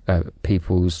group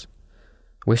people's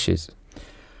wishes.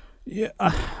 Yeah,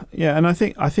 and I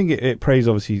think it prays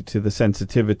obviously to the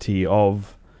sensitivity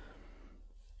of.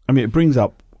 I mean, it brings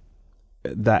up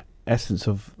that essence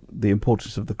of the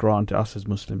importance of the Quran to us as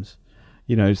Muslims.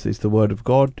 You know, it's the word of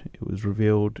God. It was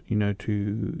revealed, you know,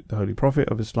 to the Holy Prophet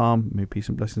of Islam. May peace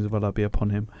and blessings of Allah be upon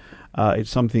him. It's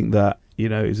something that, you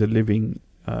know, is a living,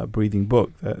 breathing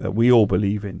book that we all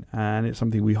believe in, and it's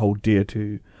something we hold dear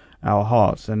to our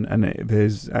hearts. And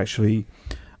there's actually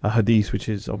a hadith, which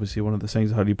is obviously one of the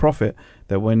sayings of the Holy Prophet,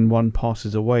 that when one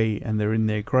passes away and they're in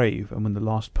their grave, and when the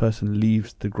last person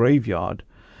leaves the graveyard,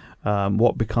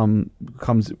 what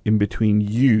comes in between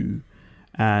you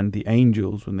and the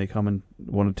angels when they come and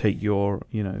want to take your,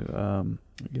 your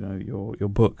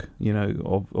book, you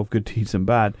know, of good deeds and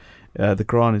bad, the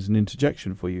Quran is an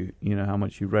interjection for you. You know, how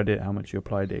much you read it, how much you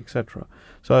applied it, etc.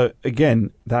 So again,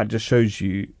 that just shows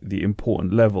you the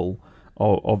important level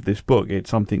of this book. It's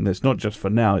something that's not just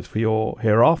for now; it's for your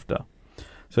hereafter.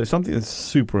 So it's something that's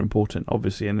super important,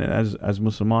 obviously, and as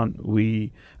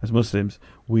Muslims,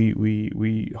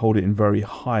 we hold it in very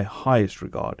highest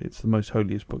regard. It's the most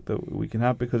holiest book that we can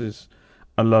have because it's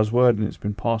Allah's word and it's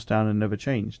been passed down and never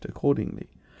changed accordingly.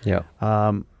 Yeah.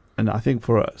 And I think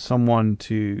for someone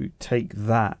to take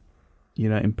that, you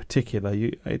know, in particular,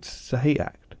 it's a hate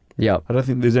act. Yeah. I don't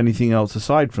think there's anything else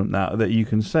aside from that you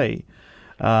can say.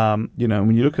 You know,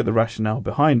 when you look at the rationale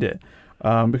behind it.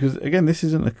 Because again, this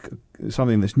isn't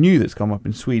something that's new that's come up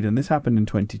in Sweden. This happened in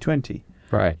 2020.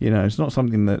 Right. You know, it's not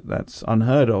something that's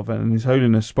unheard of. And His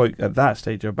Holiness spoke at that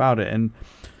stage about it. And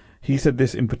he said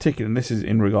this in particular, and this is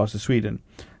in regards to Sweden.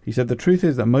 He said, the truth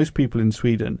is that most people in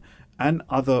Sweden and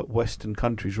other Western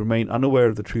countries remain unaware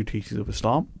of the true teachings of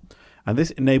Islam. And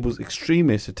this enables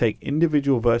extremists to take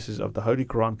individual verses of the Holy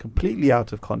Quran completely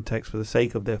out of context for the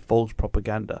sake of their false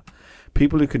propaganda.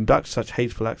 People who conduct such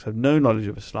hateful acts have no knowledge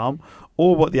of Islam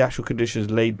or what the actual conditions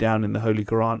laid down in the Holy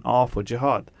Quran are for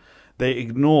jihad. They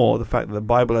ignore the fact that the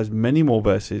Bible has many more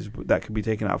verses that can be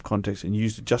taken out of context and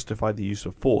used to justify the use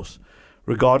of force.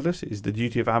 Regardless, it is the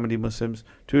duty of Ahmadi Muslims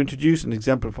to introduce and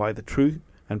exemplify the true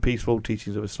and peaceful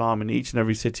teachings of Islam in each and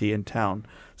every city and town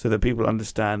so that people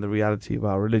understand the reality of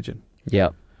our religion. Yeah.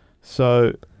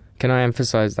 So, can I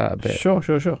emphasize that a bit? Sure.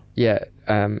 Yeah.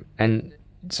 And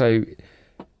so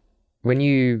when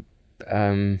you,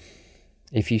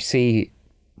 if you see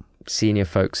senior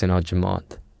folks in our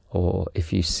Jamaat, or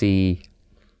if you see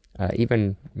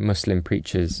even Muslim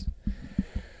preachers,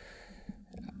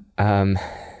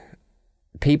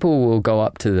 people will go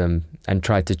up to them and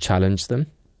try to challenge them,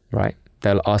 right?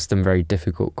 They'll ask them very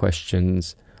difficult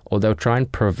questions, or they'll try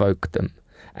and provoke them.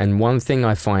 And one thing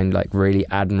I find like really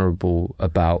admirable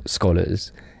about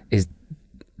scholars is,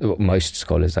 well, most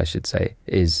scholars I should say,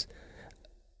 is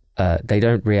they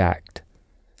don't react.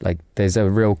 Like there's a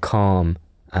real calm,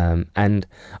 and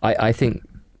I think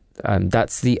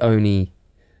that's the only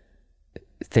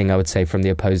thing I would say from the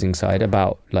opposing side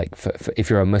about like for if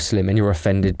you're a Muslim and you're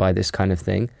offended by this kind of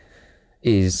thing,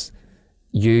 is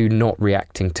you not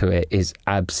reacting to it is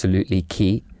absolutely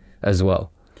key as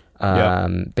well.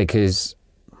 Because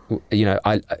you know,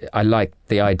 I like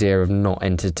the idea of not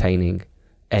entertaining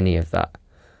any of that,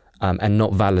 and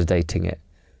not validating it,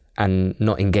 and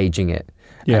not engaging it,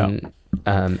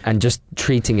 and just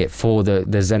treating it for the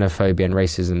xenophobia and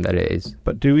racism that it is.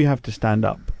 But do we have to stand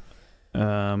up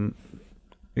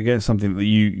against something that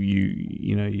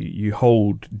you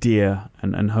hold dear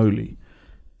and holy?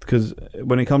 Because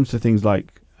when it comes to things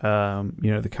like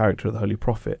the character of the Holy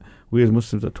Prophet, we as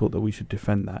Muslims are taught that we should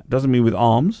defend that. Doesn't mean with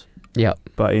arms. Yeah,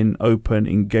 but in open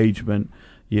engagement,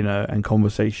 and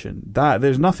conversation. That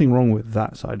there's nothing wrong with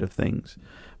that side of things.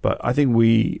 But I think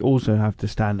we also have to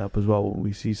stand up as well when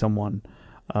we see someone,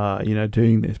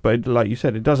 doing this. But like you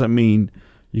said, it doesn't mean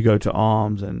you go to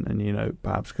arms and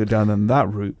perhaps go down that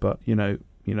route. But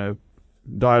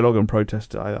dialogue and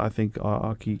protest, I think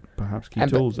are key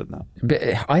tools in that. But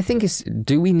I think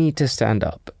do we need to stand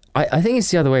up? I think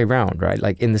it's the other way around, right?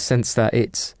 Like in the sense that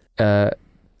it's.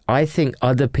 I think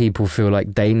other people feel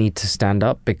like they need to stand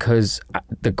up because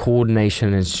the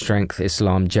coordination and strength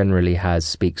Islam generally has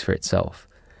speaks for itself.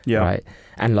 Yeah. Right.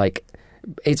 And like,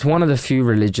 it's one of the few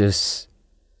religious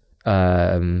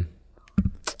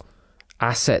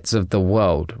assets of the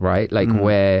world, right? Like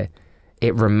where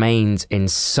it remains in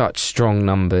such strong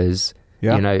numbers,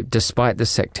 Yeah. you know, despite the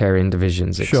sectarian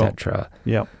divisions, Sure. etc.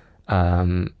 Yeah.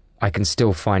 I can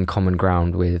still find common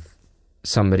ground with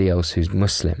somebody else who's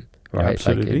Muslim, right?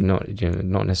 Absolutely. Like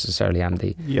not necessarily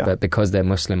Ahmadi, Yeah. but because they're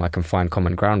Muslim, I can find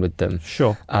common ground with them.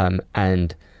 Sure.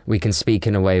 And we can speak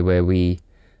in a way where we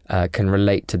can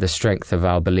relate to the strength of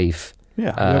our belief.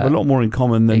 Yeah, we have a lot more in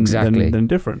common than than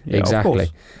different. Yeah, exactly. Of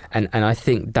course. And I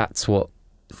think that's what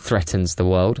threatens the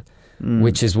world,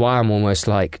 which is why I'm almost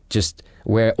like, just,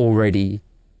 we're already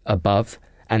above,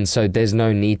 and so there's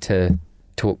no need to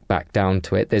talk back down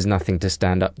to it. There's nothing to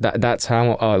stand up. That's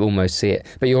how I almost see it.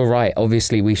 But you're right.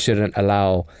 Obviously, we shouldn't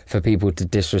allow for people to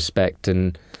disrespect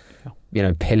and, you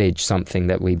know, pillage something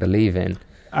that we believe in.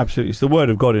 Absolutely. It's the word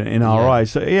of God in our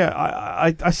eyes. So, yeah,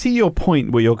 I see your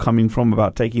point where you're coming from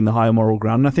about taking the higher moral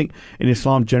ground. And I think in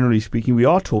Islam, generally speaking, we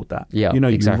are taught that. Yeah, you know,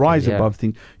 exactly, you rise yeah. above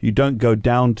things. You don't go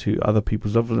down to other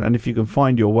people's levels. And if you can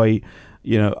find your way,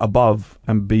 you know, above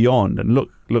and beyond and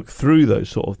look through those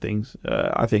sort of things,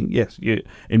 I think, yes,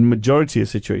 in majority of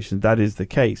situations, that is the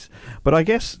case. But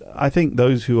I think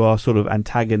those who are sort of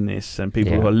antagonists and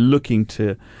people who are looking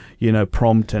to, you know,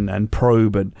 prompt and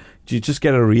probe, and you just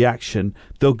get a reaction,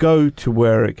 they'll go to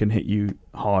where it can hit you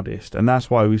hardest. And that's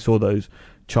why we saw those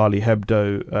Charlie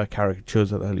Hebdo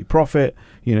caricatures of the Holy Prophet.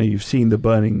 You know, you've seen the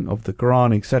burning of the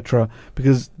Quran, etc.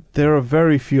 Because there are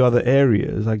very few other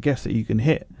areas, I guess, that you can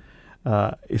hit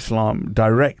Islam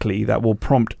directly that will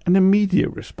prompt an immediate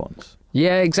response.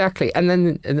 Yeah, exactly. And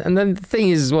then the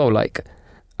thing is as well, like,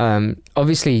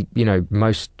 obviously, you know,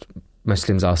 most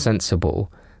Muslims are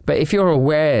sensible, but if you're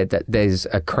aware that there's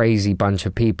a crazy bunch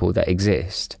of people that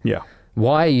exist,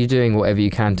 why are you doing whatever you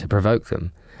can to provoke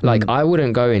them? Like, I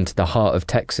wouldn't go into the heart of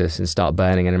Texas and start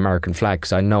burning an American flag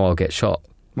because I know I'll get shot.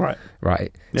 Right.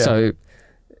 Yeah. So,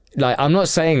 like, I'm not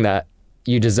saying that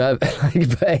you deserve it,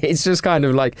 like, but it's just kind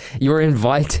of like you're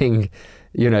inviting,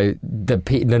 you know, the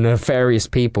nefarious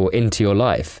people into your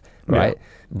life, right? Yeah.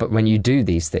 But when you do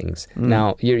these things,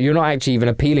 now you're not actually even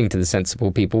appealing to the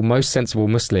sensible people. Most sensible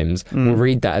Muslims will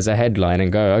read that as a headline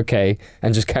and go, okay,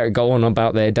 and just go on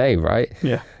about their day, right?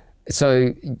 Yeah.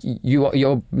 So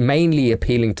you're mainly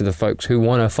appealing to the folks who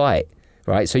want to fight,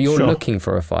 right? So you're looking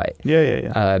for a fight.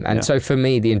 Yeah. So for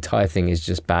me, the entire thing is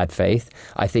just bad faith.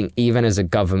 I think even as a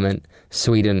government,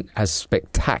 Sweden has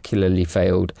spectacularly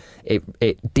failed.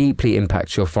 It deeply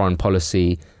impacts your foreign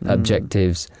policy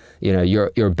objectives, you know,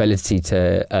 your ability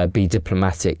to be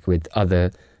diplomatic with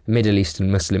other Middle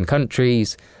Eastern Muslim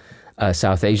countries,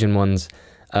 South Asian ones.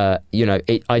 You know,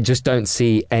 I just don't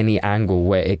see any angle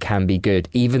where it can be good.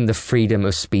 Even the freedom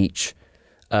of speech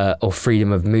or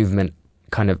freedom of movement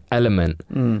kind of element,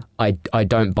 I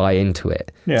don't buy into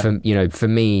it. Yeah. For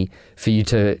me, for you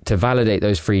to validate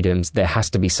those freedoms, there has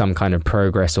to be some kind of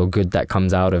progress or good that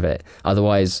comes out of it.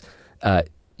 Otherwise,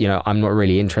 you know, I'm not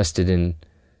really interested in,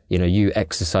 you know, you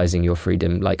exercising your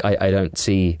freedom. Like, I don't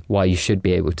see why you should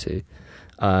be able to.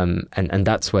 And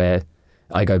that's where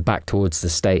I go back towards the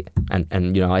state.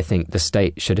 And, you know, I think the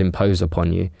state should impose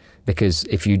upon you, because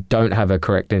if you don't have a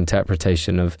correct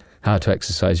interpretation of how to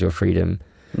exercise your freedom,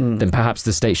 then perhaps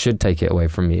the state should take it away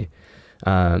from you.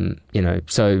 You know,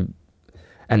 so,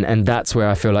 and that's where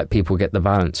I feel like people get the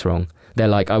balance wrong. They're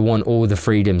like, I want all the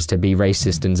freedoms to be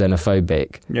racist and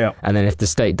xenophobic. Yeah. And then if the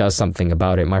state does something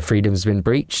about it, my freedom's been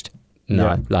breached.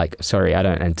 No, like, sorry, I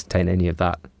don't entertain any of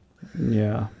that.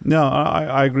 Yeah. No,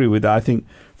 I agree with that. I think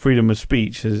freedom of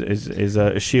speech is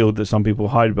a shield that some people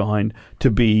hide behind to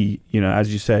be, you know,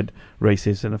 as you said,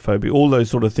 racist, xenophobic. All those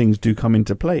sort of things do come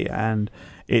into play. And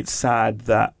it's sad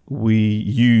that we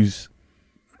use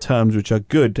terms which are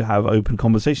good to have open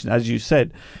conversation. As you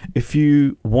said, if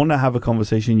you want to have a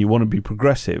conversation, you want to be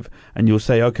progressive, and you'll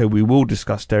say, okay, we will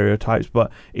discuss stereotypes,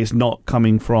 but it's not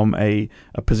coming from a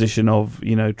position of,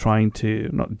 you know, trying to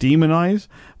not demonize,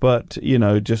 but, you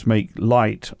know, just make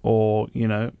light or, you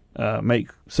know, make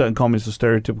certain comments or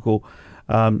stereotypical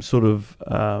sort of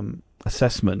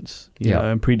assessments, you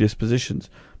know, and predispositions.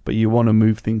 But you want to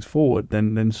move things forward,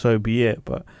 then so be it.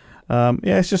 But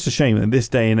it's just a shame in this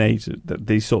day and age that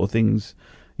these sort of things,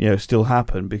 you know, still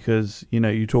happen, because, you know,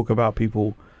 you talk about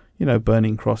people, you know,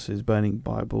 burning crosses, burning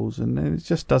Bibles, and it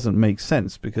just doesn't make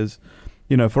sense, because,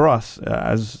 you know, for us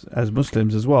as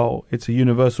Muslims as well, it's a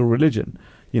universal religion.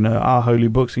 You know, our holy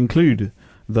books include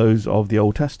those of the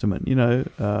Old Testament, you know,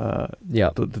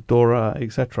 the Torah,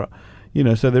 etc. You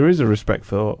know, so there is a respect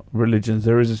for religions.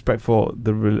 There is respect for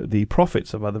the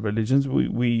prophets of other religions.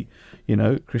 We you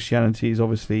know, Christianity is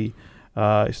obviously,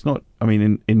 it's not, I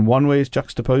mean, in one way it's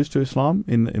juxtaposed to Islam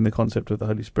in the concept of the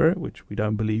Holy Spirit, which we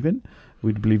don't believe in.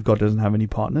 We believe God doesn't have any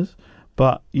partners.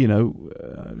 But,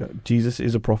 Jesus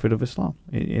is a prophet of Islam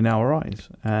in our eyes.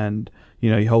 And,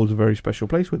 he holds a very special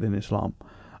place within Islam.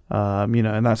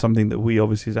 And that's something that we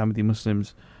obviously as Ahmadi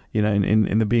Muslims,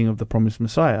 in the being of the promised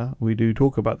Messiah, we do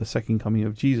talk about the second coming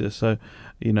of Jesus. So,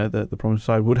 the promised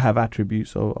Messiah would have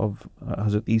attributes of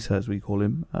Hazrat Isa, as we call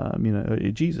him,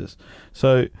 Jesus.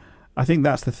 So I think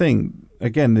that's the thing.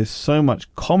 Again, there's so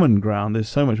much common ground. There's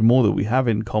so much more that we have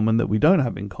in common that we don't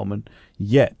have in common.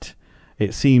 Yet,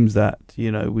 it seems that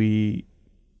we,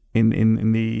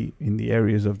 in the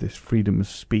areas of this freedom of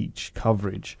speech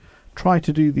coverage, try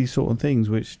to do these sort of things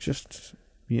which just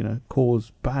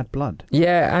cause bad blood.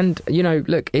 Yeah, and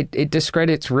look, it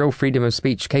discredits real freedom of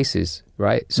speech cases,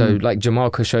 right? So like Jamal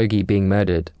Khashoggi being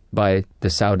murdered by the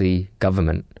Saudi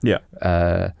government. Yeah,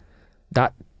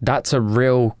 that's a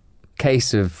real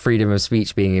case of freedom of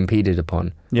speech being impeded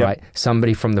upon, right?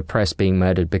 Somebody from the press being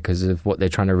murdered because of what they're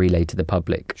trying to relay to the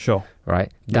public. Sure.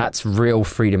 Right? That's real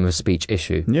freedom of speech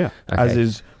issue. Yeah. Okay. As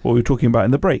is what we were talking about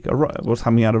in the break, what's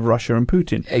coming out of Russia and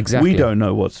Putin. Exactly. We don't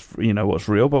know what's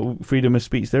real, but freedom of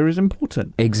speech there is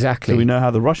important. Exactly. So we know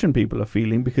how the Russian people are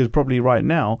feeling, because probably right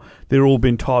now they're all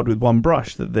been tarred with one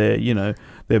brush, that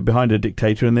they're behind a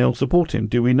dictator and they all support him.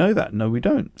 Do we know that? No, we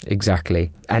don't.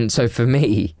 Exactly. And so for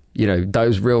me,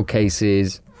 those real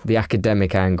cases, the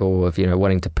academic angle of,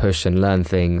 wanting to push and learn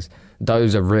things,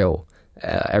 those are real.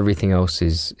 Everything else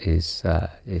is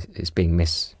being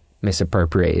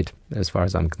misappropriated as far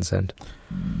as I'm concerned.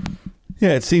 Yeah,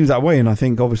 it seems that way. And I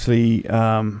think obviously,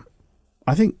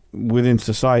 I think within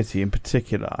society in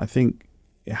particular, I think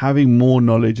having more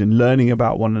knowledge and learning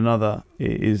about one another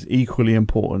is equally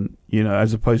important,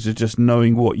 as opposed to just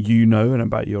knowing what you know and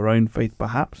about your own faith,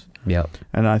 perhaps. Yeah.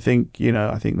 And I think,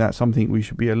 I think that's something we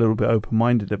should be a little bit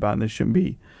open-minded about, and there shouldn't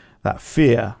be that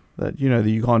fear that, that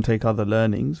you can't take other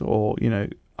learnings or,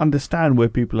 understand where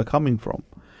people are coming from.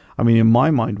 I mean, in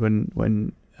my mind,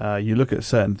 when you look at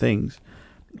certain things,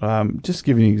 just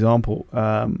give you an example,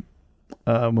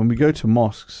 when we go to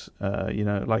mosques,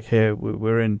 like here,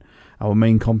 we're in our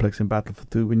main complex in Battle for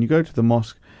Two. When you go to the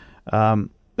mosque,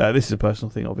 this is a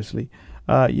personal thing, obviously,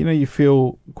 you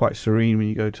feel quite serene when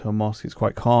you go to a mosque. It's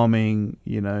quite calming,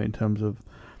 in terms of,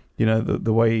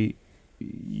 the way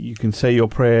you can say your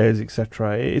prayers,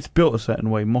 etc. It's built a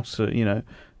certain way. Mosques are,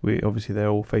 they're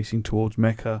all facing towards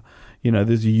Mecca.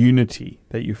 There's a unity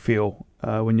that you feel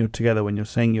when you're together, when you're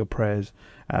saying your prayers,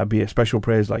 be it special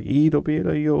prayers like Eid, or be it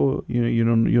your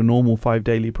normal 5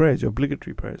 daily prayers, your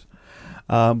obligatory prayers.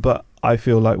 But I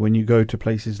feel like when you go to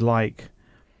places like,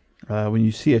 when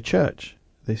you see a church,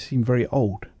 they seem very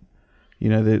old.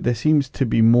 There seems to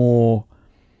be more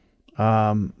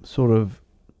sort of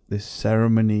this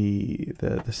ceremony.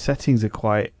 The settings are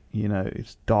quite,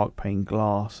 it's dark pane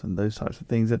glass and those types of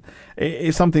things. And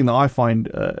it's something that I find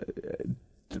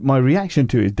my reaction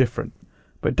to is different.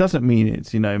 But it doesn't mean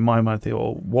it's, in my mind, I think,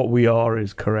 what we are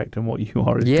is correct and what you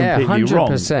are is completely wrong.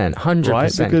 100%.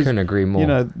 Right? Couldn't agree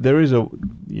more. There is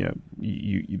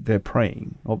they're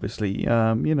praying, obviously.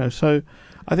 So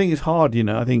I think it's hard,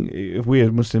 I think if we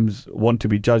as Muslims want to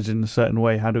be judged in a certain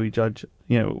way, how do we judge?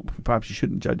 Perhaps you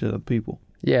shouldn't judge other people.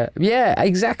 Yeah,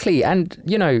 exactly. And,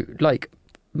 like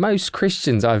most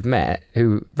Christians I've met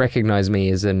who recognize me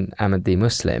as an Ahmadi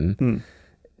Muslim,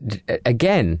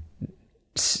 again,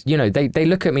 they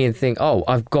look at me and think, oh,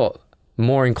 I've got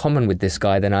more in common with this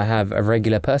guy than I have a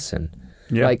regular person.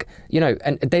 Yeah. Like,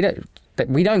 and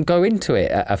we don't go into it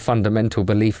at a fundamental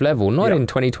belief level, not in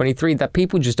 2023, that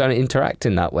people just don't interact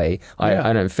in that way.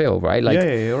 I don't feel, right? Like,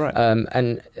 you're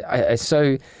right.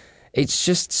 So it's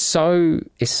just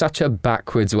it's such a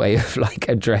backwards way of like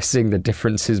addressing the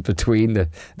differences between the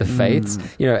faiths,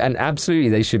 and absolutely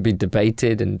they should be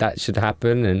debated and that should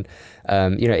happen. And,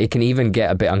 it can even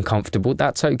get a bit uncomfortable.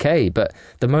 That's okay. But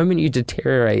the moment you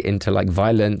deteriorate into like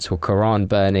violence or Quran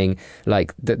burning,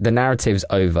 like the narrative's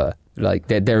over. Like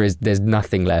there's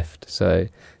nothing left. So,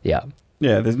 yeah.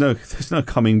 Yeah, there's no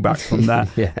coming back from that.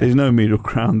 Yeah. There's no middle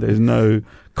ground. There's no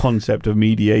concept of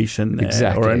mediation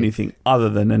there or anything other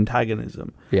than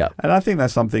antagonism. Yeah. And I think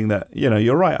that's something that,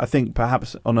 you're right. I think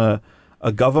perhaps on a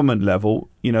government level,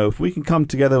 if we can come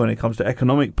together when it comes to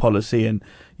economic policy and,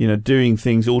 doing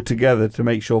things all together to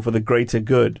make sure for the greater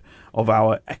good of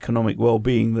our economic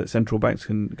well-being that central banks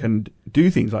can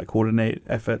do things like coordinate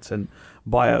efforts and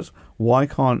buyouts, why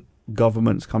can't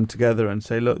governments come together and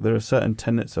say, look, there are certain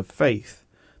tenets of faith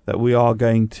that we are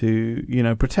going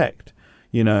to, protect,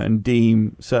 and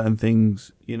deem certain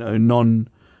things,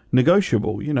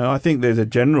 negotiable. You know, I think there's a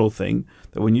general thing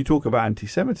that when you talk about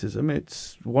anti-Semitism,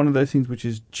 it's one of those things which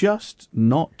is just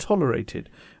not tolerated,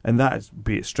 and that is,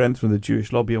 be it strength from the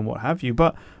Jewish lobby and what have you,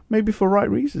 but maybe for right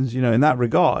reasons. You know, in that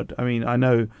regard, I mean, I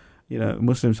know, you know,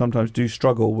 Muslims sometimes do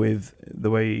struggle with the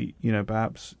way, you know,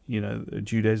 perhaps, you know,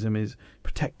 Judaism is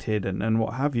protected and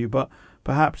what have you, but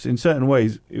perhaps in certain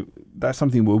ways that's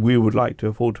something we would like to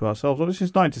afford to ourselves. Obviously,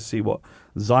 it's nice to see what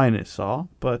Zionists are,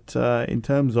 but in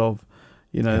terms of,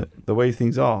 you know, the way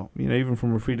things are, you know, even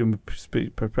from a freedom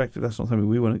perspective, that's not something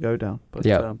we want to go down. But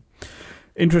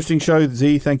interesting show,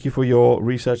 Z. Thank you for your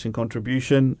research and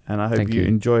contribution, and I hope you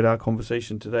enjoyed our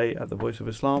conversation today at the Voice of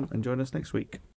Islam, and join us next week.